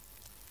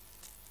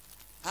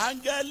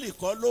áńgẹ́lì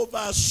kọ́ ló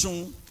bá sùn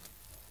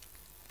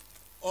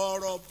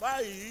ọ̀rọ̀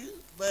báyìí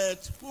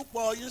bẹ̀t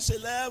púpọ̀ yín ṣe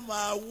lẹ́ẹ̀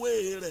máa wé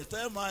rẹ̀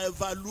tẹ́ máa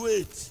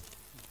evaluate.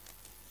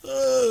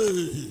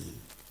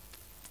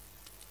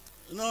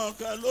 Náà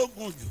ká ló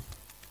gùn jù,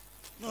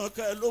 náà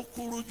ká ló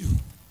kúrú jù,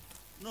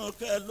 náà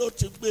ká ló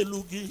ti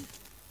gbélugi.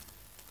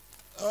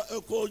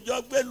 Kò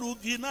jọ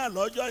gbélugi náà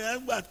lọ́jọ́ yẹn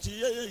gbà tí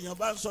èèyàn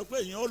bá ń sọ pé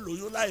èèyàn ò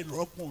lóyún láì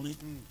rọ́kùnrin.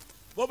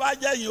 Bó bá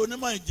jẹ́ yín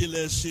onímọ̀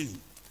ìjìnlẹ̀ sí i,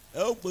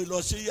 ẹ ó gbé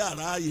lọ sí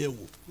yàrá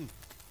àyẹ̀wò.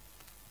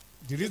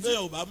 Ìdílé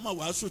ò bá mọ̀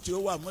wàásù tí ó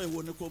wà mọ́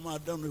èwo ni kó máa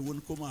dánú èwo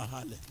ni kó máa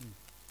halẹ̀.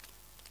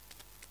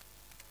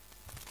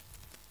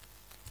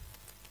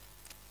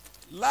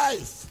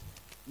 Life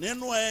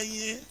nínú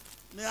ẹyin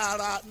ní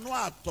ara nú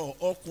àtọ̀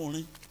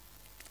ọkùnrin.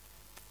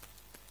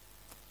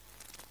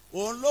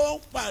 Òun ló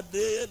ń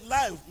pàdé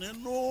life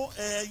nínú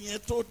ẹyin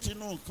tó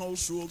tinú nǹkan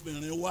oṣù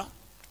obìnrin wá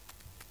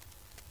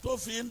tó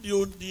fi ń di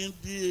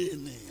odindi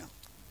ènìyàn.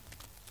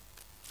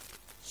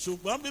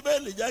 Ṣùgbọ́n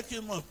Bíbélì jẹ́ kí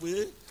n mọ̀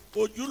pé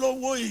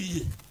ojúlówó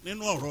ìyè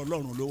nínú ọ̀rọ̀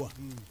Ọlọ́run ló wà.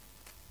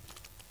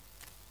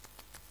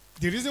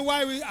 The reason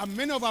why we are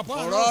many of our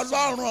ọ̀rọ̀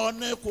Ọlọ́run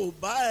ni kò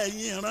bá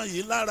ẹ̀yin ìran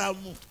yìí lára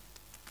mu.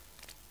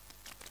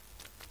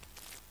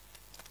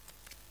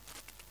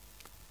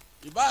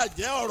 Ìbá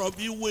jẹ́ ọ̀rọ̀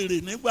bíi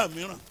wèrè nígbà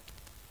mìíràn.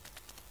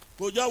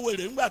 Kò jọ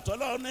wèrè nígbà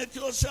tọ́lọ́run ní kí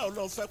ó ṣe ọ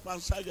lọ fẹ́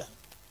panṣágà.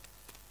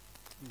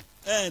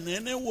 Ẹ̀ní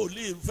ní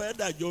wòlíì fẹ́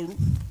dàjọrú.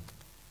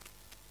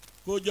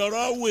 Kò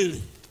jọrọ wèrè.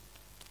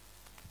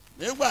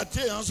 Nígbà tí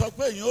èèyàn sọ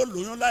pé èèyàn ò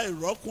lóyún láì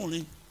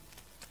rọ́kùnrin.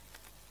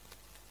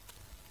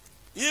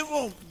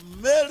 Even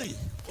Mary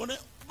ó ní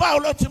báwo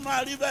ló ti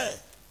máa rí bẹ́ẹ̀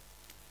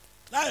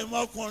láì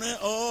mọkùnrin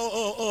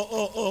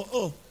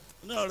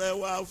ní ọ̀rẹ́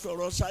wa fi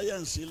ọ̀rọ̀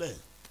sáyẹ́ǹsì sílẹ̀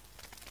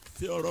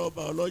fi ọ̀rọ̀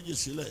biology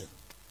sílẹ̀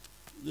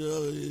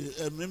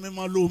ẹ̀mí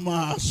mímọ́ ló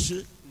máa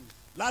ṣe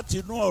láti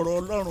inú ọ̀rọ̀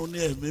Ọlọ́run ni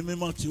ẹ̀mí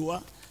mímọ́ ti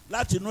wá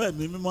láti inú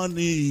ẹ̀mí mímọ́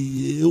ni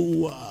ìyè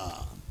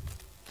wà.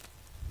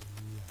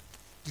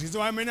 This is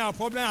why many of our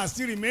problems are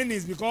still remaining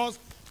is because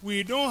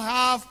we don't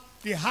have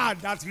the heart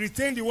that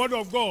retain the word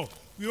of God.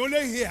 We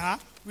only hear,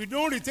 we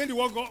don't retain the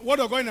word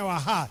of God in our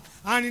heart.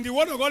 And in the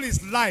word of God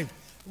is life.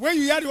 When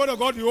you hear the word of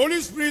God, the Holy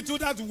Spirit through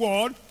that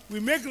word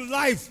will make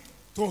life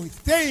to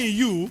stay in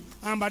you.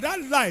 And by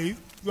that life,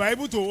 you are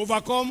able to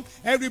overcome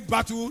every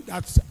battle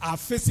that are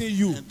facing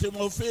you. Tí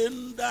mo fi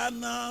ń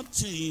dáná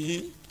tì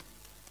í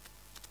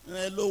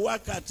ẹ lo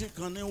wákàtí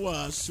kan ní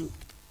wàásù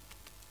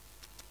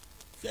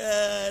kẹ́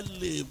ẹ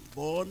lè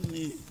bọ́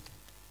ni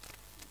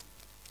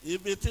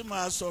ibi tí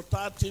màá sọ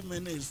 30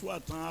 minutes wà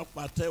tán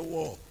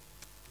apàtẹ́wọ̀.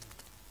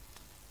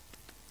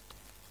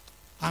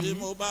 Bí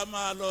mo bá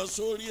máa lọ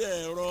sórí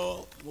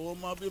ẹ̀rọ mo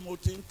mọ bí mo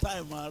ti ń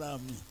time ara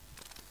mi.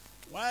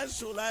 Why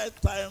should I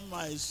time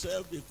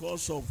myself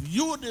because of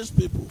you, these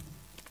people?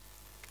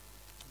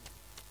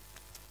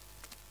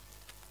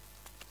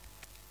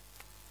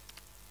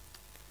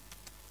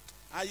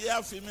 Ayé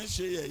àfi mi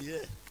ṣe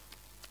yẹ̀yẹ́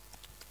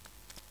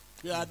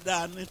bí a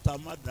dá níta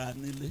má dá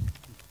nílé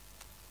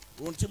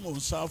ohun tí mò ń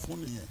sá fún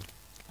nìyẹn.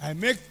 I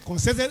make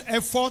concerted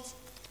effort.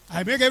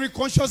 I make every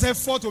conscious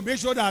effort to make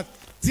sure that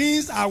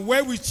things are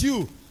well with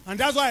you. And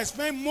that's why I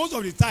spend most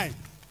of the time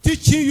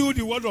teaching you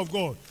the word of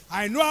God.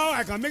 I know how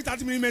I can make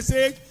 30-minute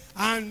message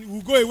and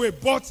we'll go away.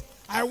 But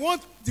I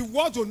want the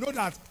world to know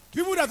that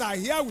people that are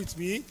here with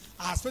me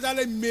are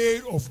especially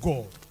made of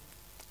God.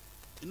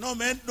 Inú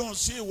mi dùn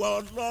sí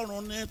ìwà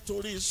Ọlọ́run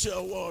nítorí iṣẹ́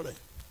ọwọ́ rẹ̀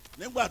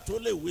nígbà tó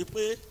lè wí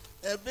pé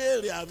ẹ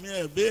béèrè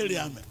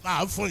àmì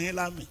máa fún yín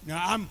lámì.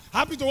 Now I'm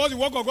happy to watch the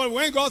work of God.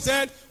 When God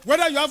said,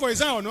 whether you have for a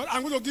sign or not,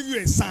 I'm going to give you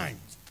a sign.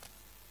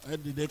 Ẹ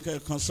dìde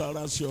kẹ́ẹ̀kan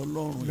sára sí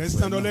Ọlọ́run. Let's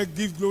stand up, let's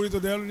give glory to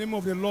the name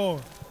of the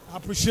Lord.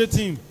 Appreciate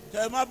him.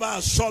 Kẹ́ ẹ má bàa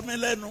sọ mí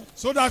lẹ́nu.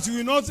 So that you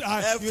will not.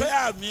 Ẹ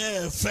fẹ́ àmì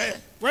ẹ fẹ́.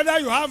 Whether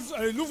you have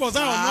look for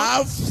sign or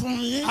not, fún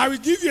yín. I will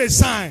give you a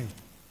sign.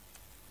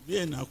 Bí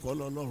ènìyàn kọ́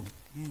lọ́lọ́run.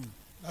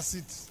 That's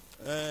it.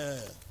 Ẹ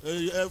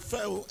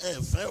fẹ́ o ẹ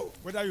fẹ́ o.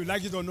 Whether you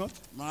like it or not.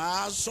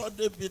 Màá sọ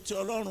débi tí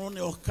Ọlọ́run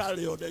ní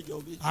ọ̀kárẹ̀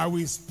Odejobi. I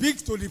will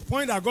speak to the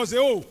point that God say,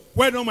 oh,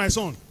 well done my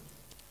son.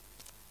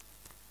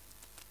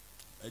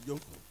 Ẹ jókòó.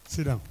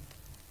 Sit down.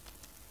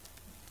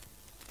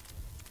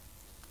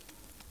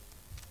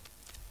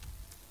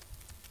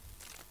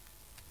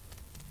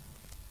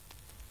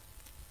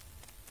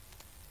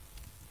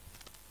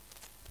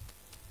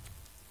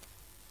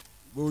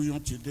 Bóyún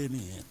ti dé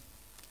nìyẹn.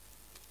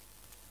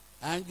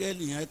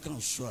 Áńgẹ́lì yẹn kàn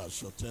sọ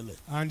àsọtẹ́lẹ̀.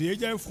 And the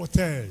agent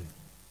foretell.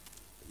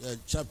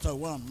 Chapter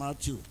 1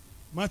 Matthew.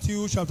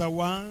 Matthew chapter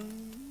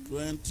 1.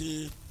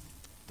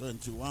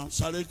 20:21.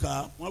 Sáré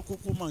ka wọ́n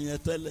kúkú mọ̀ yẹn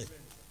tẹ́lẹ̀.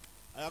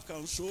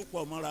 Àyàkàn so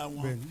pọ̀ mọ́ra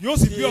wọn. Yóò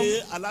sì bí ọmọ.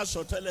 Ṣé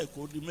alásọtẹ́lẹ̀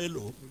kò di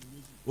mélòó?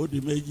 Ó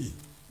di méjì.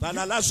 Tani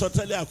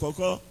alásọtẹ́lẹ̀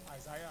àkọ́kọ́?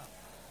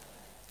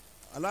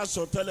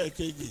 Alásọtẹ́lẹ̀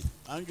kejì.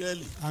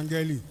 Áńgẹ́lì.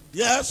 Áńgẹ́lì.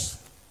 Yes.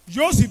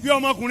 Yóò sì bí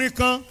ọmọkùnrin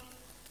kan.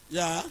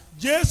 Yeah.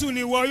 Jésù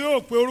ni ìwọ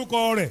yóò pe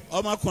orúkọ rẹ̀.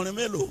 Ọmọkùnrin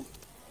mélòó?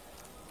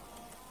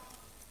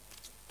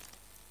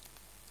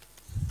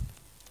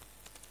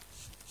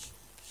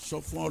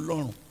 Sọ fún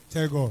Ọlọ́run.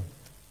 Tell God.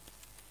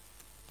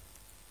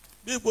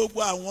 Bí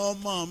gbogbo àwọn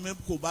ọmọ mi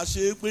kò bá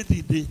ṣe é gbé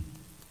dìde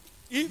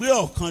gbé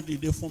ọ̀kan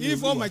dìde fún mi.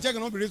 If all my children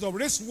cannot be raised up,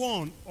 raise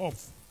one up.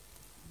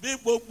 Bí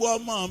gbogbo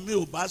ọmọ mi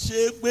ò bá ṣe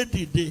é gbé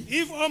dìde.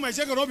 If all my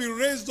children cannot be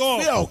raised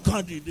up, gbé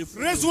ọ̀kan dìde fún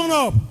mi. raise one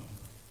up.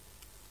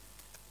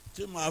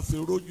 Tí màá fi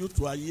rójú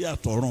tu ayé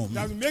àtọ̀run mi.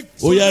 That will make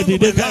Ó yá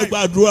dìde ká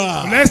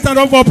gbàdúrà. Let's stand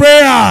up for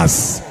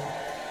prayers.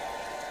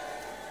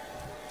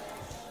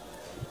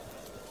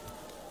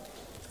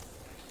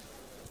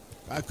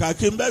 Kàkà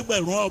kí n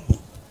bẹ́gbẹ̀rún ọ̀bùn.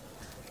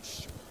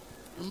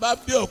 N bá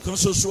bí ọ̀kan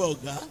ṣoṣo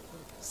ọ̀gá.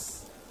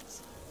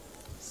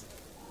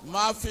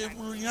 Máa fi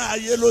yan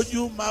ayé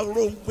lójú, máa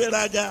ro ń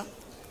gbéraga.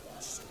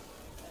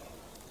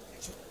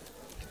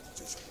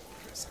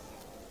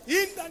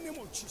 In the name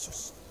of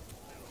Jesus.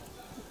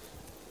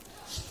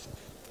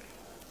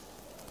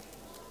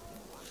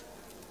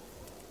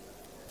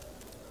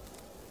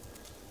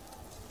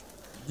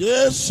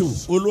 Jésù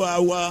Olúwa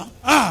wa.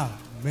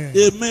 Amen.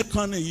 Èmi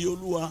kan nìyí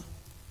Olúwa.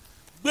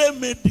 Gbé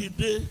mi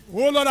dìde.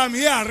 Oh Lord, I'm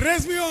here.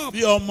 Raise me up.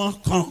 Bí ọmọ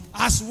kan.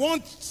 As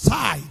one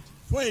side.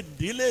 Fún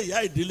ìdílé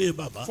ìyá ìdílé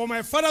bàbá. For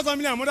my father's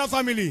family and mother's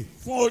family.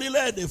 Fún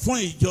orílẹ̀-èdè fún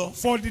ìjọ.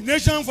 For the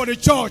nation, for the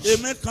church.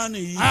 Èmi kan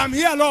nìyí. I am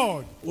here,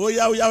 Lord. Ó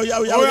yá ó yá ó yá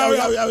ó yá ó yá ó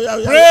yá ó yá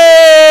ó yá.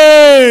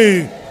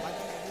 Pray.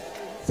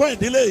 Fún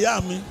ìdílé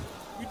ìyá mi.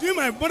 Within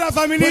my mother's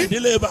Fún family.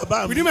 ìdílé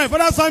bàbá mi. Within my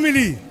father's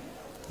family.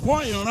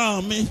 Fún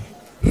ìran mi.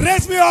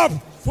 Raise me up.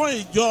 Fún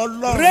ìjọ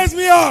Ọlọ́run. Raise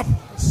me up.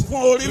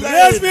 Fún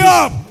Raise me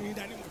orílẹ̀-èdè. up.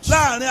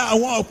 Láàárín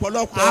àwọn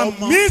ọ̀pọ̀lọpọ̀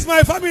ọmọ. Amidst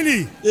my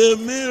family.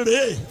 Èmi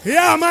rè. Here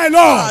am I,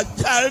 Lord.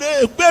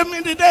 Àjàre gbé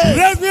mi dìde.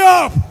 Raise me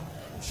up.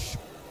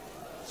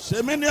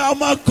 Ṣèmi ní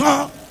ọmọ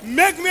kan.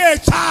 Make me a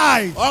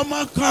child.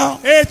 Ọmọ kan.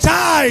 A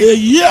child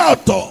Èyí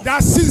ọ̀tọ̀.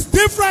 that is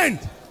different.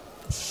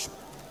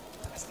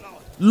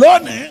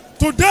 Lónìí.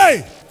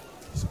 Today,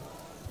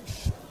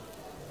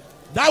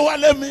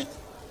 Dáwọ́lé mi.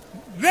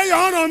 lay your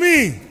hand on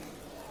me.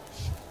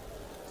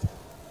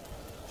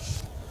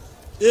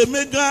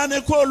 Èmi gan ni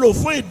kó lò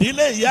fún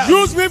ìdílé ìyá.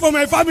 Use me for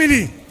my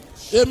family.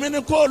 Èmi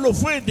ni kó lò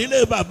fún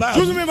ìdílé bàbá.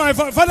 Use me for my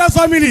father's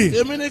family.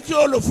 Èmi ni kí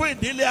o lò fún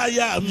ìdílé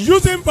aya mi.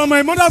 Use me for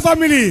my mother's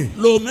family.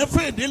 Lò mí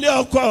fún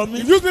ìdílé ọkọ mi.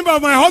 Use me for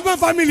my husband's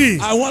family.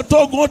 Àwọn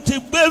tógun ti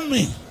gbé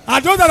mi.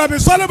 And those that have been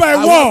swallowed by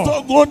Àwọn war.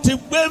 tógun ti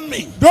gbé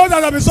mi. Those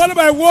that have been swallowed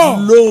by war.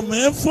 Lò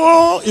mí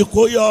fún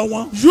ìkóyọ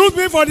wọn. Use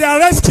me for their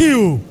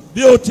rescue.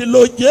 Bí o ti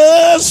lo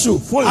Jésù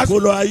fún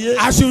ìkólọ ayé.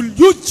 I should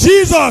use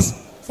Jesus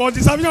for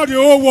the salvation of the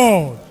whole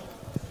world.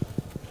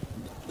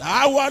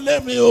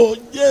 Dáwọ́lé mi o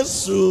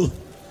Jésù.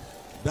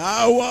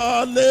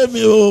 Dáwọ́lé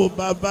mi o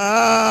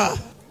bàbá.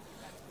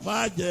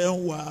 Má jẹ́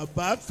n wà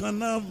bákan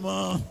náà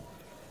mọ́.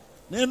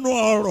 Nínú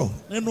ọrọ̀,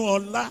 nínú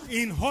ọlá.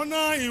 In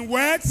honor, in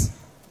words,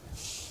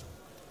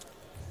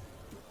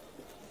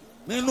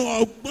 Nínú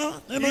ọgbọ́n,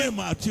 nínú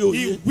ìmọ̀ àti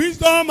òye. in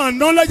wisdom and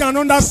knowledge and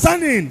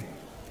understanding.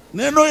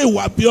 Nínú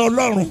ìwà bí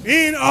Ọlọ́run.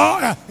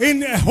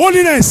 In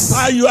holiness.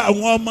 Ayọ̀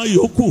àwọn ọmọ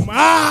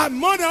yòókù.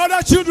 More than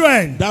other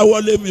children.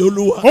 Dáwọ́lé mi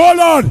Olúwa. Oh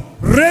Lord,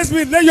 raise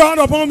me, lay your hand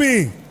upon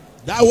me.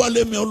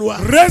 Dáwọ́lé mi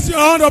Olúwa. Raise your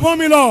hand upon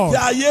me, Lord. Kí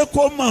ayé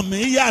kó mọ̀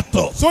mí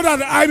yàtọ̀. So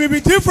that I may be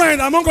different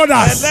among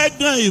others.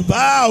 Ẹlẹ́gàn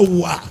ìbá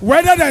wà.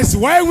 Whether there is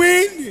wide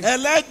wind,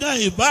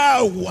 Ẹlẹ́gàn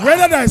ìbá wà.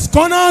 whether there is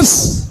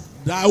corners,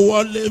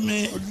 Dáwọ́lé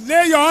mi.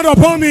 lay your hand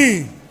upon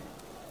me.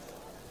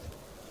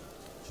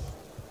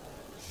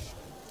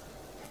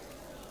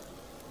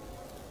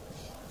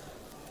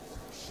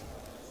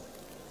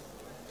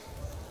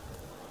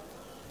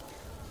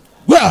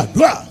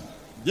 Gbàdúrà.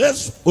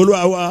 Jésù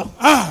Olúwa wa.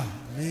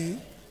 Amen.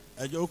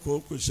 Ẹ jókòó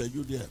kù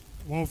ìṣẹ́jú díẹ̀.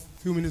 One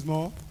few minutes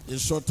more.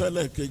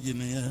 Ìsọtẹ́lẹ̀ kejì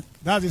nìyẹn.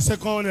 That's the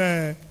second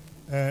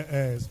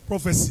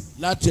prophecy.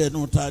 Láti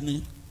ẹnu ta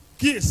ni.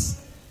 Kiss.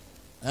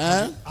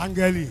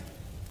 Angeli.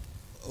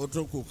 Ó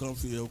tó kù kan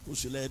fi òkú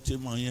sílẹ̀ tí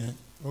mọ̀ yẹn.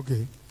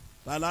 Okay.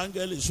 Tàlà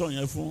áńgẹ́lì sọ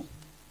yẹn fún.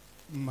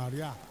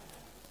 Maria.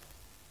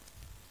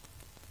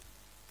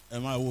 Ẹ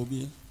máa wo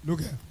bí. Look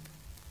here.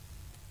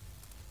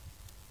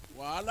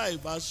 Wàhálà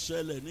ìbá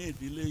ṣẹlẹ̀ ní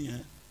ìdílé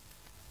yẹn.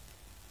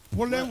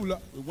 Problem will.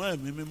 Ṣùgbọ́n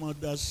ẹ̀mí mímọ́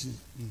dá sí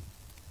i.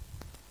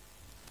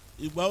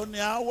 Ìgbà ó ní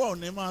aáwọ̀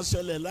ní máa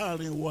ṣẹlẹ̀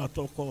láàrin ìwọ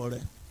àtọkọ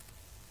rẹ̀.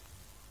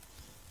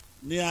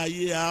 Ní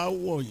ayé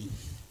aáwọ̀ yìí.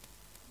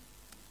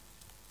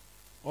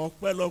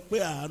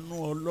 Ọpẹ́lọpẹ́ àánú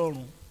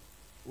Ọlọ́run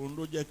òun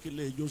ló jẹ́ kí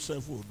ilé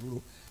Joseph ò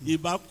dúró.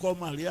 Ìbá kọ̀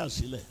Maria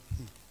sílẹ̀.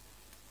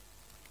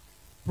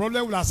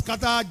 Problem will have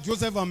scattered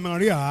Joseph and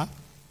Maria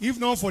if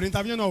not for the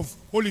intervention of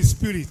Holy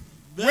Spirit.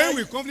 When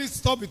will conflict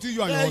stop between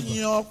you and your husband?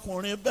 Bẹ́ẹ̀ni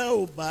ọkùnrin bẹ́ẹ̀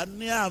ò bá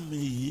ní àmì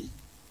yìí,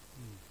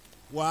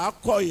 wàá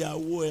kọ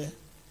ìyàwó ẹ,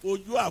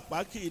 ojú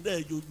àpá kì í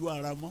dẹ̀ jojú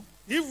ara mọ́.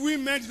 If we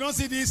men do not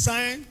see this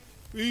sign,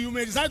 you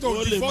may decide to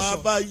Ó lè divorce máa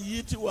her. bá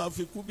yí tí wàá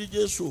fi kú bí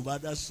Jésù ò bá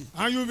dá sí.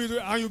 And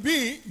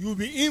you'll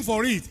be in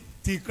for it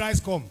till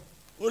Christ come.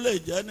 Ó lè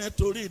jẹ́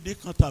nítorí ìdí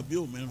kan tàbí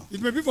òmíràn.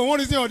 It may be for one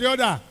reason or the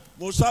other.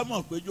 Mo sá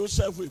mọ̀ pé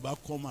Joseph ìbá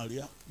kọ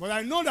Maria. But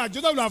I know that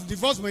Joseph will have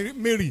divorced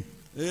Mary.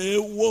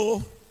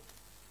 Èèwọ̀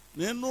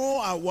nínú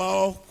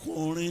àwa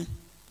ọkùnrin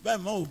bẹ́ẹ̀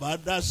mọ́ ò bá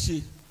dá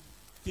sí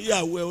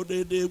kíyàwó ẹ ó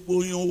déédéé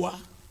gbóyún wá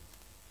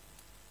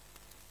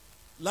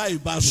láì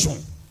bá sùn.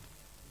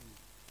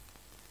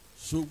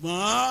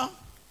 Ṣùgbọ́n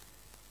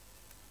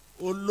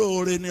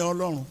olóore ni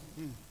Ọlọ́run.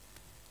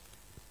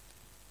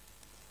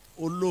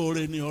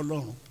 Olóore ni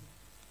Ọlọ́run.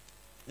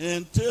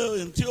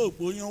 Ntí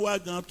ògbóyún wá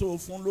gan tó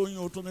fún lóyún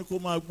o tún ní kó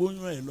máa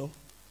gbóyún ẹ̀ lọ.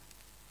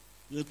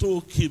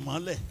 Ètò kì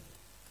mọ́lẹ̀.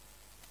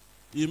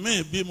 Ìmí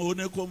ìbímọ ó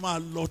ní kó máa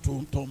lọ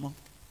tòun tọmọ.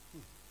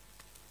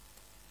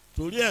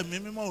 Torí ẹ̀mí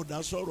mímọ́ ò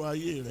dá sọ̀rọ̀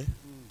ayé rẹ̀.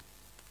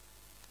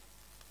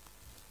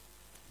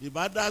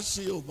 Ìbá dá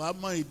sí ò bá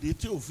mọ ìdí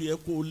tí ò fi ẹ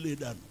kó lè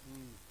dànù.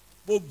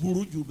 Bó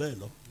burú jù bẹ́ẹ̀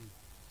lọ.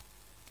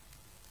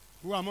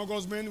 Who among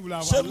us men will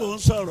have... Ṣé mò ń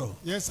sọ̀rọ̀?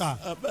 Yes, sir.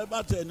 Abẹ́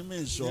bá tẹ̀ ní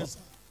mi sọ. Yes, sir.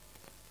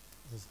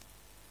 Yes, sir.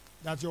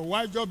 That your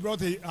wife just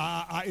brought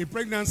a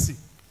pregnancy.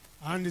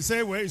 And they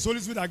say, well, it's Holy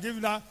Spirit that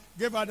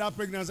gave her that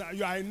pregnancy.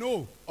 I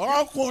know.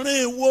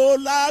 Ọkùnrin wo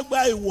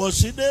lágbà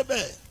ìwọ̀sí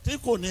débẹ̀ tí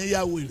kò ní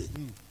ya wèrè?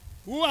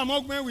 Who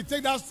among men will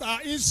take that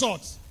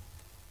insult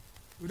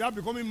without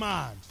becoming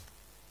mad?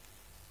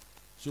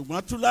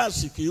 Ṣùgbọ́n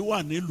túláàsì kì í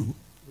wà nílùú.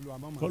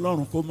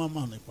 Kọ́lọ́run kó má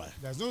mà nípa ẹ̀.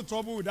 There's no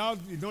trouble without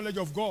the knowledge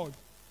of God.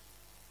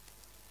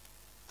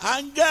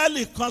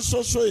 Áńgẹ́lì kan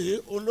ṣoṣo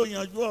yìí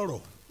olóyanjú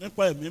ọ̀rọ̀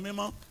nípa ẹ̀mí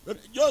mímọ́.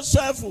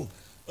 Jósẹ́fù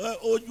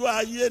ojú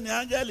ayé ni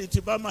áńgẹ́lì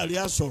ti bá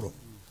Màríà sọ̀rọ̀.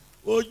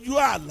 Ojú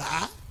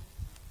àlá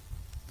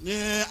ni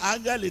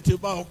áńgẹ́lì ti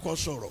bá ọkọ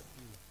sọ̀rọ̀.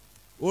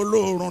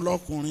 Olóorun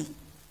lọkùnrin.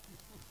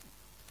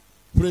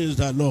 Praise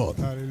the Lord.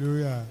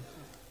 Hallelujah.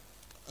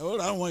 Ó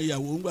ra àwọn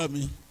ìyàwó ń gbà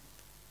mí.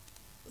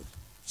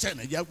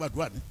 Sẹ́ni jẹ́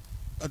gbàdúrà ni.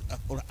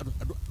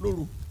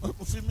 Lóru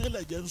fi mí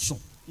lẹ̀ jẹ́ ń sùn.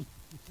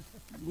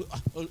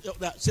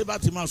 Ṣé bá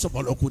ti máa sọ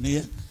bọ̀lọ̀kù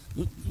nìyẹn?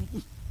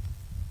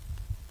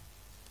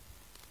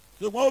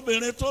 Ṣùgbọ́n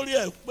obìnrin tó rí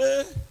ẹ̀ pé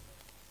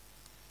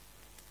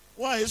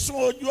wọ́n ìsún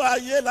ojú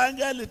ayé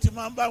láńgẹ́lì tí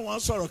máa ń bá wọn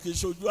sọ̀rọ̀ kì í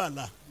ṣojú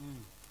àlá.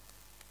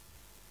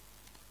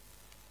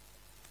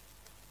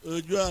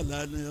 Ojú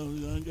àlá ni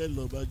áńgẹ́lì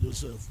lọ bá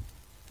Joseph.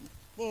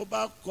 Bó o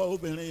bá kọ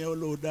obìnrin yẹn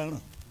ló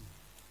dáràn.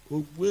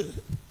 Ó gbé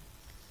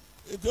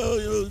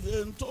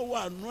tó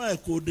wà nú ẹ̀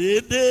kò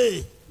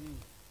déédéé.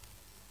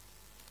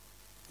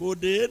 Kò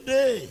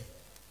déédéé.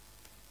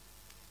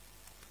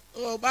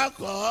 Ó bá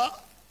kọ́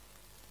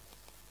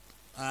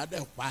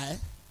àádẹ́ pa ẹ́.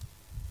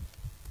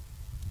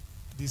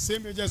 The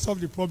same agent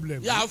solved the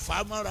problem. Yà á fà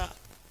á mọ́ra.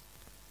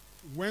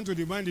 Went to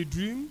the man the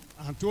dream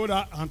and told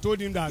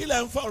him that. Kí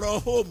lẹ̀ ń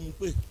fọ̀rọ̀ home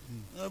pé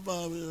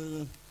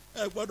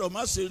ẹ gbọ́dọ̀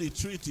má ṣe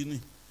retreat ni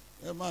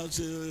ẹ má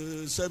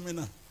ṣe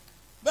seminar.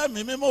 Bẹ́ẹ̀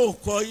mi mímọ́ ò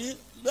kọ́ yín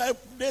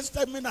dé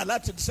seminar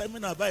láti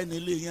seminar báyìí ní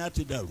ilé yín á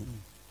ti dàrú.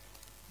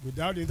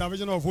 Without the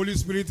intervention of Holy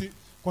Spirit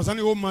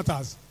concerning home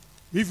matters,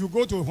 if you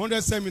go to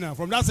 100 seminar,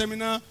 from that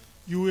seminar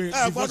you will.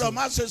 Ẹ gbọ́dọ̀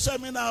má ṣe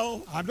seminar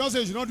o. I'm not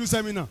saying you should not do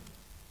seminar.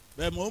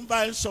 Bẹ́ẹ̀ mò ń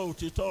bá ẹ sọ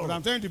òtítọ́. But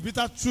I'm telling you the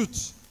bitter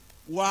truth.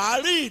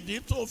 Wàá rí ìdí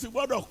tó fi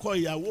gbọ́dọ̀ kọ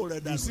ìyàwó rẹ̀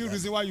dànù. You see the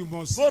reason why you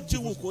must. Bó ti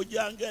wù kó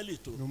jẹ́ áńgẹ́lì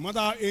tó. No matter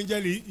how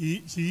angel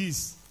she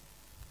is.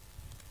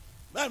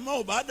 Bẹ́ẹ̀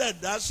mọ́ ò bá dẹ̀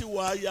dá sí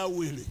wa ya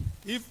wèrè.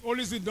 If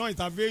Holy Spirit don't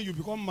intervene, you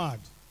become mad.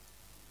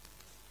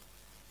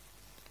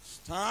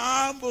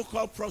 Stambo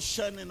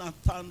corruption in a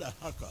thunder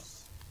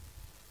hackers.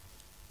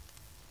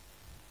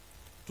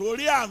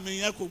 Torí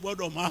àmì yẹn kò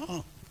gbọ́dọ̀ máa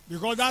hàn.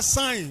 Because that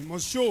sign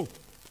must show.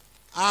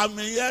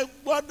 Àmì yẹn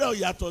gbọ́dọ̀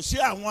yàtọ̀ sí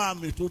àwọn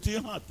àmì tó ti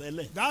hàn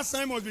tẹ́lẹ̀. That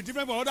sign must be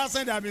different from other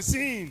signs that have been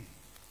seen.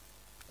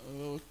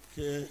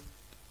 Okay.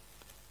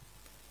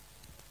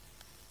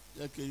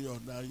 Jẹ́ kí n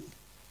yọ̀ǹda yín.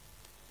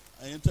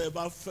 Ẹ̀yin tẹ́ ẹ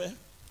bá fẹ́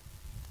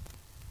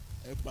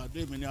ẹ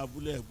pàdé mi ní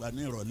abúlé Ẹ̀gbá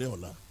ní ìrọ̀lẹ́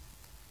ọ̀la.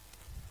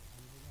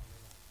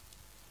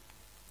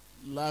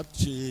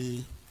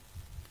 Láti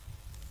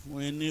fún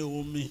ẹ ní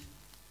omi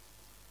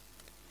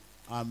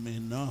àmì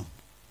náà.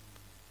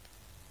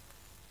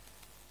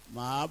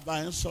 Màá bá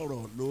yín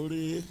sọ̀rọ̀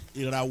lórí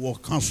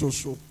ìràwọ̀ kan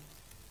ṣoṣo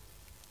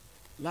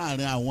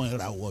láàrin àwọn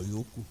ìràwọ̀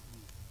yòókù.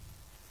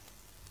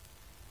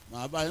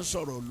 Màá bá yín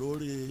sọ̀rọ̀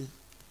lórí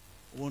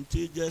ohun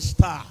tí jẹ́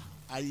star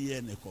ayé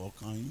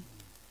ẹnìkọ̀ọ̀kan yín.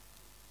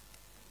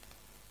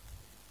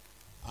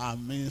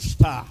 Àmì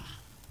star.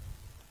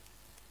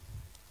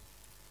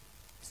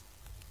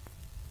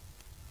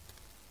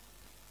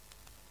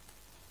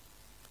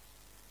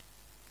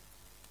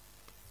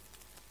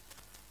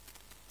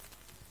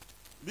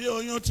 Bí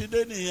oyún ti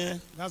dé nìyẹn.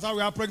 That's how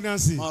we have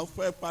pregnancy. Mo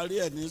fẹ́ parí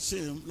ẹ̀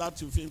nísìnyí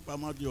láti fi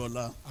pamọ́ di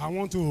ọ̀la. I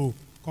want to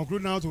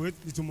conclude now to wait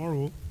till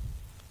tomorrow.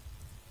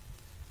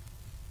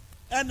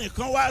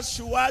 Ẹnìkan wá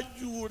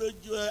síwájú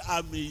rẹ̀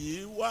àmì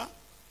yìí wá.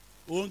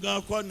 Òun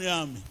gan kọ́ ni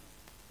àmì.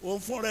 Òun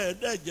fúnra ẹ̀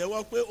dẹ̀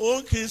jẹ́wọ́ pé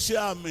òun kì í ṣe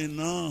àmì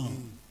náà.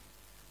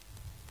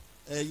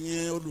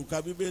 Ẹ̀yin olùka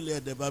Bíbélì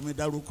ẹ̀dẹ̀ bá mi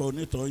dárúkọ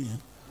onítọ̀ yẹn.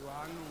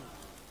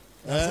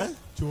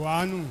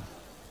 Jòhánù.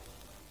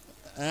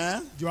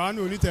 Jòhánù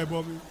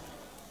onítẹ̀bọmi.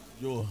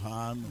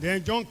 Jòhánù.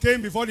 Then John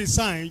came before the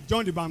sign,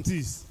 John the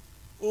Baptist.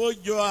 Ó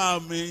jọ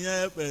àmì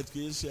yẹn bẹ̀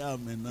kì í ṣe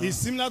àmì náà. It's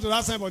similar to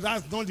that sign, but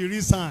that's not the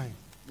real sign.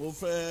 Mo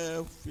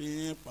fẹ́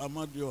fi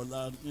pamọ́ di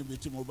ọ̀la níbi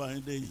tí mo bá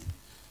yín dé yìí.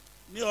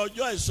 Ní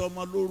ọjọ́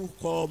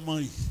ìsọmọlórúkọ ọmọ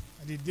yìí.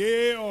 The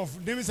day of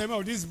naming ceremony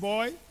of this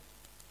boy.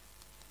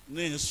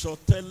 Ní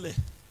ìsọtẹ́lẹ̀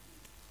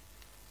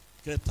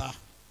kẹta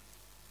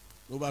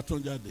ló bá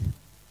tún jáde.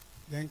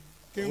 Then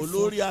came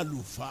olórí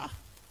àlùfáà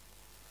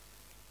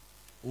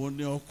ó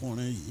ní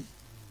ọkùnrin yìí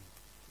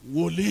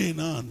wòlíì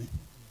náà ni.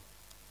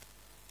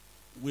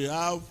 We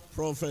have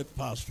prophet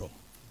pastor.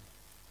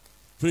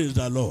 Praise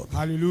the Lord.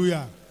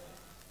 Hallelujah.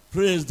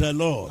 Praise the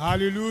Lord.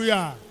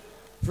 Hallelujah.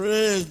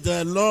 Praise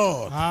the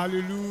Lord.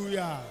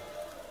 Hallelujah.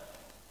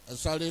 Ẹ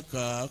sáré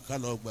ká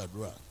lọ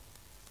gbàdúrà.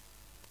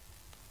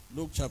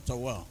 Luke chapter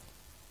 1.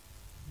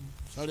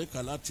 Sáré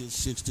ká láti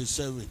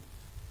 67.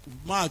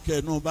 Mark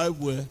ẹnu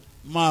Bible ẹ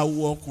máa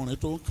wo ọkùnrin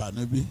tó ń kà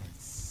níbí.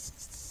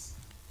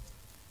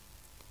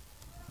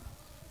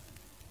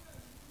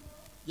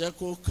 Jẹ́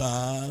kó kà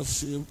á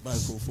sí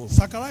microphone.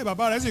 Sakaraya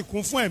bàbá rẹ̀ sì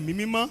kún fún ẹ̀mí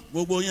mímọ́.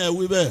 Gbogbo yẹn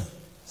wí bẹ́ẹ̀.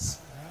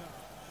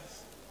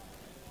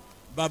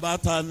 Bàbá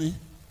ta ni?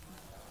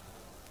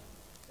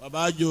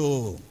 Bàbá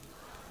jò.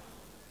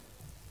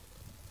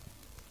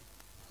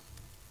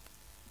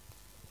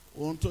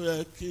 Ohun tó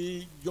yẹ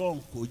kí John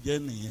kò jẹ́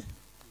nìyẹn.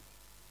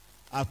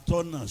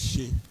 Atọ́nà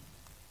ṣe.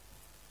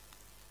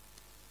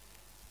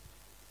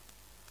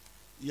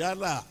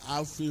 Yálà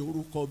a fi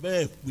orúkọ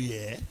bẹ́ẹ̀ pè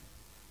ẹ́.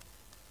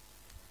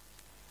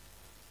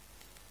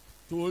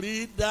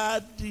 Torí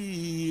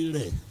dádì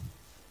rẹ̀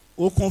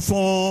ó kún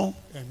fún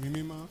ẹ̀mí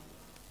mímọ́.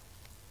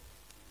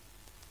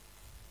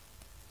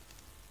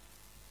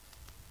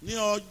 Ní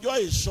ọjọ́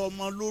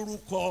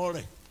ìsọmọlórúkọ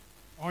rẹ̀.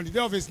 On the day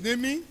of his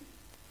naming.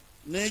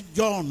 Ní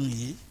John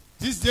yìí.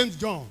 This James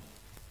John.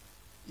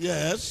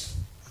 Yes.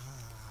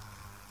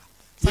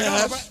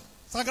 Yes.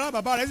 Sakaraya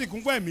bàbá rẹ̀ sì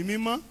kún fún ẹ̀mí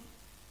mímọ́.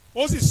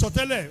 Ó sì sọ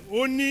tẹ́lẹ̀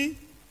ó ní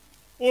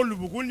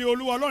olùbùkún ni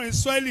Olúwa Ọlọ́run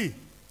Ísírẹ́lì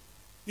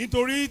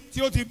nítorí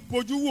tí ó ti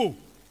bójú wò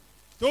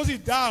tó sì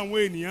dá àwọn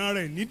ènìyàn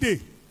rẹ̀ nídè.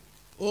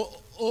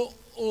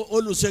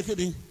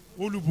 Olùṣèkìní.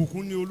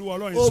 Olùbùkún ni Olúwa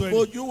Ọlọ́run Ó Ísírẹ́lì.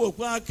 bójú wò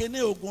pé akíní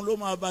ogun ló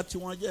máa bà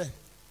tiwọn jẹ́.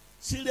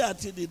 Síríà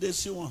ti dìde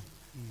sí wọn.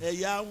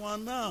 Ẹ̀yà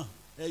wọn náà,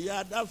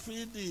 ẹ̀yà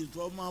Dáfídì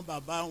tọmọ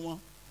bàbá wọn,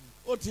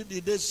 ó ti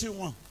dìde sí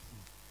wọn.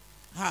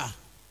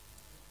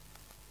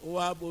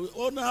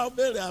 Ó náà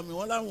béèrè àmì,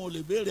 wọn láwọn ò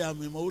lè béèrè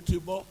àmì mọ́, ó ti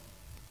bọ́.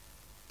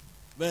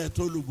 Bẹ́ẹ̀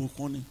tó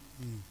olùbùkún ni.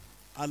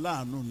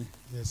 Aláàánú ni.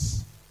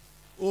 Yes.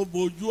 Ó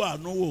bójú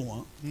àánú wò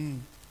wọ́n.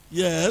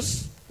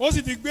 Yes. Ó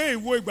sì ti gbé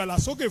ìwo ìgbàlà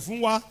sókè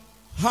fún wa.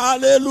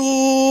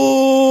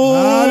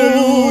 Hallelujah.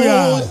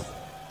 Hallelujah.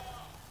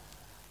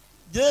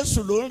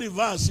 Jésù ló ń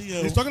reverse yẹn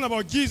o. He's talking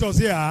about Jesus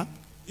here.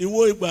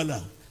 Ìwo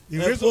ìgbàlà.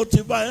 Ẹ̀kọ́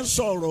ti bá ń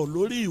sọ̀rọ̀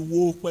lórí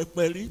ìwo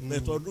pẹpẹ rí.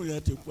 Bẹ̀tọ̀dún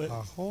yẹn ti pẹ́.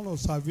 A hall of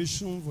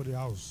salvation for the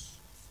house.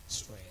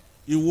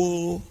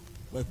 Ìwo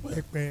pẹpẹ.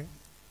 Pẹpẹ.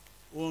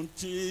 Ohun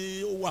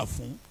tí ó wà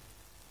fún.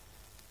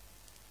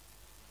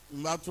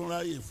 N bá tún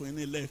ráyè fún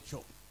ní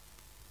lecture.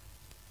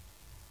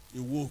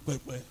 Ìwo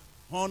pẹpẹ.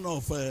 Horn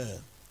of the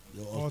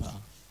altar.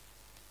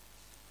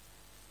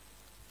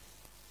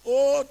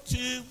 Ó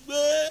ti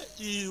gbé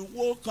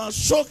ìwo kan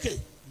sókè.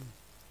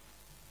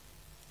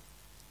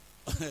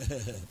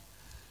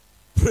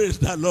 Praise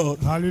the Lord.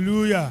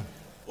 Hallelujah.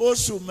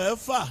 Oṣù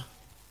mẹ́fà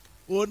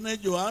ó ní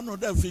Jòhánù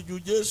dẹ̀ fi ju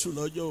Jésù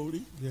lọ́jọ́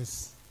orí.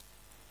 Yes.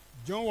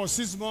 John was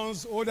 6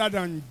 months older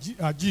than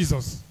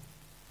Jesus.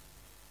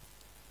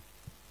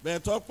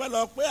 Bẹ̀tọ̀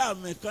pẹ́lọpẹ́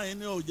àmì kan yìí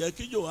ni ò jẹ́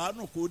kí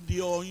Jòhánù kó di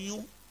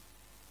ọyún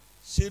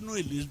sínú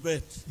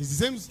Elizabeth. It's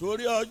the same.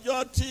 Torí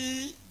ọjọ́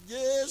tí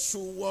Jésù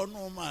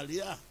wọnú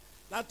Màríà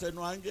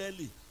látẹnu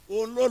áńgẹ́lì,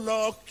 òun ló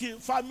lọ kí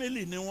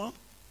fámìlì ni wọ́n.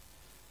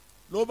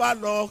 Ló bá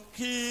lọ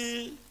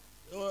kí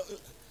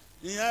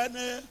ìyẹn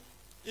ní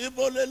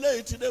ibo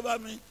leléyìí ti dé bá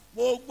mi.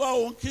 Mo gbọ́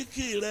ohun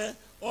kíkì rẹ,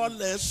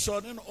 ọlẹ̀ sọ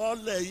nínú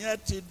ọlẹ̀ yẹn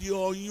ti di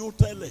ọyún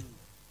tẹ́lẹ̀.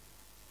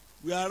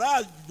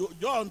 Wíárà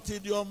John ti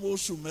di ọmọ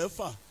oṣù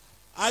mẹ́fà.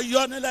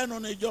 Ayọ́nilẹ́nu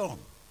ni John.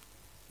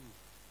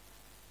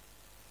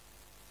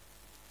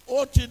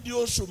 Ó ti di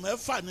oṣù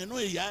mẹ́fà nínú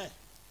ìyá ẹ̀.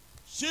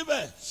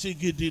 Síbẹ̀ sì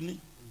gidi ni.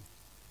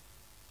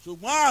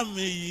 Ṣùgbọ́n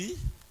àmì yìí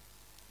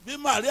bí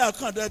Màríà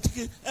kàn dé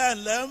tí ẹ̀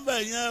ǹlẹ́ ń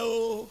bẹ̀ yẹn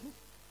o.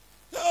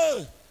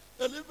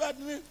 Elizabeth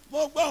ni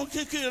mo gbọ́ ohun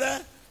kíkì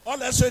rẹ.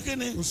 Ọlẹ̀ ṣe kí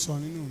ni? Ó sọ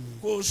nínú mi.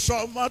 Kò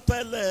sọ mọ́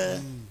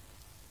tẹ́lẹ̀.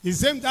 The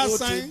same that Ó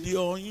sign. ti di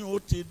ọyún, ó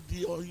ti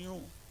di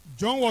ọyún.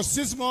 John was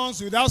 6 months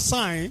without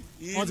sign.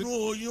 Inú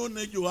oyún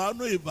ni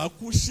Jòhánù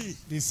ìbákú sí.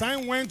 The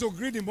sign went to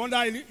greet the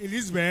mother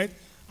Elizabeth,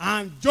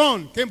 and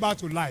John came back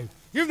to life.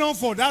 If not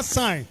for that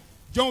sign,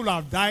 John would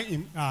have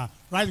died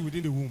right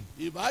within the womb.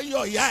 Ìbá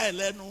yọ ìyá ẹ̀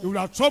lẹ́nu. He would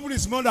have troubled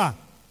his mother.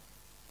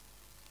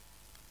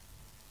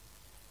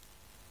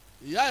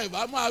 Ìyá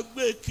ìbá máa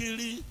gbé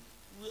kiri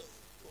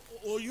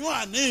oyún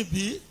àní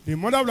ìbí. The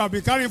mother would have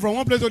been carrying from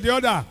one place to the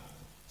other.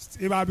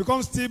 It would have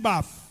become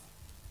stillbirth.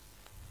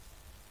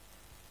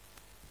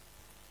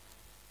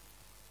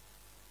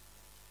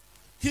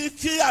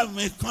 Kíkí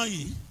àmì kan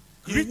yìí,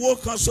 ìwo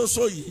kan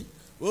ṣoṣo yìí,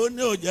 ó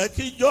ní ó jẹ́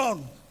kí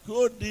John kí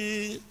ó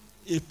di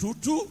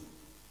ètùtù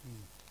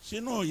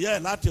sínú ìyá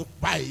ẹ̀ láti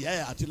pa ìyá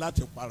ẹ̀ àti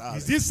láti para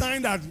Is rẹ̀. this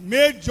sign that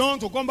made John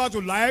to come back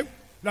to life?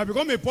 That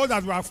become a pot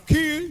that would have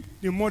killed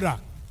the mother.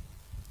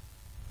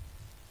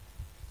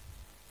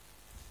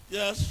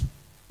 Yes.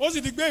 Ó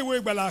sì ti gbé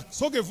ìwé ìgbàlà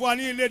sókè fún wa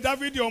ní ilé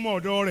Dáfídì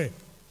ọmọ ọ̀dọ̀ rẹ̀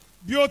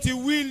bí ó ti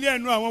wí ilé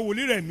ẹnu àwọn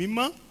wòlíì rẹ̀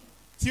mímọ́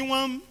tí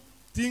wọ́n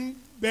ti ń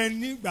bẹ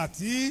nígbà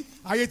tí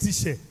ayé ti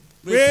ṣẹ̀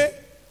pé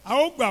a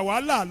ó gbà wá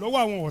là lọ́wọ́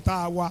àwọn ọ̀tá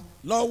wa.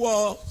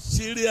 lọ́wọ́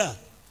Syria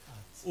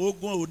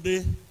ogun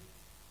òde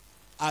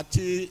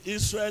àti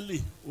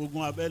Israeli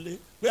ogun abẹ́lé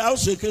pé a ó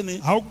ṣe kí ni.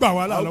 a ó gbà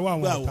wá là lọ́wọ́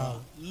àwọn ọ̀tá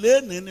wa.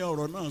 léèní ni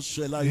ọ̀rọ̀ náà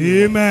ṣe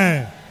láyé.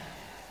 amen.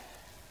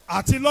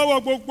 àti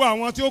lọ́wọ́ gbogbo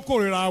àwọn tí ó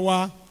kórìíra wa.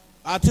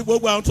 àti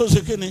gbogbo àwọn tó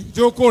ṣe kí ni.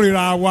 tí ó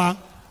kórìíra wa.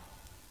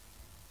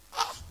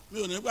 mi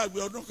ò ní gbàgbé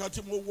ọdún kan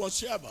tí mo wọ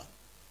sí àbá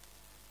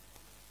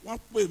wọ́n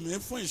pè mí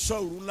fún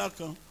ìṣọ́òru ńlá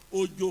kan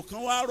òjò kan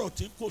wá rọ̀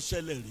tí kò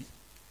ṣẹlẹ̀ rí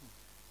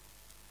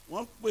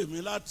wọ́n pè mí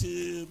láti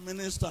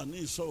mínísítà ní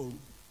ìṣọ́òru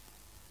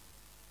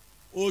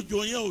òjò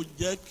yẹn ò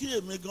jẹ́ kí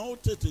èmi gan ó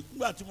tètè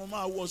nígbà tí mo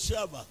máa wọ sí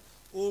àbá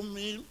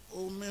omi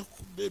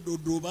dé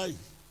dodo báyìí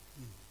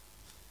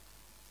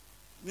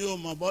mi ò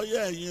mọ̀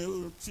bọ́yá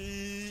ẹ̀yin tí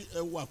ẹ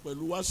wà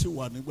pẹ̀lú wá sì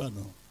wà nígbà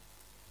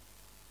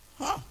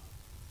náà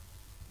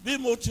bí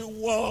mo ti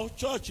wọ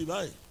chọ́ọ̀chì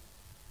báyìí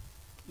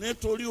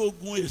nítorí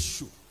ogun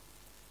èṣù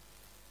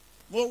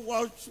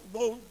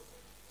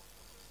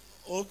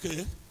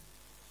okay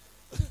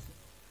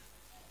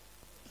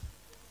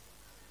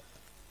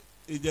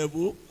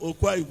Ìjẹ̀bú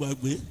okú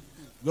àìgbàgbé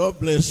God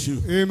bless you.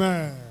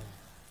 amen.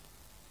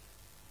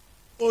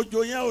 òjò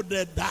yẹn ò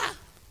dẹ̀ dá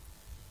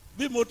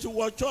bí mo ti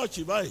wọ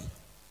chọ́ọ̀chì báyìí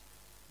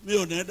mi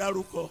ò ní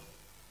dárúkọ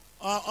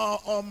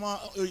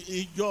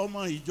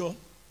ọmọ ìjọ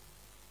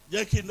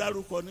jẹ́ kí n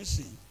dárúkọ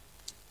nísìnyí.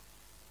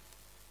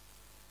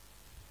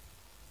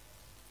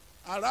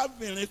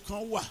 arábìnrin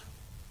kan wà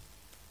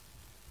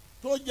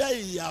tó jẹ́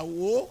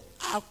ìyàwó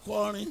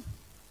akọrin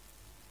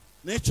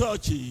ní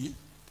chọ́ọ̀chì yìí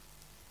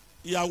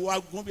ìyàwó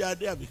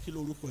Agúnbíadé àbí kí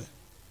lorúkọ ẹ̀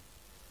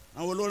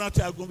àwọn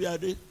olórántí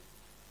Agúnbíadé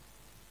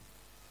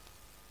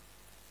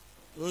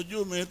ojú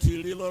mi ti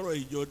rí lọ́rọ̀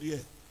ìjọ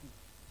díẹ̀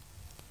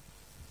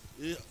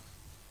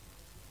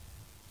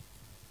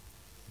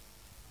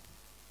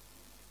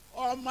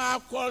ọmọ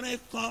akọrin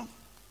kan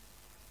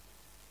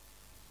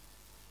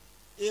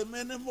èmi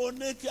ni mo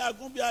ní kí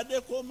Agúnbíadé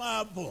kó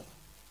máa bọ̀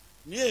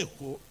ní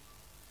Èkó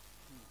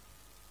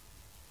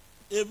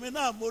èmi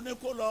náà mo ní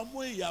kó lọ mú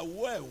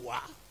ìyàwó ẹ̀ wá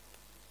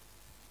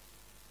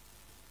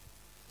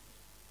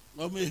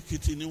ọmọ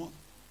Èkìtì ni wọ́n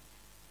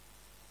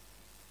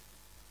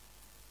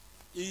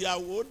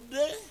ìyàwó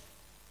dé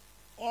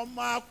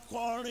ọmọ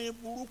akọrin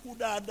burúkú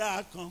dáadáa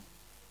kan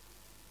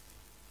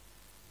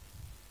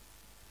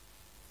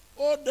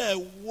ó dẹ̀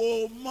wo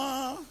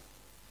mọ́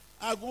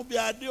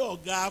Agúnbíadé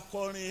ọ̀gá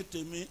akọrin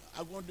tèmi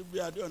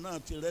Agúnbíadé náà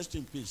ti rest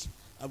in peace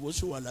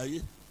àbòsí wà láyé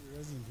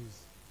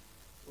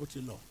ó ti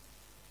lọ.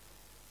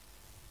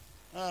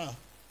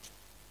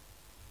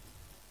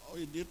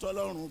 ìdí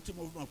tọ́lọ́run tí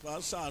mo mọ̀ pa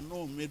ṣàánú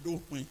mi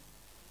dópin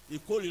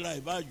ìkórìíra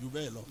ìbájú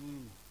bẹ́ẹ̀ lọ.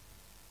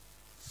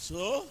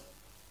 so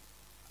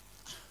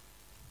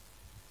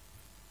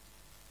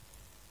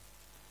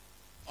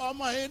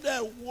ọmọ yìí dẹ̀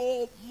wo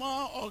mọ́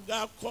ọ̀gá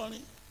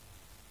akọrin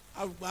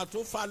àgbà tó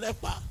falẹ̀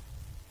pa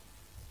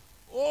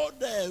ó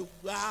dẹ̀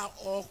gba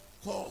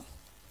ọkọ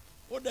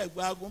ó dẹ̀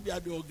gba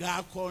Agúnbíadé ọ̀gá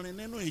akọrin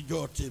nínú ìjọ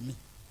tèmi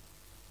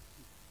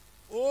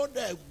ó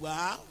dẹ̀ gbà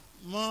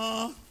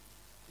mọ́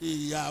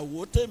ìyàwó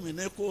tèmi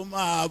ní kó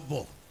máa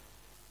bọ̀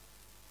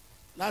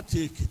láti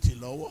Èkìtì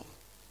lọ́wọ́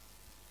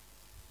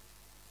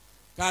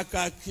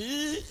kàkà kí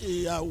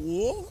ìyàwó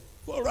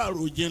kó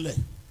ràrò jinlẹ̀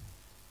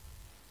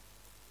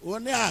ó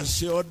ní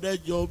àṣẹ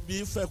Ọdẹ́jọbí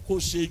fẹ́ kó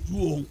ṣejú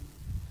òun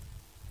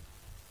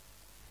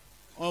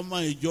ọmọ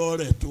ìjọ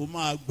rẹ̀ tó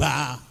máa gba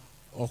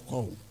ọkọ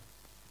òun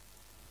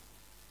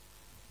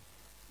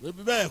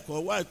bíbí bẹ́ẹ̀ kọ́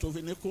wáyé tó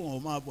fi ní kó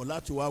òun máa bọ̀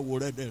láti wá wo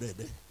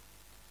rẹ́dẹ̀rẹ́dẹ́.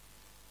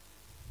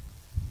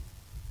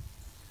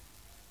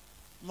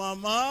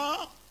 màmá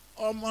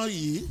ọmọ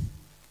yìí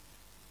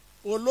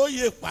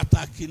olóyè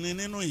pàtàkì ni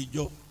nínú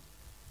ìjọ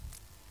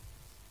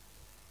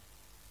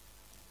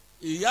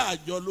ìyá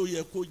àjọ ló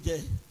yẹ kó jẹ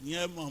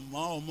ìyẹn màmá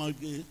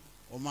ọmọge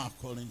ọmọ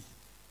akọrin yìí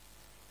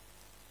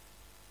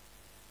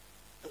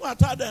nígbà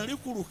tá a dẹ̀ ń rí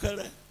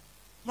kùrùkẹrẹ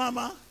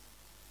màmá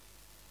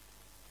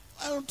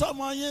ẹ̀rù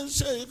tọ́mọ yín ń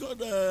ṣe yìí kó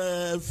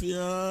dẹ̀ fi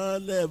hàn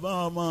lẹ̀ bá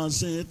ọmọ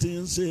ṣe ti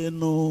ń ṣe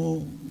nù.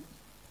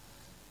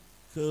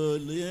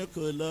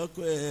 kò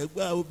lọ́kọ ẹ̀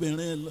gbá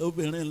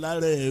obìnrin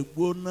lára ẹ̀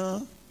gbóná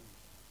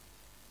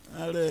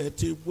lára ẹ̀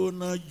ti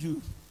gbóná jù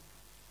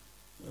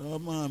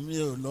ọmọ mi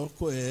ò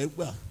lọ́kọ ẹ̀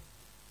gbà.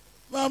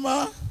 mama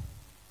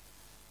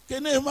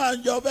kíní máa ń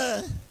jọ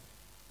bẹ́ẹ̀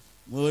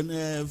mo ní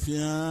ẹ fi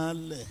hàn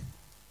lẹ̀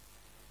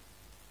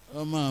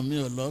ọmọ mi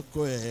ò lọ́kọ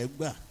ẹ̀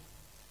gbà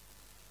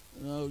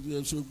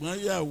ṣùgbọ́n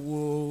ìyàwó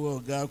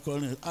ọ̀gá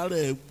akọrin ara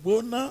ẹ̀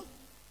gbóná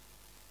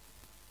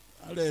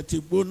ara ẹ̀ ti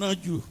gbóná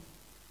jù.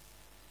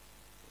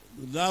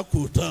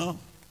 lákòótán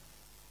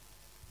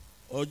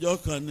ọjọ́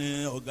kan ni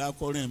ọ̀gá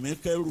akọrin mi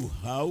kẹ́rù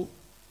háù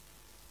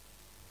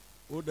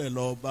ó dẹ̀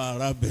lọ bá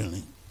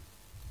arábìnrin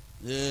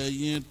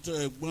ẹ̀yin tó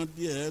ẹ̀gbọ́n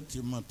díẹ̀ ti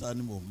mọ̀ ta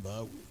ni mò ń bá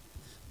wí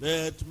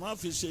bẹ́ẹ̀ tí má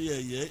fi ṣe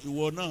yẹ̀yẹ́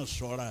ìwọ náà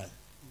ṣọ́ra ẹ̀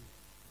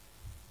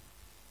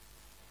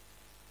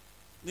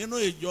nínú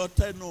ìjọ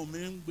tẹ́nu mi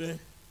ń gbẹ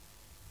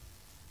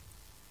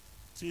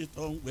tí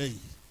ìtọ́ ń gbẹ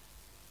yìí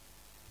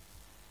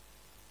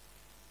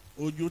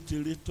ojú ti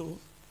rí tó.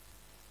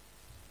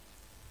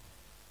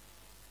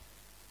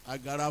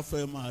 agara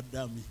fẹ́ máa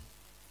dá mi.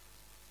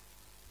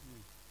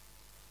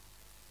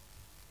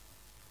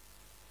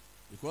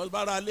 Because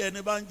bára alẹ́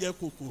ẹni bá ń jẹ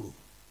kòkòrò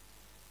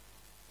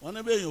wọ́n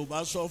ní bẹ́ẹ̀ yóò bá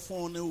sọ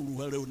fún un ní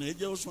òrùwẹ̀rẹ̀ ò ní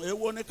jẹ́ ó sùn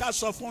èwo ni ká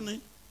sọ fún ni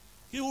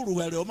kí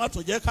òrùwẹ̀rẹ̀ ó má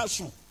tún jẹ́ ká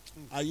sùn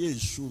ayé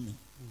èṣù mi.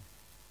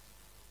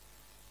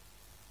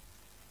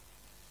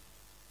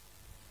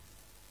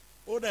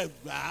 Ó dẹ̀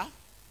gbà á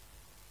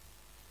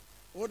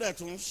ó dẹ̀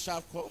tún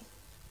ṣakọ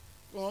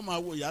kí wọ́n máa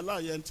wo yálà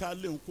yẹn tí a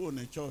lè ń kó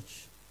ní church.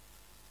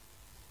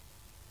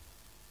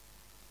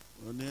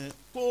 Òní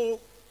kó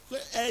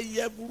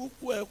ẹyẹ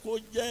burúkú ẹ kó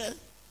jẹ́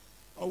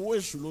ọwọ́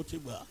èṣù ló ti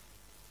gbà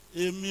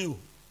èmi o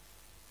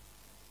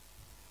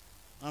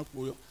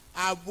àpòyọ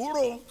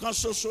àbúrò kan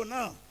ṣoṣo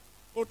náà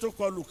ó tún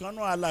kọlù kan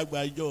náà alàgbà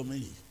ìjọ mi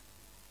yìí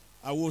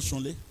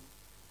àwòsùnlé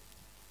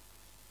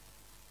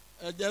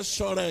ẹ jẹ́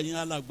ṣọ́ra ẹ̀yin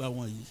alàgbà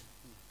wọ̀nyí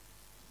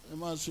ẹ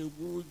má ṣe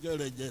burú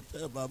jẹrẹjẹ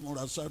tẹ́ ẹ bá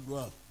múra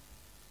sádùá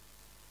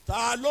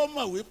ta ló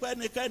mọ̀ wípé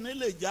ẹnikẹ́ni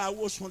lè jẹ́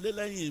àwòsùnlé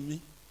lẹ́yìn mi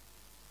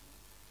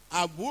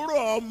àbúrò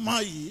ọmọ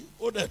yìí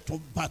ó dẹ̀ tún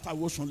bàtà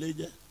àwòsùnlé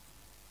jẹ́.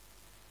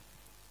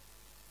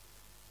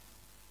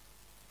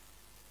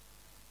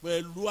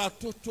 Pẹ̀lú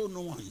atótónu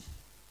wọ̀nyí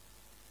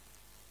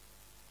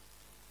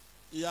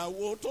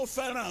ìyàwó tó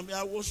fẹ́ràn mi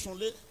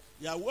Awósùnlé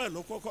ìyàwó ẹ̀ ló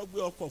kọ́kọ́ gbé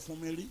ọkọ̀ fún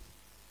mi rí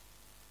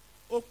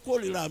ó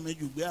kórìíra mi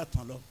jù gbé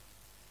àtàn lọ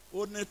ó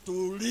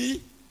nítorí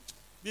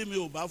bí mi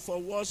ò bá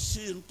fọwọ́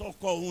sí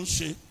ntọ́kọ òun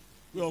ṣe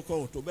pé ọkọ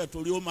ò tó bẹ́ẹ̀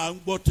torí ó máa ń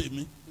gbọ́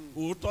tèmi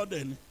òótọ́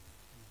dẹ̀ ni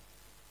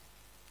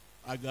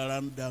agara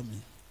ń dá mi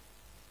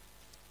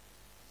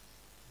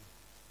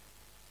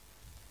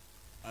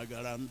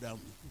agara ń dá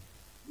mi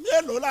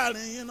mélòó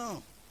láàrin yín náà.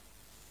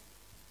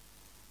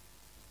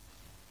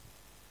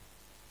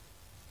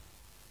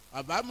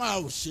 Àbámọ̀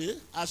ò ṣe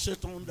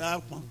aṣetún dá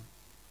pọn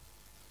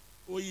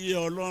ó yé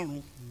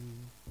Ọlọ́run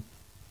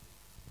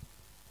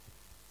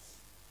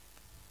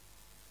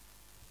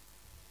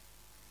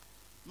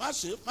má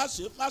ṣe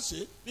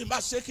bí má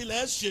ṣe kí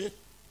lẹ ṣe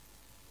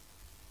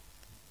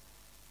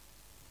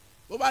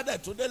bó bá dẹ̀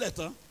tó délẹ̀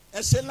tán ẹ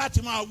ṣe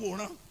láti máa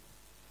wòran.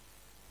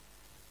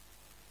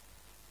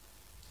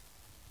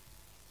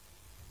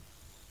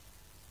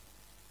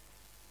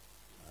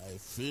 I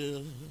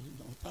feel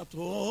not at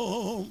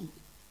home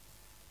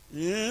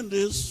in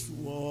this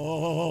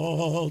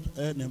world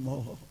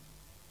anymore.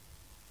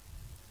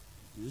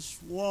 This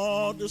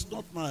world is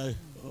not my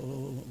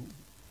home.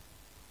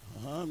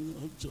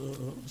 I'm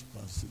just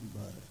passing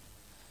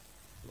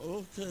by.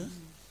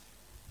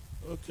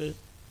 Okay.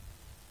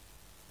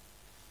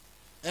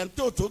 And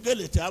tó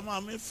gèlè tí a máa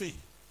mi fè.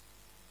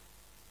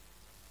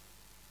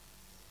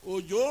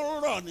 Òjò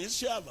ń rọ̀ ní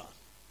Ṣàbà.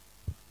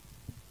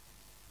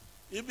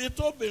 Ibi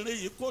tóbìnrin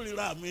yìí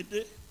kórìíra mi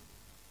dé.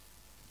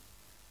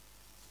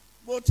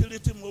 Bó ti rí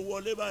tí mo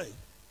wọlé báyìí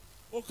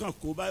ó kàn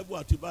kó báíbù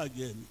àti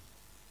báàgì ẹ̀ ní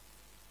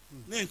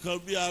nǹkan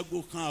bí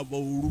aago kan àbọ̀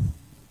òru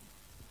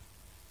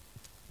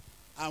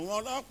àwọn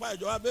ọlọ́pàá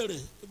ìjọba béèrè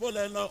ibo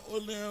lẹ́nu lọ ó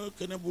ní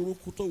kíní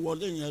burúkú tó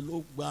wọlé yẹn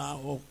ló gba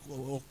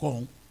ọkọ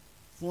òun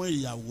fún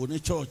ìyàwó ní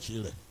chọ́ọ̀chì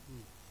rẹ̀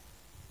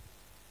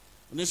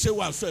ní ṣé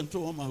wàá fẹ́ tó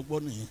wọ́n máa gbọ́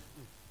nìyẹn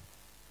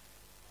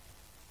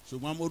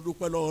ṣùgbọ́n mo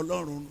dúpẹ́ lọ́wọ́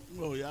Ọlọ́run ní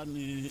ọ̀yá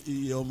ni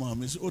iye ọmọ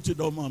mi ó ti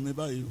dọ́ ọmọ mi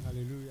báyìí.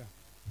 Hallelujah.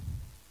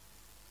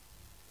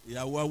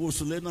 Ìyàwó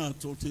Awósùnlé náà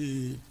tó ti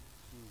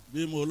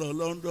bí mo lọ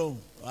London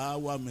á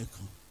wá mi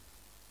kàn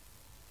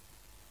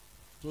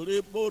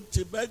torí bó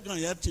ti bẹ́gàn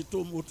yẹn ti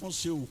tó mo tún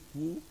ṣe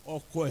òkú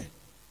ọkọ ẹ̀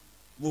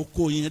mo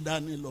kó yín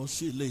dání lọ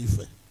sí Ilé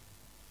Ifẹ̀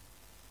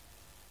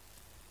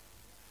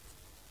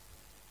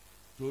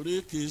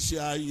torí kì í ṣe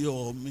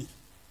ayọ̀ mi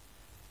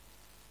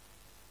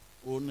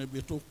ó níbi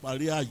tó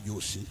parí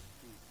àjò sí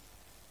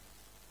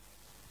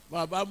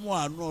bàbá mú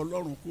àánú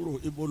Ọlọ́run kúrò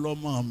ibo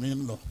lọ́mọ mi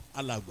ń lọ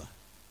alàgbà.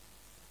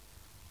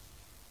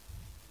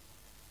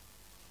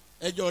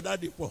 Ẹjọ́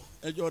dádì pọ̀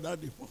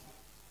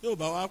yóò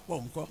bá wa pọ̀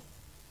nǹkan.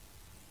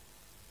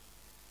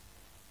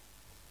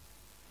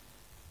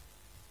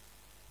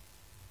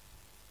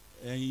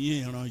 Ẹ̀yin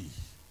ìran yìí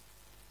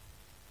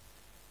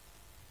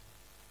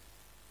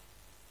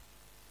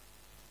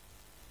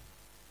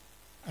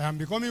I am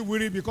becoming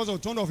weary because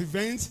of turn of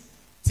events,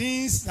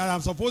 things that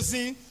I'm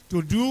supposing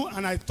to do,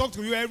 and I talk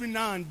to you every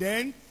now and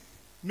then,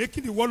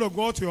 making the word of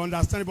God to your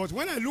understanding. But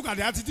when I look at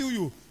the attitude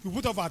you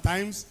put up at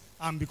times,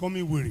 I'm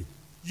becoming weary.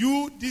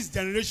 You, this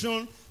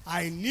generation,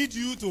 I need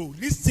you to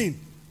listen,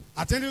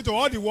 attend to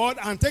all the word,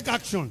 and take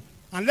action.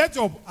 And let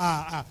your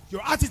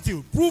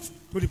attitude prove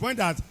to the point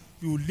that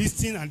you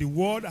listen and the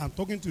word I'm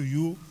talking to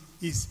you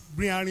is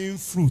bearing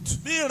fruit.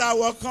 Bí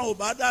ìràwọ̀ kan ò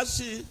bá dá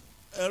sí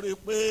ẹ rí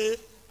pé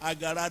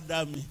àgàrà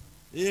dá mi,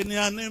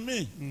 ènìyàn ni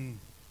mí.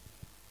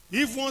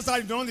 If one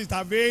side don't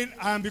intervene,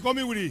 I am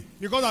becoming weary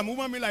because I'm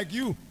human being like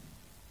you.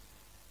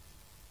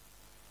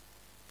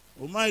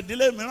 Ọmọ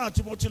ìdílé mìíràn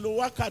tí mo ti lo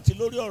wákàtí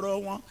lórí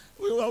ọ̀rọ̀ wọn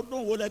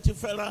ọdún wo lẹ ti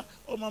fẹ́ra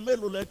ọmọ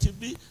mélòó lẹ ti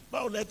bí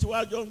báwo lẹ ti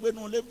wá jọ ń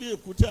gbénu lé bí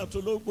èkúté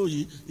àtológbò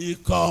yìí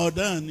ìkọ̀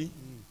ọ̀dàn ni.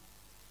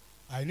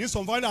 I need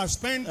somebody that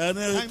spend time.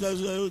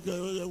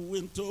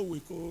 Winter we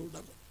call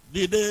that.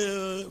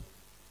 Dìde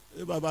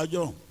Baba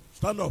John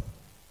stand up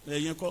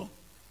ẹ̀yin kọ́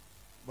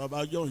bàbá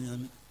ọjọ́ yẹn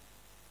ni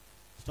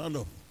stand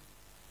up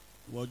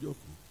ìwọ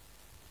jókòó.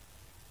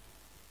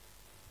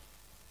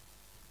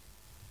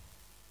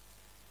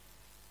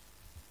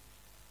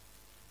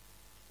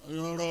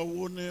 ọ̀rọ̀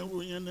wo ni irú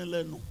yẹn ní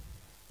lẹ́nu?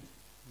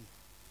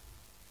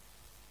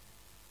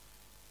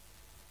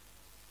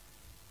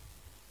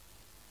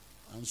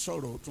 à ń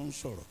sọ̀rọ̀ ó tún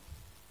sọ̀rọ̀.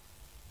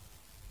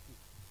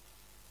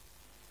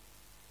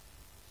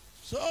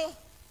 so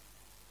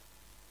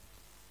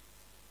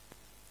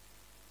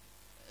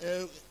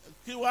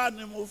kí wàá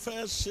ni mo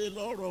fẹ́ ṣe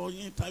lọ́rọ̀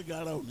yín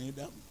tágara ò ní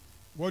dààmú.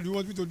 What do you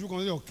want me to do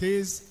concerning your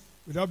case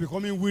without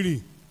becoming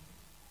weary?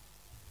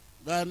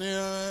 Báni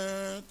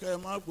kẹ́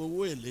ẹ má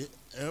gbowó èlé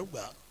ẹ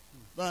gbà.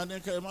 Báni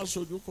kẹ́ ẹ má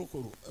sojú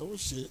kòkòrò ẹ ó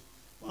ṣe.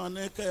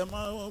 Báni kẹ́ ẹ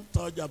má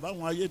ta ọjà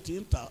báwọn ayé ti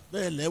ń tà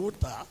bẹ́ẹ̀ lẹ́wọ́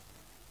tà.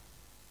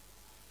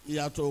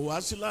 Ìyàtọ̀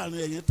wá sí láàrin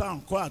ẹ̀yin tá à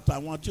ń kọ́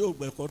àtàwọn tí ò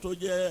gbẹ̀kọ́ tó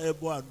jẹ́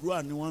ẹbọ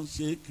àdúrà ni wọ́n ń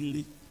ṣe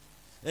kiri.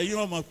 Ẹ̀yin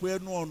ọmọ pé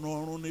ẹnu ọ̀nà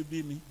ọ̀run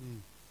níbí ni.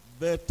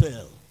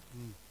 Bethel.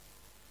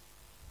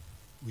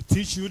 We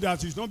teach you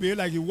that you should not behave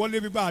like the worldly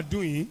people are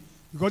doing,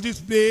 because this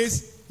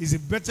place is a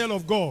Bethel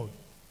of God.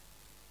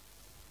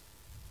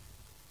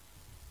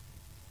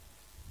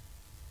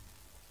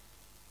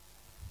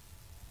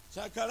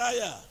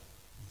 Sakaraya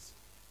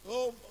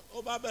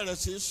ó bá bẹ̀rẹ̀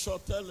sí sọ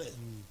tẹ́lẹ̀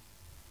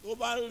ó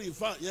bá rí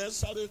fa yẹn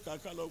sáré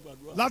kàkà lọ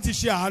gbàdúrà. Láti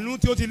ṣe àánú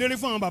tí ó ti lérí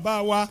fún àwọn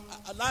bàbá wa.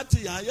 Láti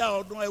yàyà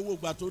ọdún ẹ wo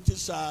ìgbà tó ti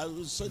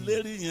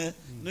lérí yẹn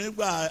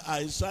nígbà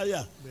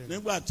Àìsáyà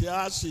nígbà tí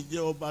a sì jẹ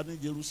ọba ní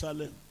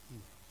Jerusalem.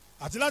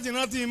 Àti láti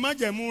rántí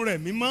májẹ̀mú rẹ̀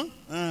mímọ́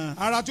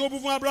ara tí ó bú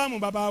fún Abrahamu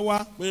bàbá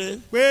wa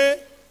pé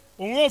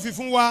òun ó fi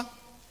fún wa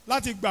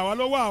láti gbà wá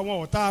lọ́wọ́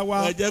àwọn ọ̀tá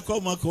wa. Ẹ jẹ́ kọ́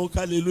ọmọ kan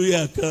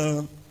hallelujah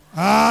kan.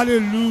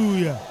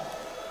 Hallelujah.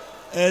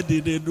 Ẹ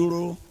dìde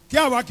dúró. Kí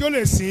àwa kí ó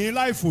lè sìn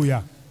láì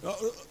fòyà.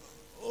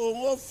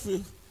 Òun ó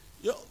fi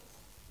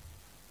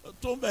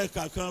tó bẹ̀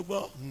kàkan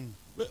gbọ́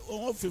pé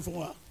òun ó fi fún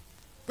wa.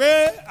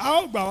 Pé a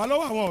ó gbà wá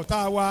lọ́wọ́ àwọn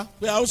ọ̀tá wa.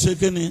 Pé a ó ṣe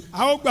kí ni?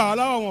 A ó gbà wá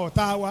lọ́wọ́ àwọn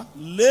ọ̀tá wa.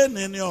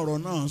 Léni ni ọ̀rọ̀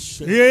náà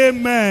ṣe.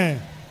 Amen.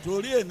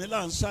 Torí èní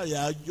là ń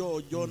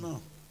ṣàyájọ́ ọjọ́ náà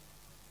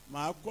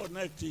màá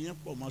connect yín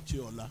pọ̀ mọ́ ti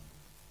ọ̀la.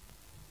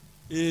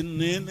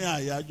 Èní ni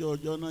àyájọ́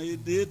ọjọ́ náà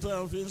ìdí tí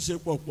wọ́n fi ń ṣe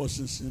pọ̀pọ̀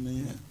ṣìnṣìn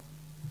nìyẹn.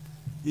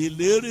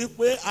 Ìlérí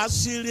pé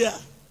Assyria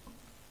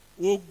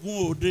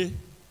ogun òde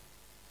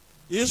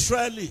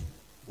Israeli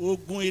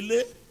ogun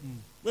ilé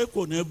pé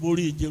kò ní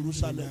borí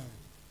Jerusalem.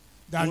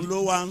 Òun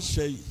ló wá ń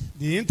ṣe yìí.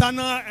 The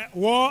internal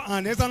war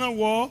and external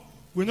war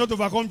will not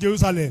overcome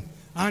Jerusalem,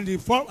 and the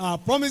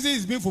promise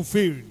is being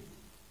fulfilled.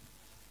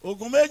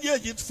 Ogun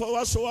méjèèjì ti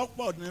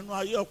fọwọ́sowọ́pọ̀ nínú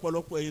ayé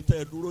ọ̀pọ̀lọpọ̀ èyí tẹ́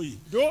ẹ dúró yìí.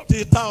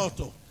 Ti ta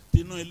ọ̀tọ̀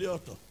tinú ilé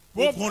ọ̀tọ̀.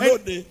 Ogun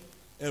lóde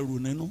ẹ̀rù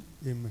nínú.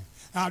 Amen.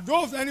 And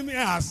those enemies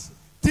has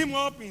teamed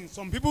up in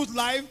some people's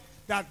life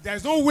that there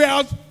is no way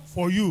out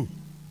for you.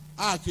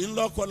 A kì í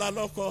lọ́kọ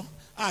lálọ́kọ,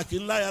 a kì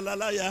í láya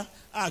láláya,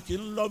 a kì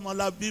í lọ́mọ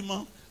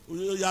lábímọ.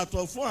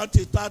 Yàtọ̀ fún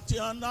àtìta tí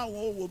wọ́n náwọn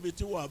owó bíi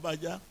tí wọ́n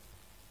àbájá.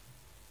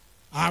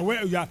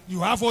 You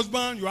have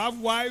husband, you have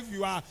wife,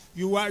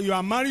 you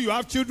are married, you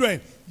have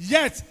children.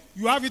 Yet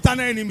you have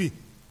eternal enemy.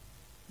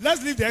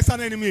 Let's leave the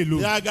external enemy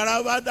alone.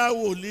 Àgàrà bá dá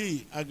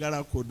wòlíì,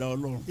 àgàrà kò dá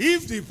Ọlọ́run.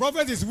 If the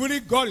prophet is weary,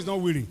 God is not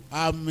weary.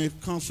 Àmì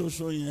kan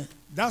ṣoṣo yẹn.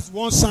 That's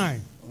one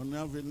sign.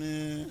 Ọ̀nà àfi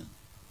ní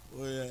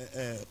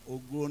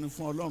ògo ni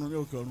fún Ọlọ́run ní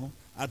òkè ọ̀run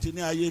àti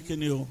ní ayé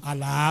kíni o.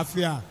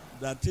 Àlàáfíà.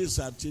 That is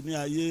àti ní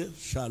ayé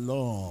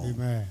shalom.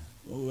 Amen.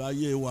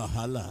 Ayé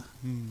wàhálà,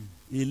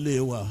 ilé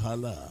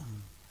wàhálà,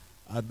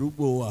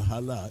 àdúgbò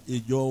wàhálà,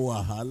 ìjọ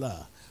wàhálà,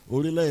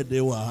 orílẹ̀-èdè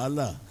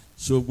wàhálà,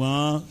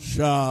 ṣùgbọ́n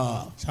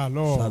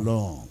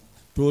shalom.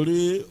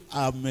 Torí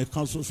àmì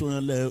kan ṣoṣo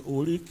yẹn lẹ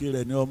oríkì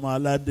rẹ̀ ní ọmọ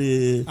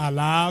aládé.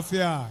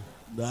 Àlàáfíà.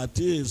 That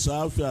is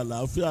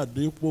àlàáfíà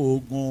dípò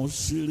ogun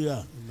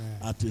Syria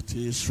àti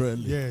ti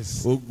Israeli.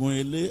 Yes. Ogun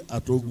ilé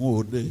àti ogun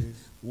òde.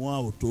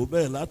 Wọn ò tó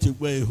bẹ́ẹ̀ láti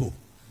gbẹ́ ihò.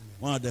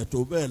 Wọn àdẹ̀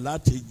tó bẹ́ẹ̀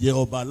láti jẹ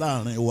ọba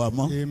láàrin wa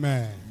mọ́.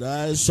 Amen.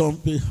 That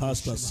something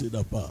has to sit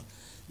apart.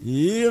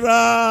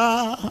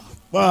 Ìrà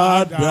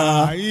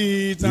padà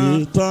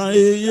ìtàn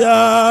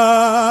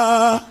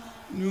ìyanu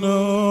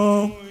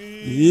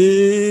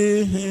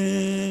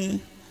ìhìn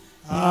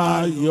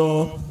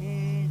ayọ̀.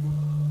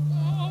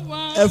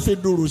 Ẹ fi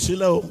dùrù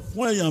sílẹ̀ o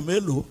fún èèyàn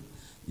mélòó.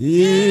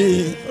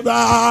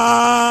 Ìrà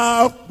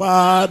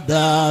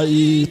padà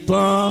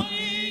ìtàn.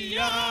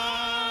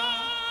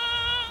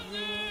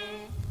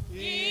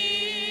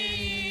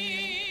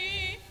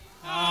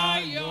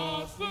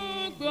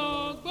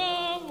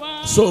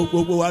 So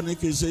gbogbo wa ni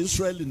kì í ṣe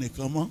Israeli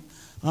nìkan mọ́.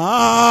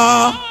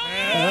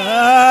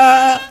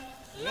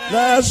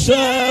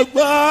 Lẹ́sẹ̀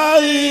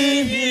gbọ́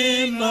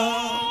ìhìnà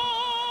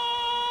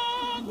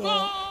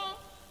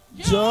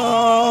jọ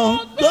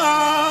gbà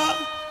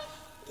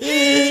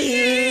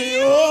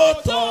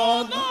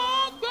ìhòtọ́nà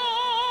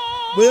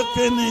pé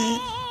kíni.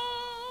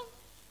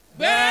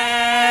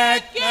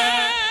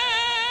 Gbẹ́kẹ̀rẹ́lé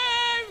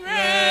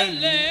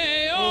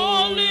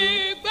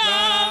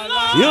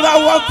olùgbàlà.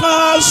 Ìràwọ̀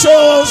kan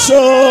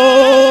ṣoṣo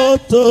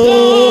tó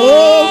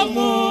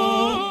mú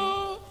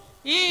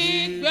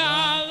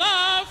ìgbàlà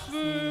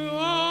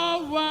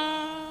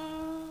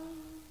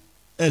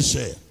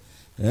ẹ̀ṣẹ̀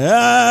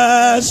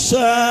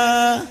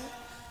ẹ̀ṣẹ̀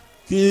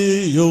kí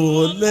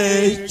yóò lè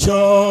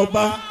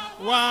jọba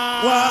wá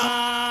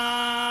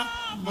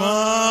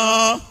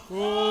mọ́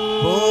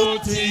bó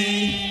ti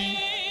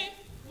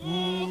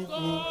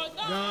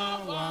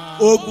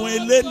ogun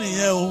ilé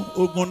nìyẹn o,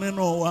 ogun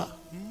nínú wa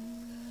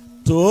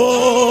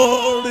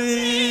torí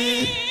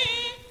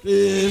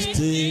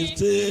Kristi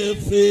ti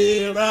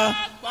fira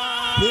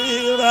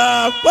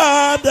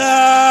padà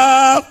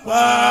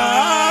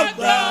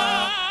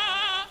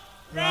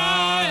ra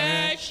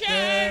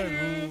ẹ̀ṣẹ̀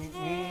run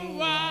fún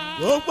wa.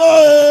 Gbogbo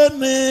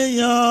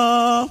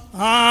ènìyàn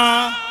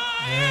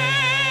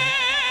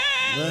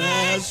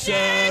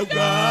ẹ̀ṣẹ̀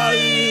gba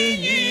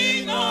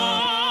ìyìn náà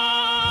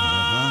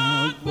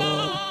gbọ́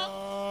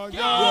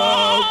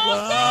gbọ́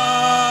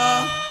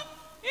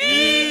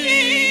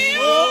ìyìn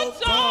ó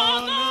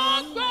tọ̀nà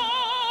gbọ́.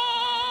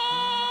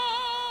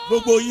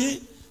 Gbogbo yín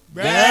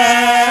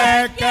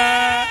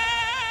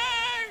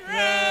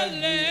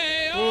gbẹ́kẹ̀lé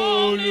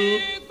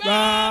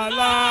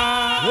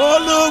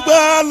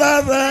olùgbàlà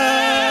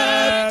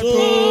rẹ̀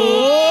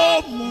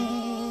tó mú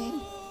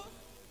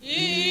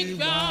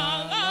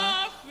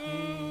ìgbàlà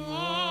fún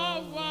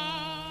ọ wá.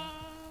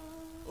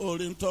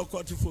 Orin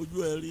tọkọ ti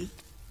fojú ẹ rí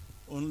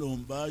òun ló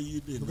ń bá yí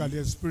dè. Look at the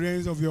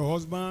experience of your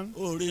husband.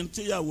 Orin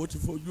tíyàwó ti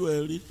fojú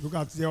ẹ rí. Look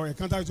at your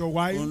encounter with your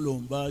wife. Òun ló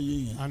ń bá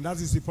yí yẹn. And that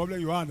is the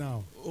problem you are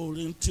now.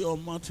 Orin tí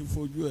ọmọ ti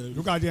fojú ẹ rí.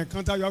 Look at the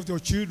encounter you have with your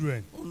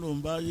children. Òun ló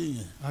ń bá yí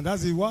yẹn. And that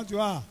is what you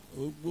are.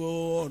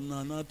 Gbogbo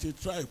ọ̀nà náà ti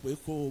try pé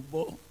kó o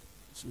bọ́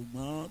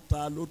ṣùgbọ́n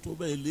ta ló tó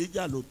bẹ́ẹ̀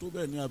Elijah ló tó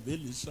bẹ́ẹ̀ ní àbí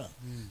Èlíṣà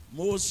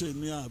Mósè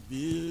ní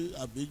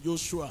àbí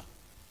Joshua.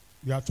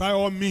 You have tried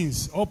all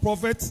means, all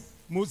prophets,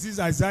 Moses,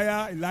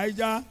 Isaiah,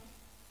 Elijah,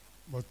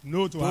 but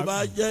no to happen. Tó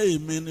bá jẹ́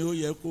èmi ni ó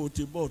yẹ kó o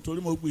ti bọ̀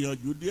torí mo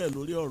gbìyànjú díẹ̀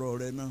lórí ọ̀rọ̀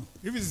rẹ náà.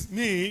 If it's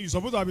me, you're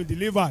supposed to have been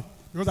delivered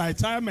because I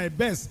tried my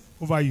best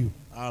over you.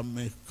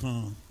 Àmì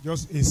kan.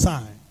 Just a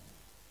sign.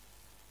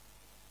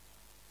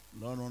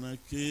 Lọ́run ní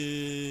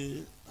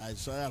kí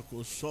Àìsáyà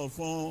kò sọ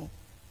fún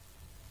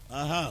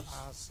Ahaz.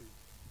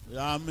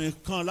 Àmì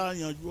kan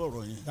láyanjú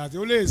ọ̀rọ̀ yẹn. That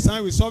only a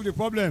sign will solve the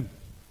problem.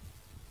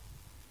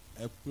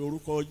 Ẹ pe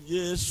orúkọ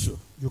Jésù.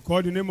 You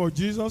call the name of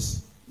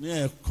Jesus Ní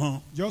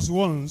ẹ̀kan. just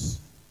once.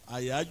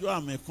 Àyájọ́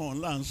àmì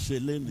kan là ń ṣe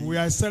lénìí. We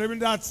are celebrating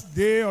that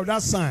day of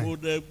that sign. Kò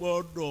dẹ̀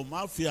gbọ́dọ̀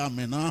má fi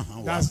àmì náà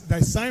hàn wá.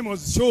 That sign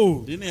must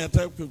show. Ìdí nìyẹn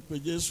tẹ́ pe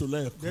Jésù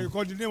Then lẹ́ẹ̀kan. you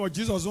call the name of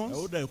Jesus once.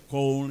 Ó dẹ̀ kọ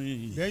orin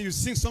yìí. Then you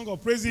sing song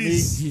of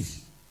praises. Méjì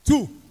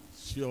 2.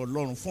 sí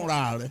Ọlọ́run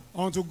fúnra rẹ̀.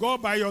 Unto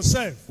God by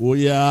yourself.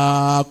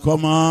 Oya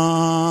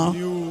kọ́mọ.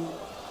 You.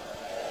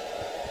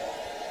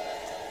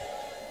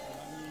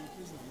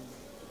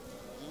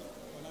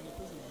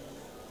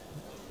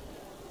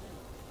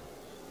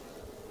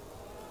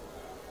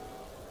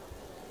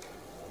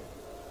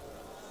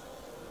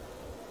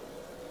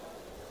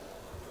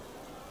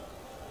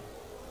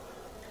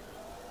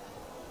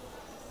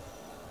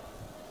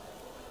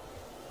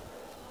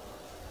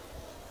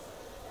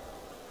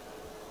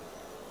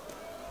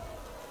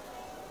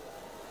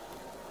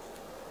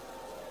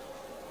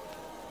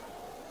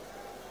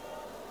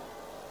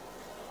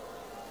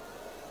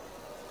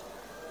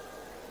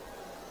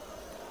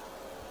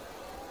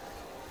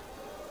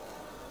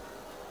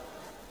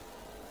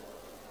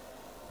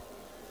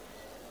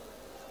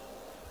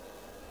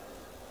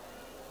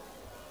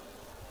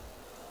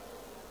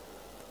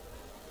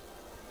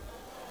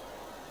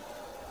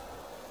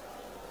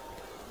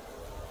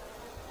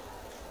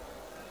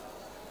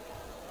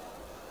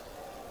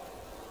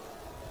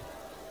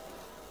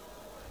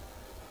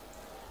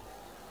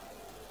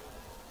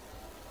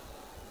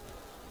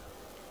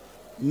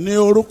 Ní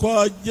orúkọ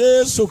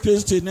Jésù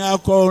Kristi ní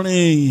akọrin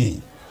ìyìn.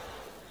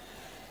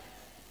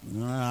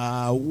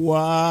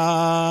 Àwa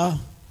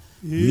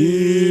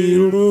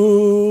irú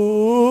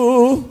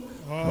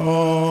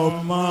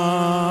ọmọ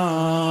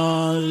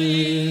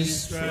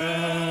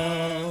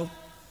Israẹli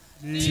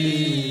tí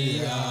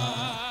a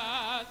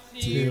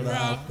ti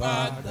rà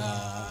padà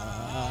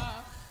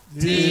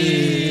tí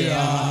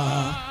a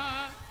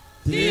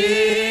ti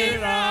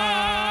rà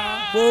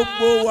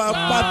gbogbo wa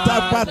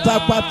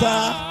pátápátápátá.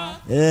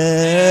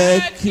 Ẹ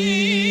kí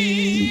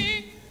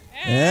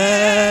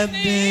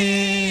ẹni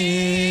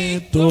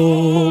tó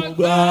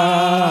gbà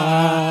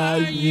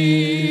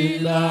yìí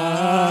là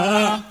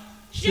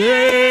ṣe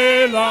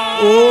là.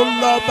 Ó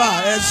lọ́ba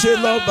ẹ ṣe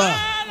lọ́ba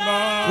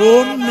ó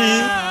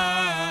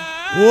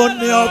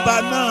ní ọba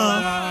náà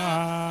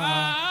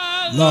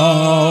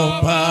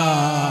lọ́ba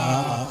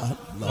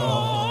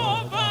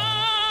lọ́ba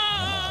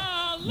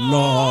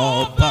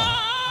lọ́ba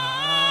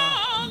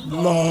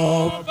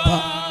lọ́ba.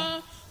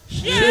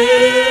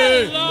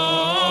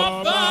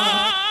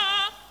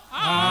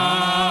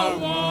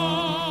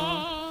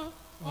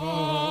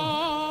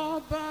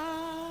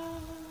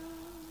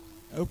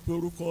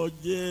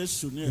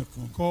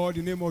 Call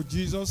the name of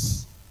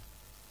Jesus.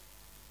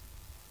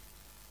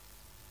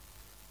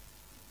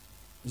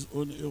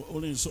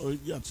 Orin sọ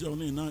ìdí àti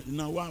ọ̀nà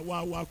iná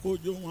wá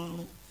kójú wọn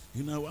rún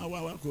iná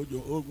wá kójú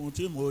ogun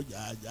tí mo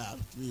jà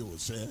tí ò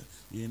ṣẹ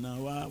iná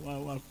wá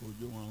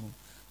kójú wọn rún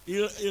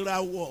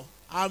ìràwọ̀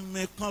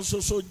àmì kan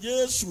ṣoṣo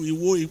Jésù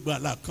ìwo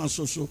ìgbàlà kan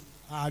ṣoṣo.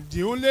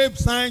 The only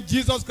sign,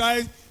 Jesus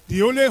Christ,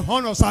 the only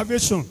horn of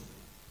salvation.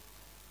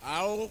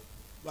 A ó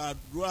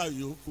gbàdúrà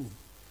yòókù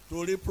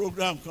torí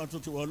program kan tó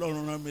ti wọ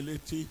Ọlọ́run rán mi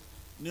létí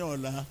ní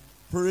ọ̀la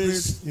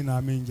praise in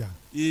our manger.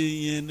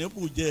 ìyìn ní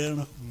bùjẹ́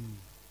ẹran.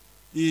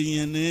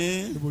 Ìyìn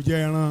ní ibùjẹ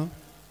ẹran.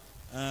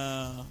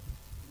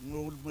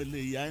 mo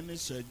lè yá ní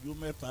ìṣẹ́jú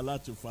mẹ́ta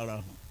láti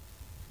farahàn.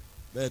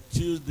 Bẹ́ẹ̀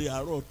Tuesday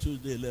àárọ̀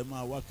Tuesday lè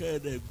máa wá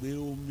kẹ́ẹ̀dẹ̀ gbé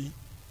omi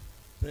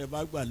tẹ́ ẹ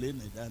bá gbà lé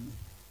ní dání.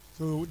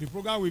 So the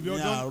program will be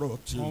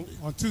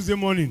on Tuesday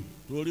morning.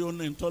 Torí ó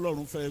ní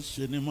tọ́lọ́run fẹ́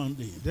ṣe ní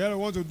Monday. They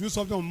want to do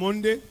something on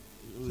Monday,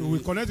 so we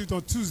connect it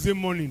on Tuesday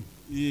morning.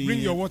 Bring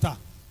your water.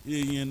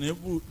 Ìyìn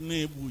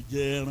ní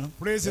ibùjẹ ẹran.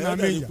 Praise in our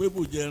manger. Ẹ̀ẹ́dẹ̀ pé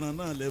ibùjẹ ẹran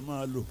náà lè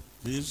máa lò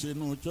kì í ṣe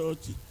inú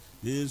chọ́ọ̀chì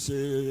kì í ṣe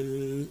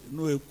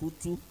inú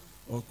ekutu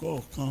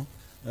ọ̀kọ̀ọ̀kan.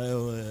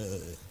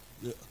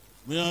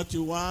 Bí wọ́n ti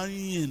wá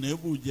yìn ní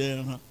ibùjẹ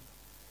ẹran.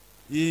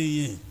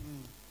 Ìyìn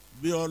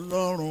bí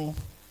Ọlọ́run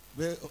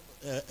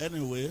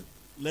anyway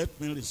let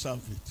me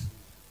reserve it.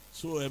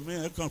 So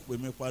ẹ̀mí ẹ̀ kàn pè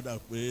mí padà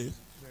pé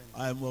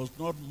I must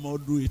not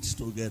model it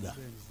together.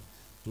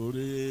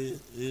 Torí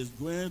it's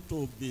going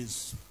to be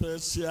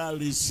special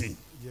reason.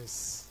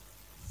 Yes.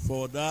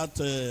 For that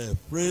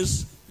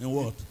praise in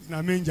what? In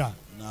a manger.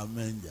 In a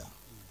manger.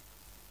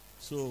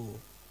 So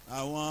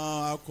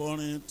àwọn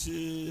akọrin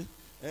tí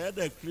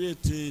ẹ̀ẹ́dẹ̀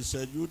create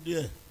ìṣẹ́jú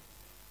díẹ̀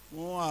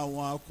fún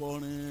àwọn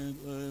akọrin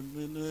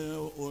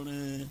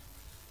ní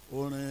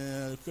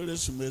orin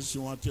Kérésìmesì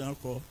wọn tí wọ́n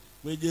kọ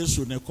pé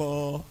Jésù ní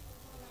kọ́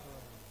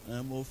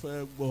mo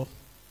fẹ́ gbọ́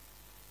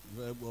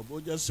bó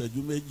jẹ́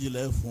ìṣẹ́jú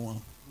méjìlá fún wọn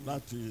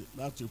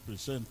láti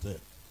present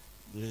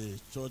the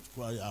church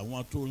choir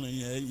àwọn tó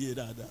ní yẹn yé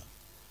dáadáa.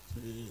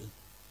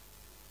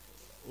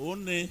 Ó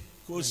ní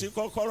kò sí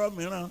kọ́kọ́rọ́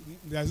mìíràn.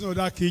 There is no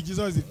other key.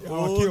 Jesus is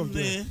our key of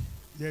joy.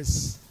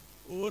 Yes.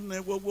 Ó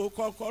ní gbogbo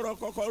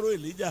kọ́kọ́rọ́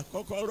Elijah,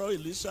 kọ́kọ́rọ́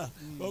Elisha,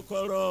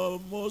 kọ́kọ́rọ́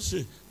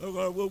Mose,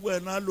 kọ́kọ́rọ́ gbogbo ẹ̀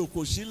náà lò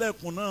kò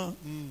sílẹ̀kùn náà.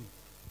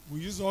 We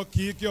use all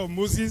key of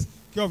Moses,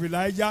 key of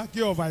Elijah,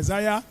 key of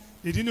Isaiah.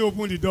 They didn't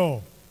open the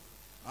door.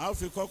 A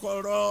fi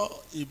kọ́kọ́rọ́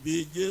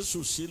ìbí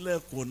Jésù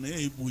sílẹ̀kùn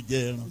ní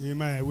ibùjẹ ẹran.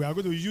 Amen. We are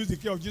going to use the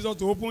key of Jesus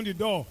to open the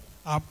door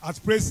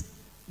at praise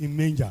in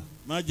manger.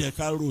 Má jẹ́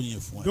ká ròyìn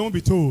fún ẹ. Don't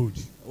be told.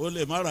 O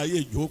lè má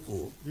ráyè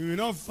jókòó. You will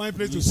not find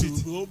place to sit.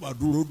 Ó bá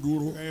dúró.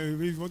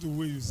 If you want to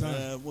wait, you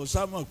stand. Mo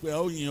sá mọ̀ pé a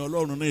ó yin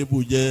Ọlọ́run ní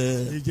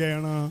ibùjẹ. Ìjẹ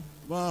ẹran.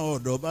 Bá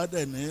ọ̀dọ́ bá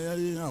dẹ̀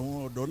ní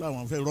àwọn ọ̀dọ́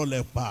làwọn fẹ́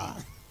rọ́lẹ̀ pa.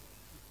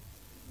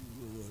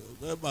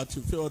 Bẹ́ẹ̀ bá ti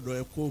fẹ́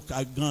ọ̀dọ́ ẹ kó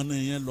ka gan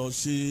ni yẹn lọ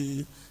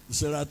sí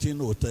Sheraton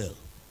Hotel.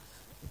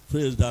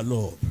 Praise the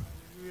Lord.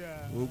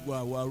 Gbogbo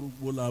àwa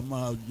arúgbó la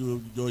máa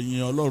jọ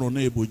yin Ọlọ́run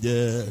ní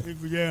ibùjẹ.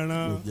 Ibùjẹ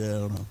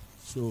ẹran.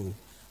 So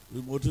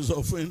mo ti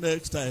sọ fún yín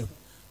next time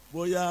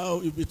bóyá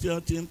ibi tí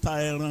wọ́n ti ń ta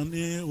ẹran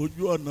ní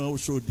ojú ọ̀nà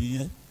Òṣòdì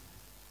yẹn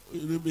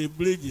ibi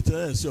bíríìjì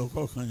tẹ́lẹ̀ sí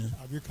ọkọ̀ kan yẹn.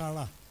 Àbí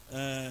kára.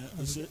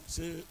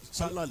 Ṣe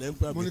sálà lẹ́ ń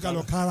pẹ́ àbí kára. Mo ní ká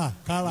lọ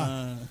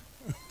kára.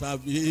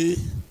 Tàbí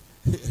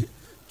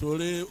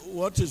torí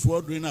what is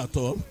what doing at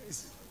all?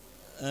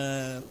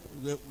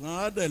 Wọ́n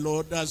á dẹ̀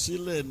lọ dá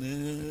sílẹ̀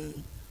ní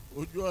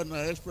ojú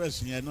ọ̀nà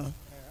express yẹn náà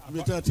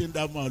ibi tí wọ́n ti ń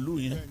da màálù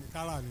yẹn.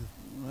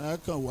 Wọ́n á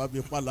kàn wá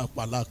bí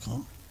pàlàpàlà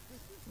kan.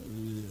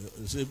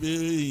 Ṣe bí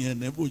ìyẹn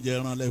ní bùjẹ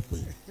ẹran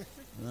lẹ́pẹ́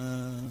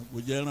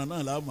bùjẹ ẹran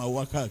náà la máa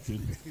wá káàkiri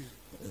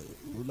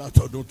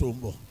látọdún tó ń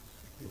bọ̀.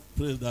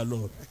 Praise the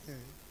Lord.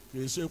 Kì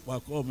í ṣe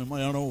pàkọ́ mi mọ́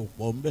ẹran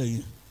òpọ̀ ńbẹ̀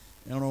yẹn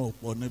ẹran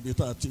òpọ̀ níbi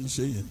tá a ti ń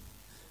ṣe yẹn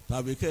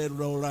tàbí kẹ́ ẹ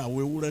lọ ra àwọn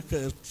ewúrẹ́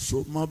kẹ́ ẹ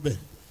so mọ́ bẹ̀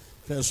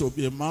kẹ́ ẹ so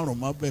bíi márùn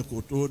mọ́ bẹ̀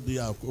kó tó di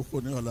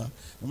àkókò ní ọ̀la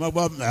ẹ má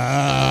gbọ́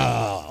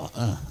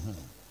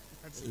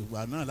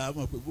ìgbà náà la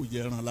mọ̀ pé bùjẹ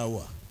ẹran la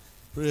wà.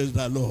 Praise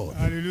the Lord.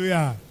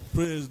 Hallelujah.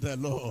 Praise the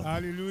Lord.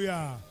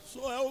 Hallelujah. So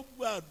ẹ ó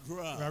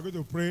gbàdúrà. We are going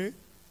to pray.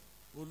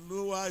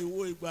 Olúwa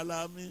ìwọ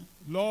ìgbàlà mi.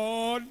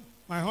 Lord,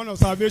 my horn of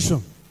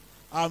salvation.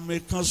 Àmì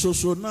kan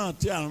ṣoṣo náà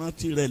tí a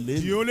rántí rẹ̀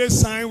lé. The only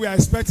sign we are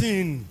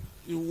expecting.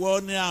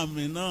 Ìwọ ni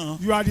àmì náà.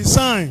 You are the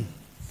sign.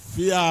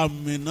 Fi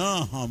àmì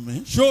náà hàn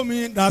mí. Show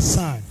me that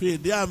sign. Fi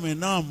ìdí àmì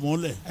náà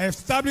múlẹ̀.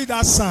 Establish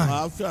that sign.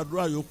 Màá fi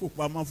àdúrà yòókù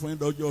pamọ́ fún yín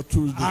lọ́jọ́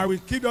Tuesday. I will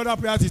keep the other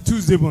prayer till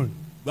Tuesday morning.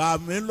 Gbà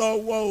mí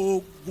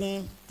lọ́wọ́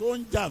ogun tó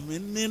ń jà mí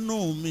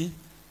nínú mi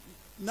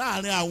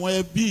láàrin àwọn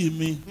ẹbí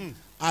mi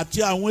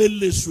àti àwọn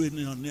eléso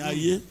ènìyàn ní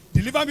ayé.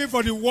 Deliver me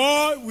from the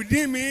war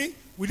within me,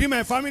 within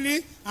my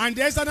family, and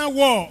the external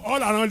war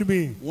all around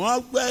me.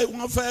 Wọ́n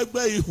fẹ́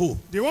gbẹ́ ihò.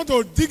 They want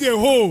to dig a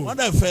hole. Wọ́n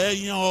dẹ̀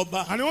fẹ́ yan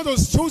ọba. And they want to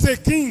choose a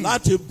king.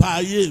 Láti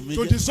bà ayé mi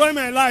jẹ́. To destroy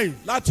my life.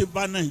 Láti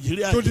bà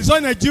Nàìjíríà jẹ́. To destroy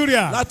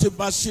Nigeria. Láti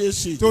bà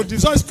CAC jẹ́. To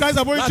destroy Christ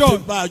Apostolic Church.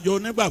 Church. Láti bà àjọ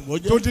onígbàgbọ́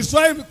jẹ́. To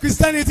destroy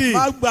Christianity.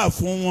 Má gbà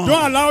fún wọn.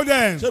 Don't allow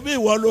them. Ṣebí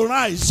ìwọ ló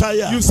rán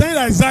Àìsáyà. You send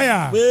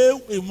Isaiah. Pé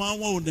ìmọ̀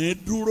wọn ò ní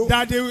dúró.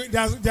 That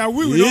their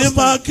will will not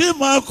stand.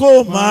 Ìmọ̀kímọ̀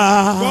kò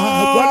máa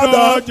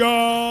gbọ́dọ̀ jọ.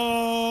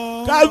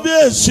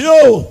 Kábíyèsí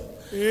o.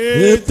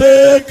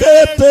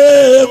 Ètekéte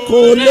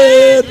kò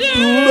lè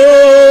dúró.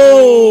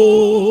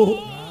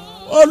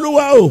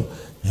 Olúwa o.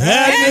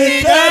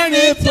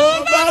 ẹnikẹ́ni tó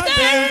bá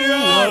bẹ̀rù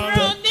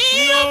ọ̀tẹ̀ ni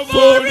ó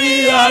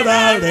forí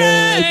ara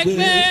rẹ̀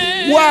gbé.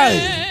 Why?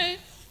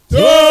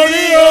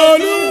 Torí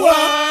Olúwa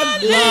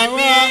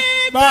làwa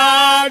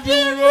bá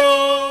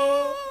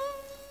dúró.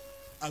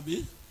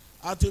 Àbí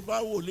a ti bá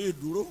wòlíì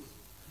dúró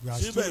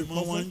síbẹ̀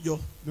ìmọ̀ wọn ń jọ.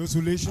 No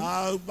solution.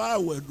 A bá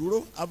àwẹ̀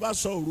dúró, a bá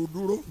sọ òru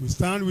dúró. We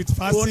stand with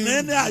fasting.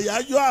 Òní ní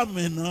àyájọ́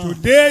àmì náà.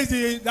 Today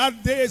is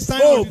that day is time.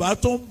 Bó o bá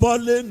tún bọ́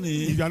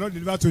lénìí. If you are not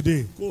delivered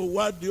today. Kó o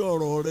wádìí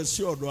ọ̀rọ̀ rẹ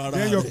sí ọ̀dọ̀ ara rẹ.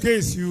 Then your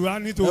case you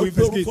need to Ẹ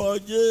investigate. forúkọ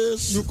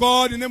Jésù. You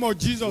call the name of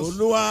Jesus.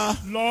 Olúwa.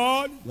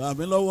 Lord. Gbà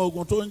mí lọ́wọ́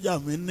ogun tó ń jà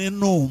mí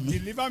nínú mi.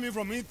 Deliver me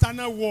from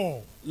internal war.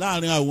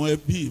 Láàárín àwọn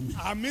ẹbí mi.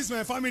 Amidst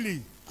my family.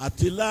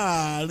 Àti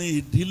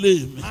láàárín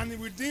ìdílé mi. And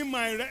within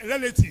my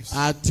relatives.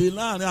 Àti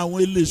láàárín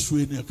àwọn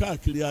eléṣù ènìyàn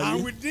káàkiri ayé.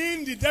 And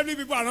within the devil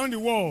people around the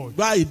world.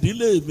 Gba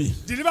ìdílé mi.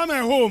 Deliver my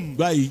home.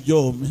 Gba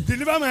ìjọ mi.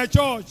 Deliver my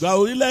church. Gba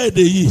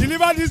orílẹ̀-èdè yìí.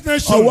 Deliver this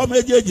nation. Ọwọ́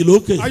méjèèjì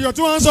lókè. Are your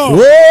two hands up?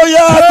 Ó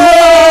yá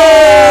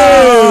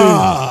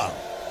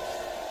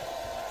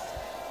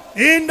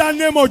dúró. In the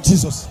name of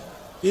Jesus.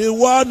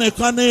 Ìwọ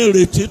nìkan ní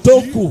ìrètí tó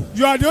kù.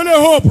 You are the only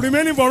hope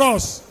remaining for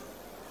us.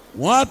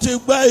 Wọ́n ti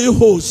gbẹ́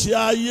ihò sí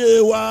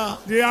ayé wa.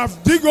 They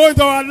have dig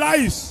into our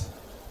lives.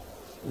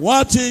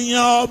 Wọ́n ti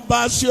yan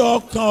ọba sí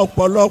ọkàn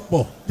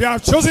ọ̀pọ̀lọpọ̀. They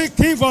have chosen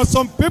king for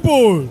some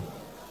people.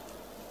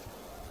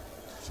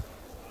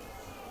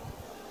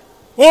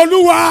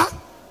 Olúwa.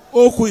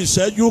 Ó kù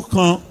ìṣẹ́jú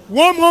kan.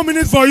 1 more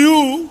minute for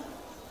you.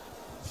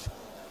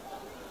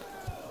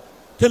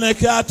 Kí ni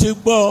kí a ti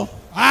gbọ́?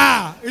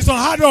 It's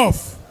unheard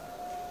of.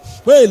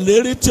 Pé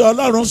ìlérí tí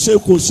Ọlọ́run ṣe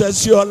kò ṣẹ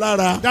sí ọ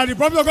lára. That the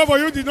promise of God for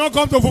you did not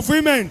come to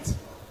fulfillment.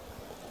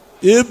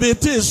 Ibi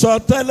tí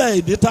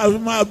ìsọtẹ́lẹ̀ ìdí tá a fi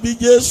máa bí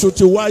Jésù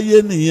ti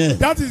wáyé nìyẹn.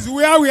 That is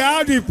where we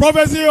have the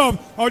prophecy of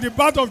the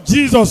birth of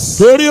Jesus.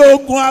 Torí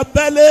ogun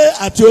abẹ́lé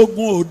àti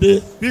ogun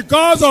òde.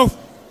 Because of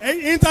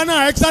internal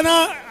and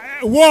external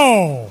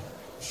war.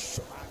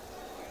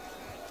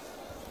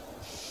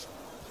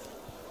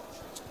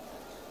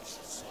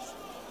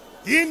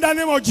 In the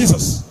name of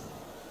Jesus.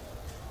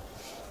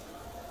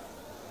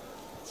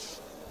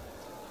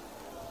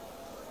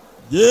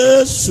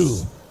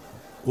 Jésù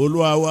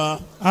Olúwa wa.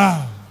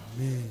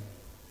 Amen.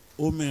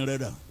 Omi rẹ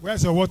dà.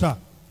 Where's your water?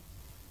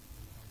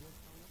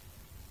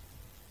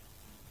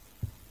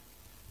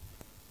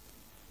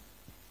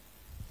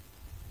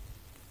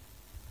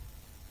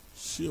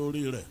 Sí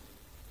orí rẹ̀.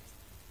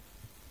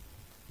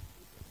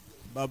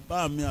 Bàbá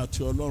mi àti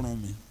Ọlọ́run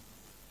mi.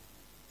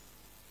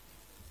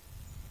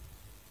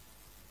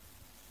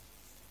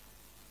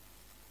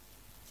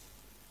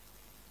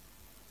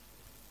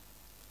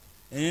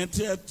 Ẹ̀yin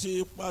tí ẹ ti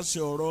pàṣẹ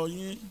ọ̀rọ̀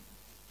yín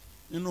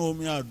nínú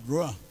omi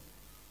àdúrà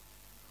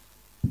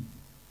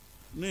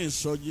ní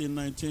ìsọjí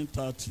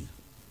 1930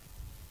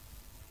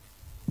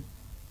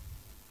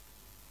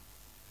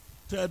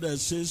 tẹ́ẹ̀dẹ̀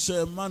ṣe iṣẹ́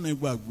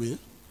mánigbàgbé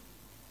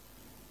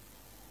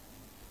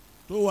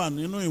tó wà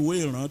nínú ìwé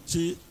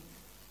ìrántí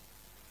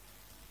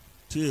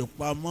ti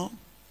ìpamọ́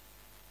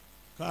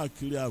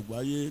káàkiri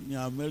àgbáyé ní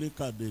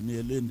Amẹ́ríkà dé ní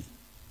eléni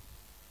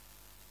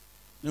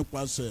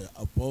nípasẹ̀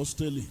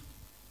apọ́stélì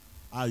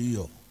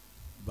Ayọ̀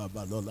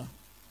Babalọ́lá.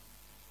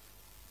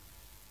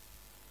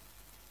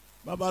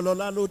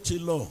 Babalọ́lá ló ti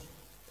lọ,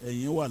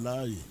 ẹ̀yin wà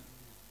láàyè.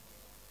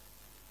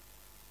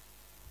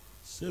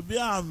 Ṣebí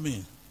àmì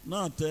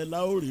náà tẹ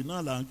láórì náà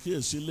là ń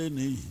kíyèsí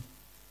léni yìí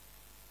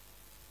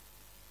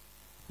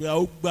pé a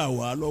ó gbà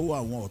wá lọ́wọ́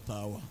àwọn ọ̀tá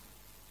wa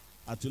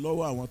àti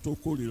lọ́wọ́ àwọn tó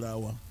kórìíra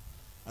wa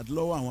àti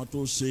lọ́wọ́ àwọn tó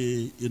ṣe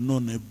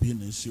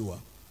inúnibíni sí wa.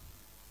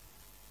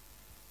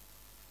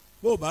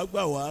 Bó o bá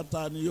gbà wá, ta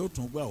ni yóò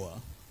tún gbà wá?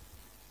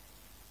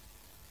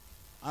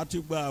 A ti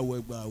gba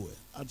àwẹ̀,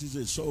 a ti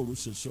ṣe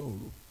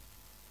sọ́ọ̀rù.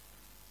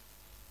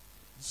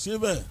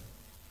 Síbẹ̀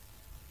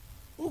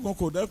ogun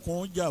kò dẹ́kun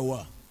jà wá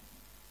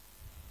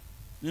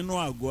nínú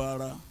àgọ́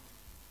ara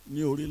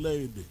ní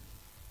orílẹ̀-èdè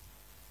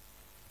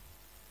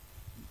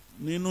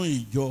nínú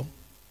ìjọ.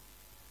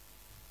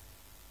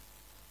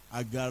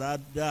 Àgàrà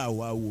dá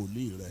àwa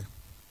wòlíì rẹ̀.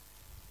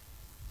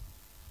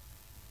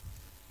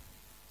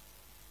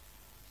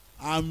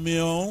 Àmì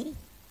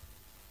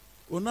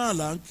ọ̀hún náà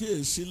là ń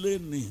kíyèsí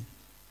lénìí.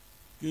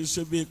 Kì í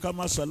ṣe bí ká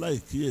má ṣaláì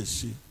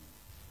kíyèsí.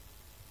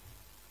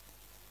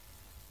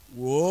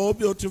 Wò ó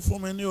bí o ti fún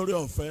mi ní orí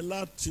ọ̀fẹ́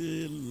láti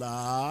là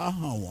á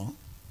hàn wọ́n.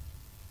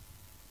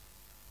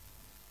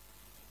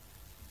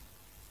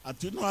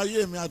 Àtinú ayé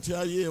mi àti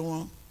ayé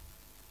wọn.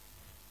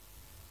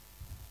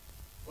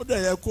 Ó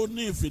dẹ̀ yẹ kó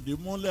ní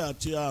ìfìdímúlẹ̀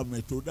àti àmì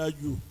tó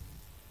dájú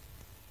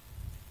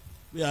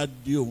bí a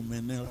di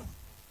òmìnira.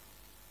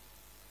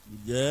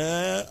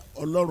 Ǹjẹ́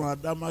Ọlọ́run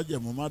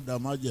adámájẹ̀mú má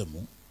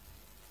dámájẹ̀mú?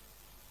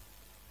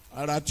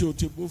 Ara tí o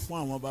ti bú fún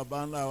àwọn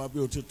baba ńlá wa bí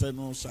o ti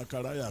tẹnu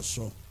Sakaraya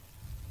sọ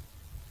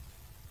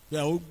bí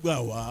a ó gbà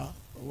wá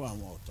lọ́wọ́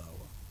àwọn ọ̀tá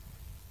wa.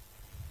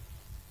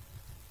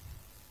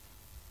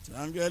 Tí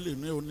áńgẹ́lì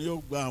ní òní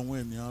yóò gba àwọn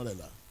ènìyàn rẹ̀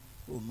là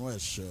kó nú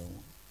ẹ̀ṣẹ̀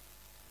wọn.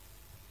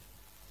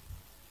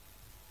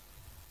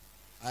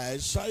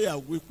 Àìsáyà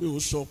wípé ó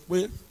sọ pé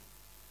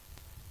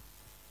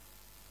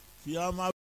kí a má